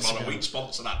sponsor it tomorrow. We'd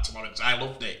sponsor that tomorrow because I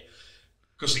loved it.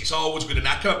 Because it's always good. And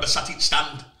I can remember sat in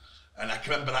stand, and I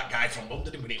can remember that guy from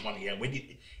London winning it one year.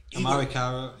 Amari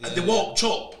Cara. And they walked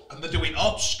up and they're doing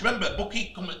odds. Remember,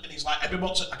 Bucky coming and he's like,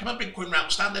 everyone's. I can remember him coming round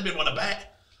stand. Everyone a bet.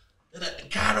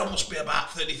 Caro must be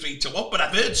about 33 to 1, but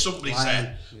I've heard somebody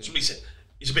say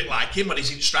he's a bit like him when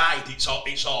he's in stride. It's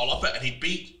all off it, and he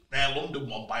beat their London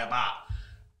one by about,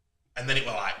 and then it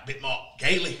was like a bit more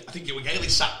Gailey. I think it was Gailey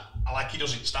sat like he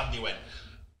doesn't stand. He went,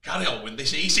 Gary will win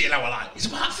this easy, and I was like, he's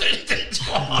about 33 to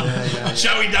 1.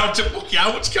 Shouting down to Bucky,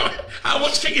 how much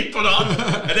can you put on?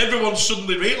 And everyone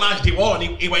suddenly realised he won.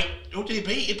 And he went, who did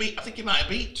he beat? I think he might have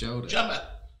beat Jammer.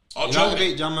 He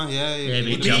beat Jammer, yeah. He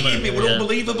beat him. Jammer, It was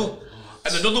unbelievable.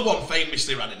 And another one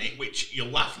famously ran in it, which you'll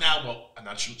laugh now, and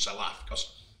I shouldn't say laugh,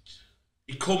 because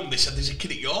they said there's a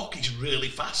kid at York, he's really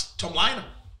fast, Tom Lynham.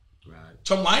 Right.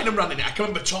 Tom Lynham ran in it. I can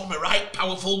remember Tom, right,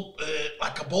 powerful,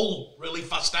 like a bull, really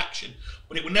fast action.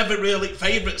 But it were never really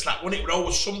favourites, like when it was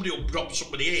always somebody who dropped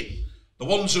somebody in. The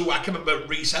ones who, I can remember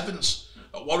Rhys Evans,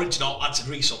 at Warrington, all lads said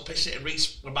Rhys will piss it, and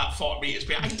Rhys were about 40 metres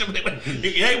behind him.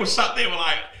 He was sat there, were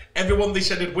like, everyone they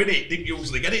said would win it didn't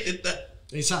usually get it, did they?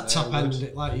 It's that top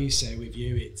end, like you say with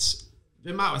you, it's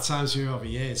the amount of times you're over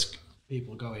years,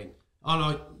 people going, oh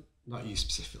no, not you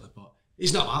specifically, but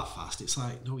he's not that fast. It's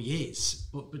like, no, he is.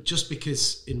 But just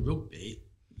because in rugby,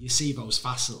 you see those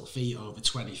fast little feet over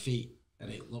 20 feet and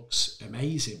it looks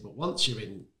amazing. But once you're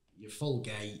in your full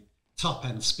gate, top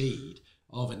end speed,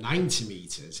 over 90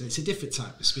 metres, it's a different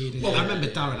type of speed. I remember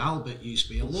Darren Albert used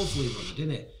to be a lovely runner,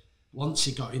 didn't it? Once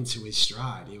he got into his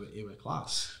stride, he was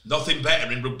class. Nothing better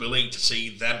in rugby league to see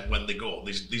them when they go.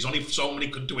 There's only so many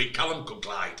could do it. Callum could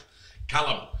glide.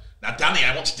 Callum. Now, Danny,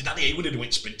 I wanted to Danny, he wouldn't do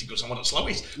it sprinting because I want the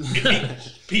slowest.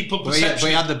 People perception. But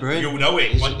he had the brain. You know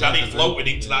it. When Danny floated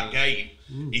into that game,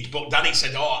 but Danny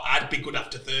said, I'd be good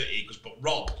after 30. But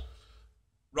Rob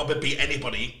had beat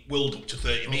anybody world up to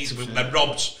 30 metres. When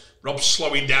Rob's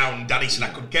slowing down, Danny said,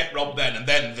 I could get Rob then, and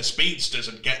then the speedsters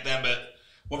would get them at.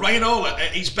 Well, Ryan Hall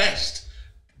at his best.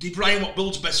 Did Ryan what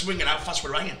Bill's best swing, and how fast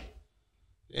were Ryan?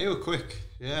 Yeah, he was quick.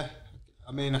 Yeah,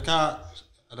 I mean, I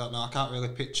don't know. I can't really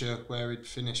picture where he'd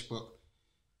finish, but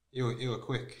he was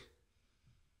quick.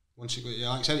 Once he got,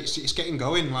 like I said, it's getting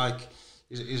going. Like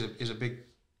he's a big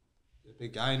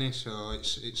guy, isn't he? So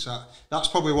it's that's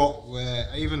probably what we're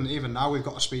even now we've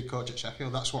got a speed coach at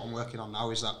Sheffield. That's what I'm working on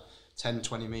now. Is that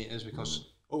 10-20 metres, because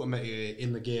ultimately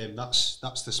in the game that's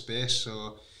the space.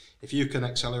 So if you can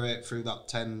accelerate through that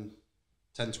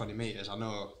 10-20 metres, I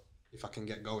know if I can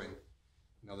get going,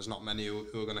 there's not many who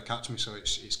are going to catch me. So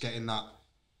it's getting that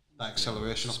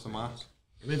acceleration off the mark.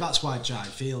 I mean, that's why Jai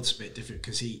Field's a bit different,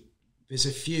 because there's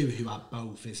a few who have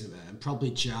both, isn't there? And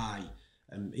probably Jai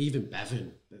and even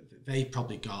Bevan, they've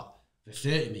probably got the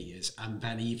 30 metres, and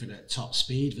then even at top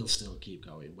speed they'll still keep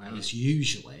going. Whereas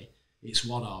usually it's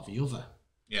one or the other.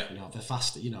 Yeah. The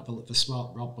faster, the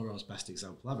smart Rob Burrow's best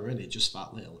example ever, isn't it? Just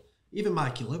that little. Even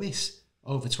Mikey Lewis,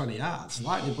 over 20 yards,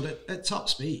 lightning, but at top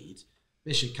speed,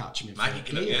 Bish should catch him in Mikey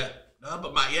can, yeah. No,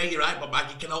 but you're right, but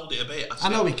Mikey can hold it a bit. I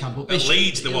know he can, but at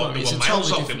Leeds, they were miles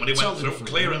totally off him when he went through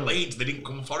clear at world. Leeds. They didn't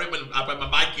come for him, and I remember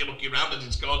Mikey looking around as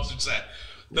he scored and said,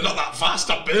 they're not that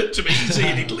fast, I burnt him easy,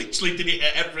 and he literally did it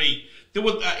at every... There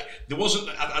wasn't,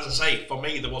 as I say, for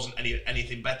me, there wasn't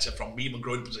anything better from me even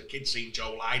growing up as a kid, seeing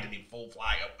Joe Lydon in full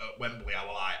flight at Wembley. I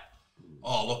was like,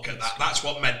 oh, look at that. That's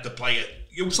what made the player...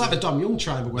 It's like the Dom Young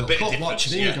trying to World Cup,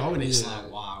 watching him go, and it's like,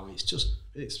 wow,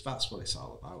 that's what it's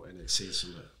all about, and it sees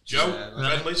something. Joe,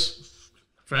 friendlies?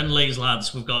 Friendlies,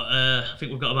 lads. We've got, I think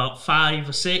we've got about 5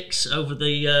 or 6 over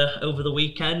the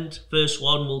weekend. First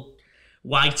one will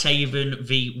Whitehaven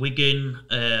v Wigan.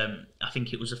 I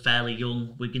think it was a fairly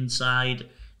young Wigan side.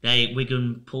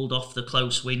 Wigan pulled off the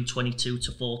close win,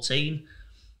 22-14.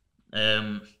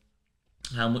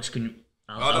 How much can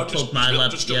I'll plug my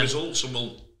lad? Just the results, and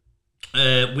we'll.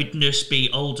 Widnes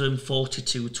beat Oldham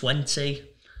 42-20.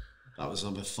 That was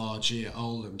number 4G at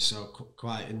Oldham, so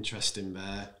quite interesting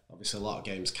there. Obviously, a lot of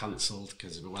games cancelled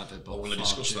because of the weather. But we'll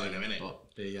discuss that in a minute.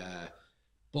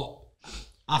 But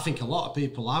I think a lot of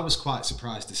people. I was quite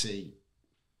surprised to see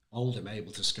Oldham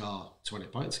able to score 20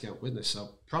 points against Widnes.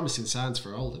 So promising signs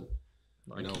for Oldham.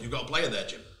 You've got a player there,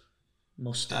 Jim.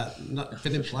 Must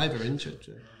didn't play. They're injured.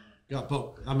 Yeah,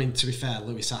 but I mean, to be fair,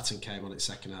 Louis Satton came on its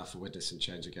second half for Widnes and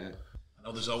changed the game. I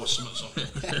know there's always something.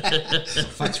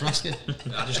 Thanks for asking.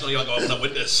 I just know you like going that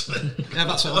Widnes. Yeah,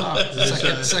 that's what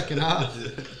I second half.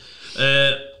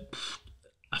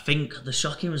 I think the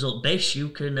shocking result. Bish, you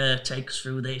can take us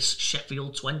through this.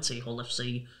 Sheffield 20, Hull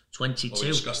FC 22. We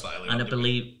discussed that earlier. And I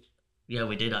believe, yeah,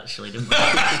 we did actually, didn't we?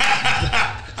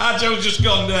 Joe's just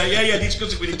gone.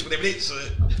 Discuss it within 20 minutes.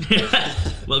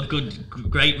 Well,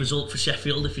 great result for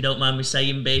Sheffield, if you don't mind me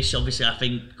saying, Bish. Obviously, I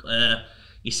think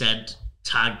you said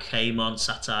Tag came on,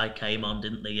 Satai came on,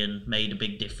 didn't they, and made a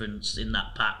big difference in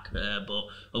that pack. But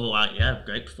otherwise, yeah,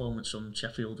 great performance from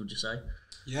Sheffield, would you say?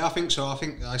 Yeah, I think so. I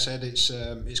think I said it's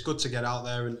good to get out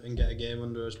there and get a game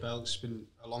under his belt. It's been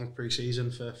a long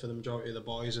pre-season for the majority of the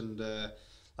boys, and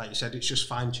like you said, it's just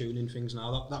fine-tuning things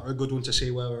now. That were a good one to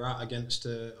see where we're at against,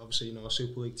 obviously, a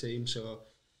Super League team. So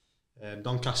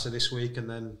Doncaster this week, and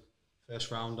then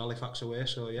first round Halifax away.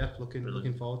 So yeah,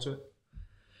 looking forward to it.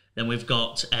 Then we've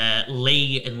got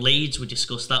Lee and Leeds. We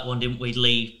discussed that one, didn't we?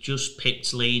 Lee just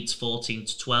picked Leeds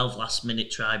 14-12. Last minute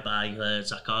try by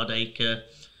Zach Hardaker.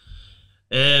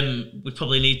 We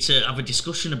probably need to have a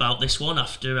discussion about this one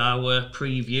after our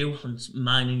preview and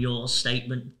mine and your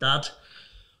statement, Dad.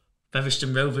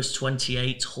 Featherstone Rovers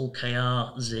 28, Hull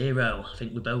KR 0. I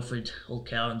think we both had Hull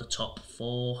KR in the top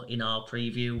 4 in our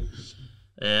preview.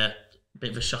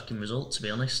 Bit of a shocking result, to be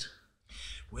honest.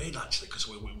 Weird, actually, because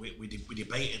we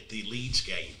debated the Leeds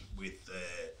game with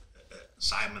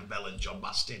Simon Bell and John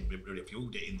Bastin. We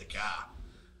reviewed it in the car,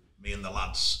 me and the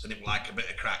lads, and it was like a bit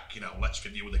of crack, let's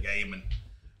review the game. And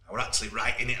I were actually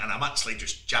writing it, and I'm actually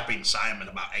just jabbing Simon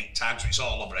about 8 times. So it's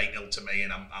all over 8-0 to me,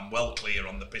 and I'm well clear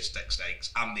on the piss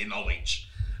stakes and the knowledge.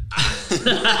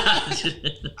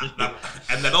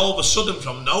 And then all of a sudden,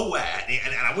 from nowhere,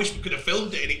 and I wish we could have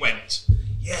filmed it, and it went,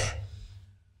 yeah,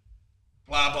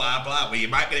 blah, blah, blah. Well, you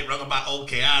might get it wrong about Hull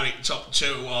KR at top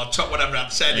 2 or top whatever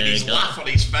I'd said, and his laugh on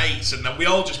his face, and then we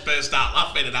all just burst out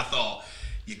laughing, and I thought,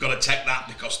 you've got to take that,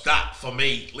 because that, for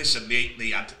me, listen, they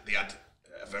had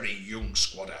a very young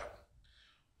squad out,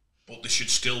 but they should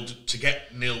still, to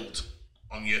get nilled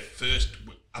on your first,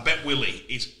 I bet Willie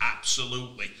is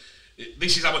absolutely,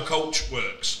 this is how a coach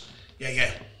works.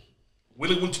 Yeah.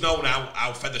 Willie wouldn't know now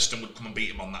how Featherstone would come and beat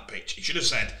him on that pitch. He should have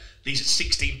said, these are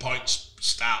 16 points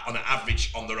start on an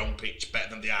average on their own pitch, better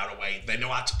than they are away. They know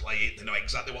how to play it. They know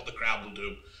exactly what the crowd will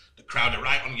do. The crowd are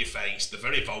right on your face. They're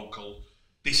very vocal.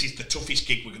 This is the toughest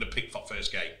gig we're going to pick for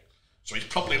first game. So he's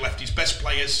probably left his best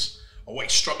players or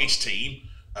his strongest team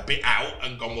a bit out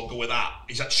and gone, we'll go with that.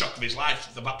 He's had the shock of his life.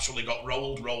 They've absolutely got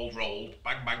rolled,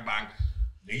 bang, bang, bang.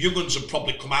 The young ones have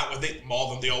probably come out with it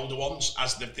more than the older ones,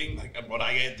 as the thing. Like what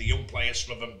I heard, the young players,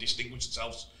 some of them distinguished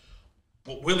themselves.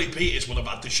 But Willie Peters would have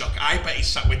had the shock. I bet he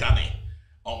sat with Danny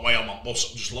on way on bus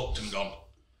and just looked and gone.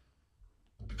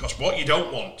 Because what you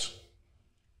don't want,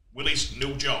 Willie's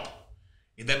new job,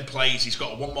 he then plays, he's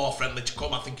got one more friendly to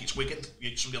come. I think it's Wigan.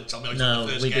 Somebody will tell me it's the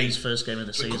first Wigan's game. First game of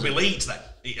the season. It could be Leeds then.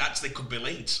 It actually could be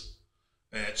Leeds.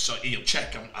 So he'll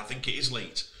check. I think it is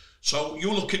Leeds. So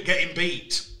you look at getting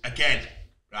beat again,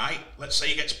 right? Let's say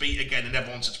he gets beat again and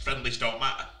everyone says friendlies don't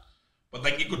matter. But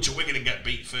then you go to Wigan and get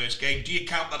beat first game. Do you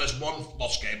count that as one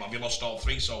lost game or have you lost all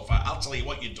 3 so far? I'll tell you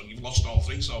what you've done. You've lost all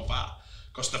 3 so far.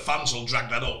 Because the fans will drag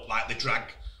that up like they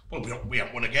drag, well, we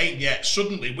haven't won a game yet.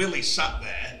 Suddenly Willie sat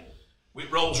there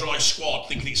with Rolls Royce squad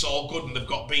thinking it's all good and they've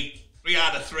got beat 3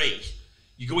 out of 3.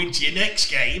 You go into your next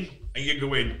game and you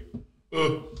go in,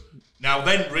 Now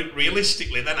then,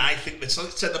 realistically, then I think that,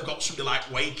 let's say they've got somebody like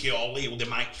Wakey or Lee, they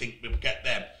might think we'll get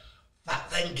them. That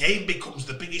then game becomes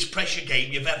the biggest pressure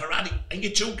game you've ever had. And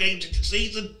you're 2 games into the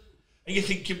season. And you're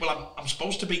thinking, well, I'm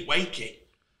supposed to beat Wakey.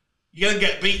 You're going to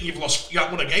get beaten, you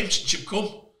haven't won a game since you've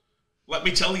come. Let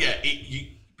me tell you,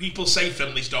 people say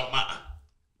friendlies don't matter.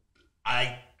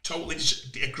 I totally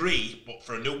agree, but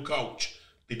for a new coach,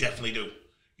 they definitely do.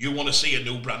 You want to see a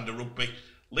new brand of rugby.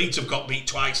 Leeds have got beat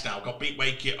twice now. Got beat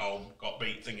Wakey at home. Got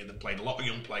beat thinking they played a lot of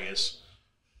young players.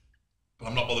 But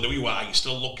I'm not bothered who you are. You're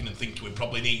still looking and thinking we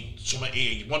probably need something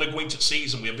here. You want to go into the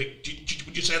season with a bit.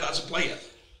 Would you say that as a player?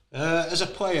 As a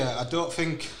player, I don't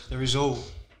think the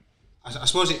result. I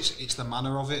suppose it's the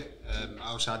manner of it.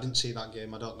 Obviously, I didn't see that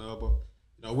game. I don't know,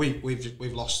 but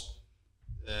we've lost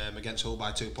against Hull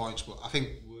by 2 points. But I think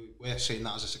we're seeing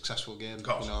that as a successful game.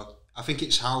 I think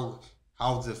it's how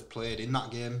they've played in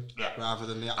that game rather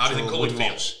than the actual. How do you think Hull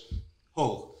feels?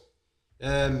 Hull.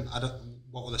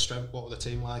 What were the strength? What were the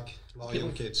team like? A lot of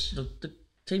young kids. The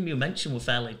team you mentioned were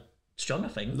fairly strong, I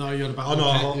think. No, you're about.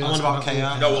 I'm on about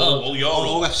KR. No,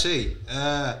 Hull FC.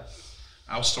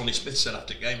 How's Tony Smith said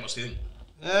after the game? What's the thing?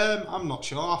 I'm not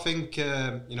sure. I think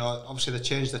obviously they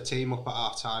changed the team up at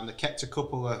half time. They kept a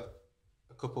couple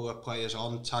of players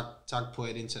on. Tag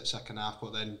played into the second half,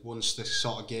 but then once the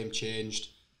sort of game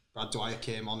changed, Brad Dwyer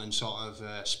came on and sort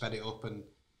of sped it up and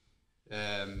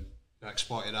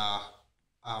exploited our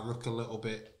ruck a little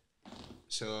bit.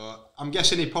 So I'm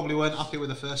guessing he probably weren't happy with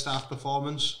the first half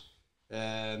performance.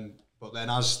 But then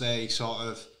as they sort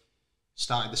of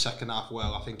started the second half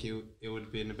well, I think he would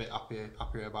have been a bit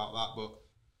happier about that. But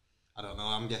I don't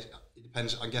know. It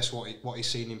depends. I guess what he's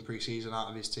seen in pre-season out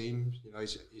of his team.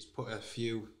 He's put a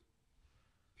few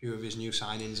of his new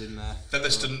signings in there.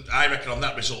 Featherstone, I reckon on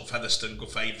that result, Featherstone go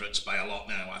favourites by a lot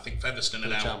now. I think Featherstone are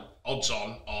now odds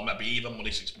on, or maybe even money.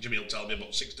 Jimmy will tell me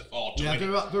about 6-4. Yeah,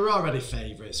 they're already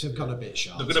favourites. They've gone a bit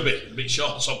short. They've gone a bit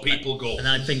short, so people go. And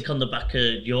I think on the back of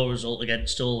your result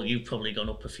against Hull, you've probably gone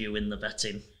up a few in the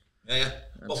betting. Yeah.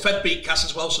 Well, Fed beat Cass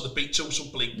as well, so they beat 2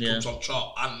 Super League clubs on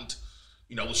trot, and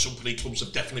the Super League clubs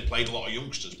have definitely played a lot of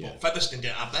youngsters. But Featherstone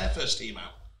didn't have their first team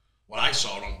out. What I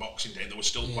saw on Boxing Day, there was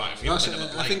still quite a few. I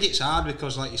think it's hard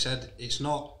because, like you said, it's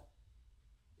not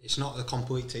the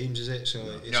complete teams, is it? So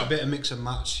it's a bit of mix and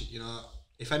match.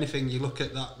 If anything, you look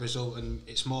at that result and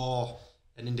it's more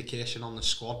an indication on the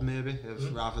squad, maybe,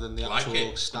 rather than the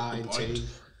actual starting team.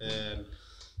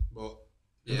 But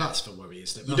that's the worry,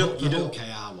 isn't it? The whole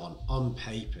KR one on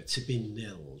paper to be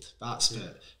nilled.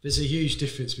 There's a huge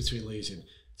difference between losing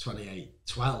 28-12,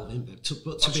 isn't there?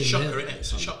 But to be shocker, nilled,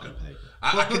 it's a shocker.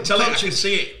 I can tell I can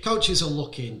see it. Coaches are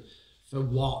looking for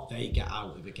what they get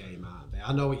out of a game, aren't they?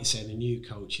 I know what you're saying. A new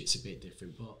coach, it's a bit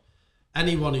different, but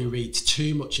anyone who reads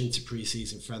too much into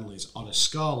pre-season friendlies on a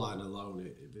scoreline alone,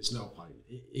 there's no point.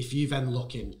 If you then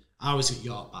looking, I was at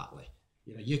York Batley.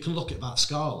 You can look at that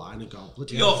scoreline and go,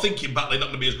 bloody hell. You're thinking Batley not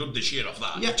going to be as good this year off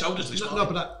that. Yeah, you told us this morning.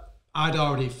 No, but I'd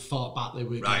already thought Batley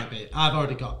were going to be. I've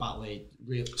already got Batley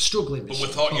struggling this year.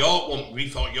 But we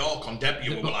thought York on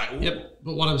debut, we were like, ooh. Yeah,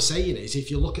 but what I'm saying is,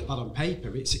 if you look at that on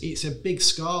paper, it's a big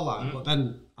scoreline. But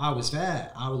then I was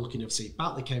there. I was looking to see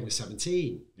Batley came with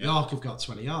 17. Yeah. York have got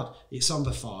 20 odd. It's on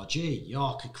the 4G.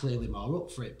 York are clearly more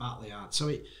up for it. Batley aren't. So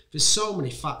there's so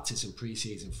many factors in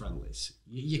pre-season friendlies.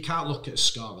 You can't look at a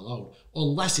score alone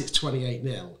unless it's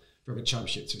 28-0 from a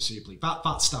championship to a Super League.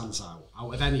 That stands out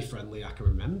of any friendly I can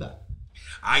remember.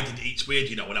 It's weird,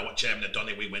 when I was chairman of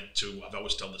Donny, we went to, I've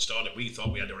always told the story, we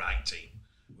thought we had the right team.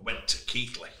 We went to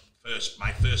Keighley.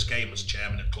 My first game as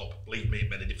chairman of the club, believe me, it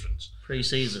made a difference.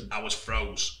 Pre-season. I was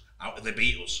froze out of the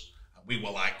beat us. And we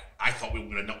were like, I thought we were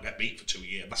going to not get beat for 2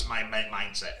 years. That's my main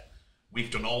mindset. We've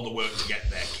done all the work to get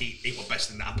there. It was the best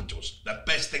thing that happened to us. The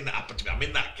best thing that happened to me. I'm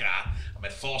in that car. I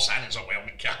made 4 signings on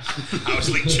my car. I was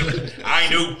literally, I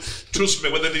knew. Trust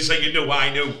me, whether they say you knew,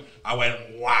 I knew. I went,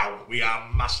 wow, we are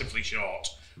massively short.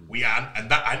 We are, and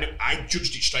that I knew. I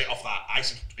judged it straight off that. I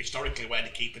said, historically, where the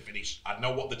keeper finished, I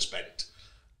know what they'd spent.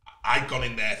 I'd gone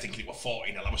in there thinking it was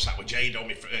 40-0. I was sat with Jado,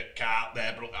 my car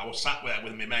there, but I was sat there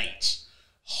with my mates,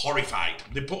 horrified.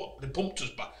 They pumped us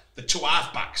back. The 2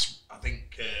 half-backs, I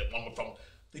think one were from,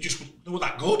 they were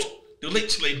that good. They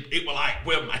literally, it were like,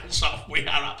 we're miles off. We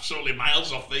are absolutely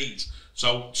miles off these.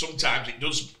 So sometimes it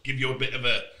does give you a bit of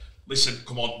a, listen,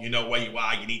 come on, you know where you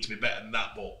are, you need to be better than that,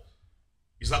 but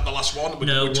is that the last one?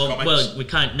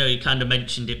 You kind of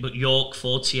mentioned it, but York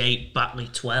 48, Batley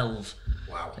 12.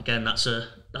 Wow. Again, that's a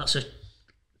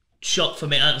shock for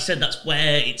me. Like I said, that's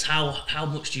where it's how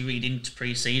much do you read into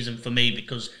pre-season for me,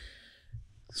 because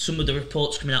some of the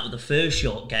reports coming out of the first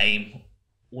York game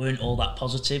weren't all that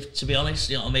positive, to be honest.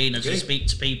 You know what I mean? As I speak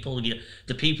to people,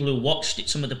 the people who watched it,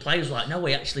 some of the players were like, no,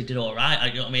 we actually did all right.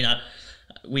 You know what I mean?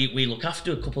 We look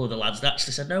after a couple of the lads that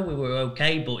actually said, no, we were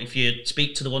okay. But if you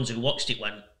speak to the ones who watched it,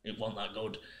 it wasn't that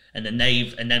good. And then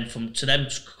to them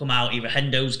to come out, either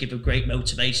Hendo's give a great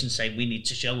motivation saying we need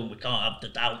to show them we can't have the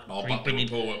doubt creeping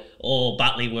in, or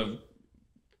Batley were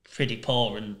pretty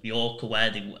poor, and York are where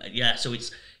they, so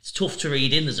it's tough to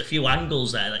read in. There's a few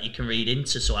angles there that you can read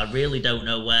into, so I really don't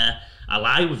know where I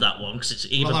lie with that one, because it's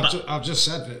even... Well, I've just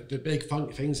said that the big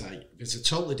things, there's a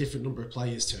totally different number of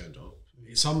players turned up.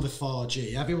 It's on the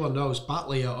 4G. Everyone knows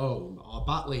Batley at home or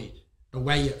Batley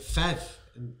away at Fev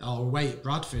or away at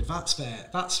Bradford. That's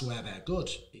where they're good.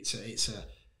 It's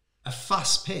a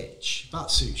fast pitch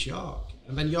that suits York,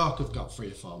 and then York have got 3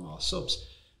 or 4 more subs.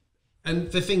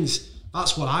 And the things,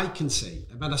 that's what I can see.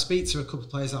 And then I speak to a couple of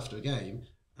players after a game,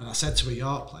 and I said to a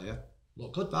York player,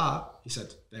 "Look good that." He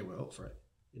said they were up for it.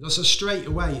 So straight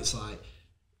away, it's like,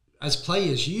 as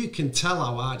players, you can tell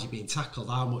how hard you're being tackled,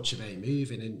 how much are they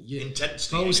moving, and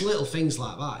intensity. Those little things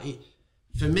like that.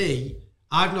 For me,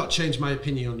 I've not changed my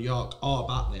opinion on York or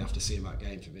Batley after seeing that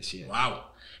game for this year. Wow.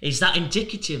 Is that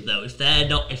indicative though? If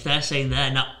they're saying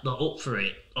they're not up for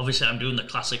it, obviously I'm doing the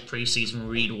classic pre-season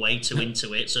read way too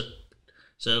into it.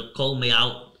 So call me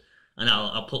out, and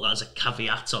I'll put that as a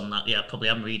caveat on that. Yeah, probably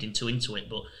I'm reading too into it.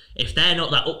 But if they're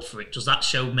not that up for it, does that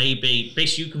show maybe?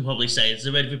 Bish, you can probably say, has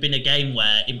there ever been a game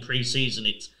where in pre-season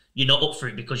you're not up for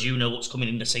it because you know what's coming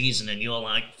in the season and you're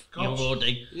like, you're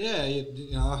already... Yeah,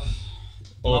 you know,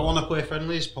 do I want to play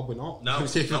friendlies? Probably not. No,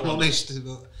 if I'm honest.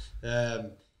 But,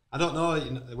 I don't know.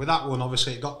 You know, with that one,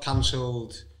 obviously, it got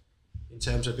cancelled in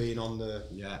terms of being on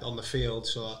the field.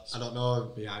 So I don't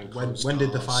know when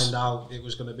did they find out it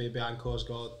was going to be behind closed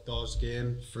doors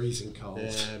game? Freezing cold.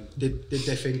 Did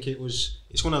they think it was?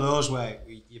 It's one of those where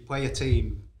you play a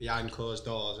team behind closed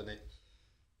doors, and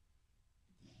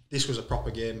this was a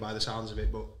proper game by the sounds of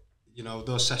it. But you know,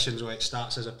 those sessions where it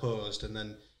starts as opposed, and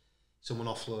then someone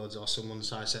offloads or someone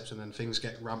sidesteps, and then things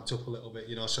get ramped up a little bit.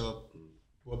 You know, so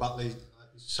we're Batley.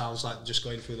 Sounds like just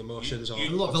going through the motions.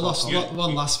 Look,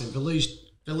 one last thing.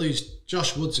 They lose.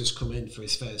 Josh Woods has come in for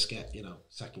his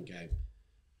second game.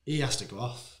 He has to go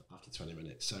off after 20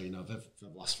 minutes. So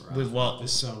they've lost for. With what?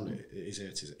 This zone, he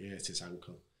hurt his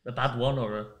ankle. A bad one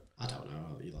or a? I don't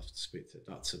know. You'll have to speak to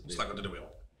that. What's that got to do with it?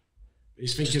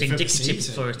 He's just thinking indicative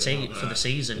for a team for the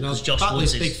season. Because Josh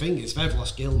Batley's Woods big thing is they've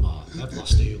lost Gilmore, they've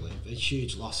lost Dooley. They're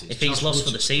huge losses. If he's lost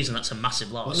for the season, that's a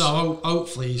massive loss. But no,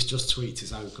 hopefully he's just tweaked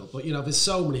his ankle. But there's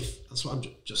so many. That's what I'm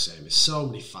just saying. There's so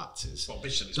many factors. Well,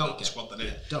 Bish is not the squad,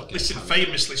 then. Listen,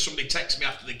 famously, somebody texted me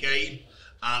after the game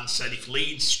and said if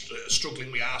Leeds are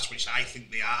struggling with Arse, which I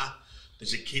think they are,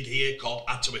 there's a kid here called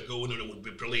Atawaguna who would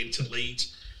be brilliant at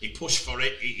Leeds. He pushed for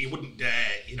it. He wouldn't dare,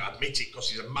 admit it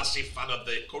because he's a massive fan of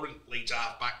the current Leeds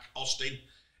halfback, Austin.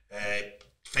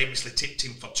 Famously tipped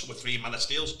him for 2 or 3 man of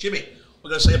steals. Jimmy, what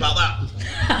are you going to say about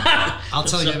that? I'll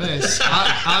tell you this.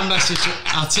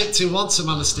 I tipped him once a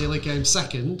man of steel, he came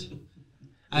second.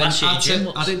 And I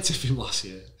didn't tip him last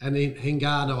year. And in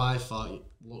Hingano, I thought he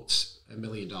looked $1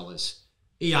 million.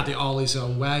 He had it all his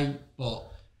own way, but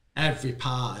every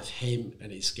part of him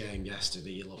and his game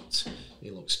yesterday, he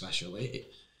looked special.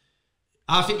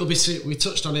 I think there'll be. We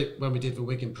touched on it when we did the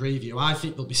Wigan preview. I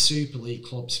think there'll be Super League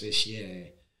clubs this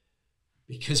year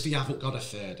because they haven't got a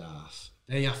third half.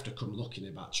 They have to come looking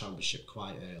at that championship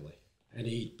quite early, and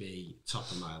he'd be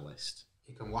top of my list.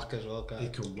 He can whack as well, can't he?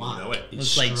 He can whack. He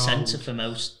played centre for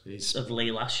most of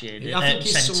Lee last year. I think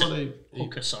he's someone who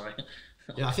hooker. Sorry.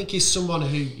 Yeah, I think he's someone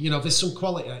who there's some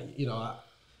quality.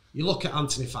 You look at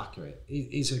Anthony Thackeray.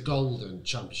 He's a golden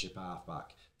championship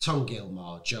halfback. Tom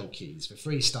Gilmore, Joe Keys, the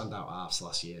 3 standout halves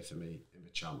last year for me in the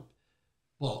champ.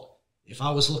 But if I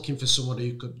was looking for someone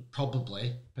who could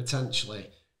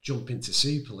potentially jump into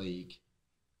Super League,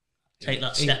 take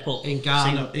that step up.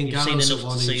 Ngano's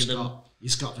someone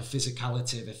he's got the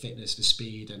physicality, the fitness, the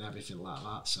speed, and everything like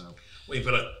that. So,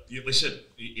 listen.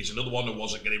 He's another one who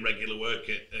wasn't getting regular work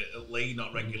at Lee,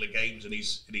 not regular games, and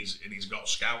he's got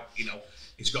scout.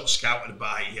 He's got scouted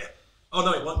by. Oh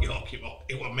no, it wasn't York.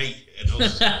 It was me.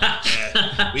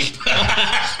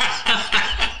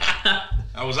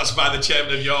 I was asked by the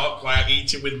chairman of York why I'm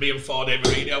eating with me and Ford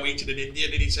Marino, eating an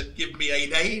Indian, and he said, "Give me a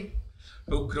name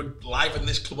who could liven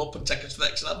this club up and take us to the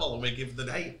next level." And we give the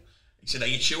name. He said, "Are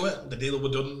you sure?" The deal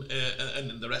was done,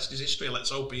 and the rest is history. Let's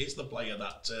hope he is the player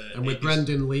that. And with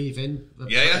Brendan leaving,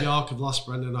 York have lost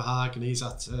Brendan O'Hagan, and he's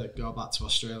had to go back to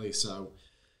Australia. So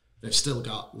they've still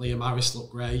got Liam Harris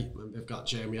look great, and they've got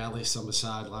Jamie Ellis on the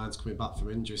sidelines coming back from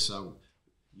injury. So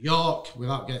York,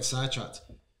 without getting sidetracked,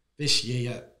 this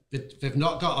year they've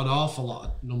not got an awful lot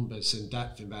of numbers and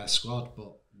depth in their squad,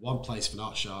 but one place for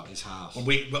not short is half.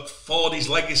 But for his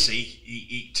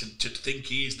legacy, to think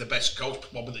he is the best coach,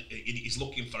 probably he's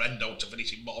looking for Endo to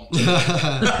finish in bottom 2.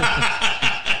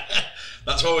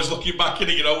 That's always looking back at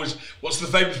it. What's the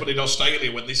famous one in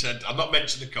Australia when they said, I'm not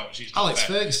mentioning the coach. Alex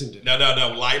Ferguson did. No.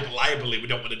 Liably, we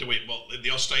don't want to do it, but the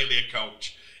Australia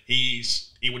coach,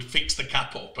 he would fix the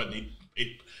cap up, and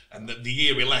and the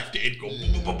year he left, it'd go.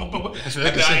 And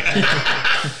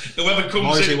whoever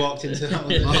comes in, walked into that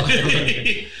one.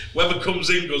 whoever comes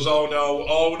in goes, oh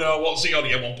no, what's he on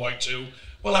here? 1.2.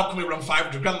 Well, how come we run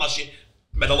 500 grand last year?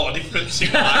 Made a lot of difference. He's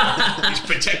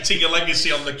protecting your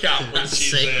legacy on the cap, which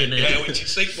is sick, which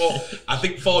is sick. But I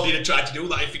think Ford would have tried to do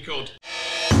that if he could.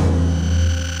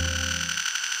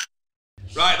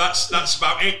 Right, that's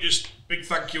about it. Just big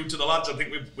thank you to the lads. I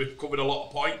think we've covered a lot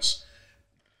of points.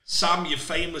 Sam, you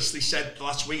famously said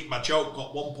last week my joke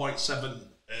got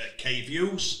 1.7k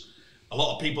views. A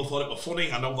lot of people thought it was funny.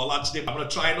 I know the lads did. I'm going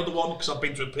to try another one because I've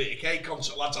been to a Peter Kay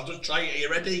concert, lads. I'll just try it. Are you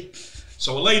ready?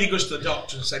 So a lady goes to the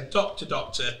doctor and said,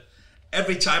 Doctor,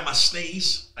 every time I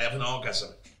sneeze, I have an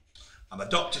orgasm. And the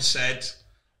doctor said,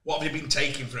 what have you been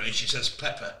taking for it? And she says,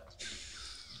 pepper.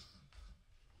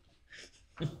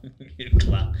 You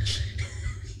clap.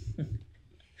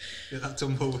 Get that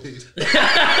tumbleweed.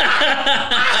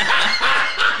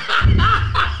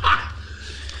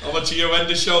 Over to you, end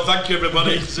the show. Thank you,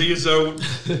 everybody. See you soon.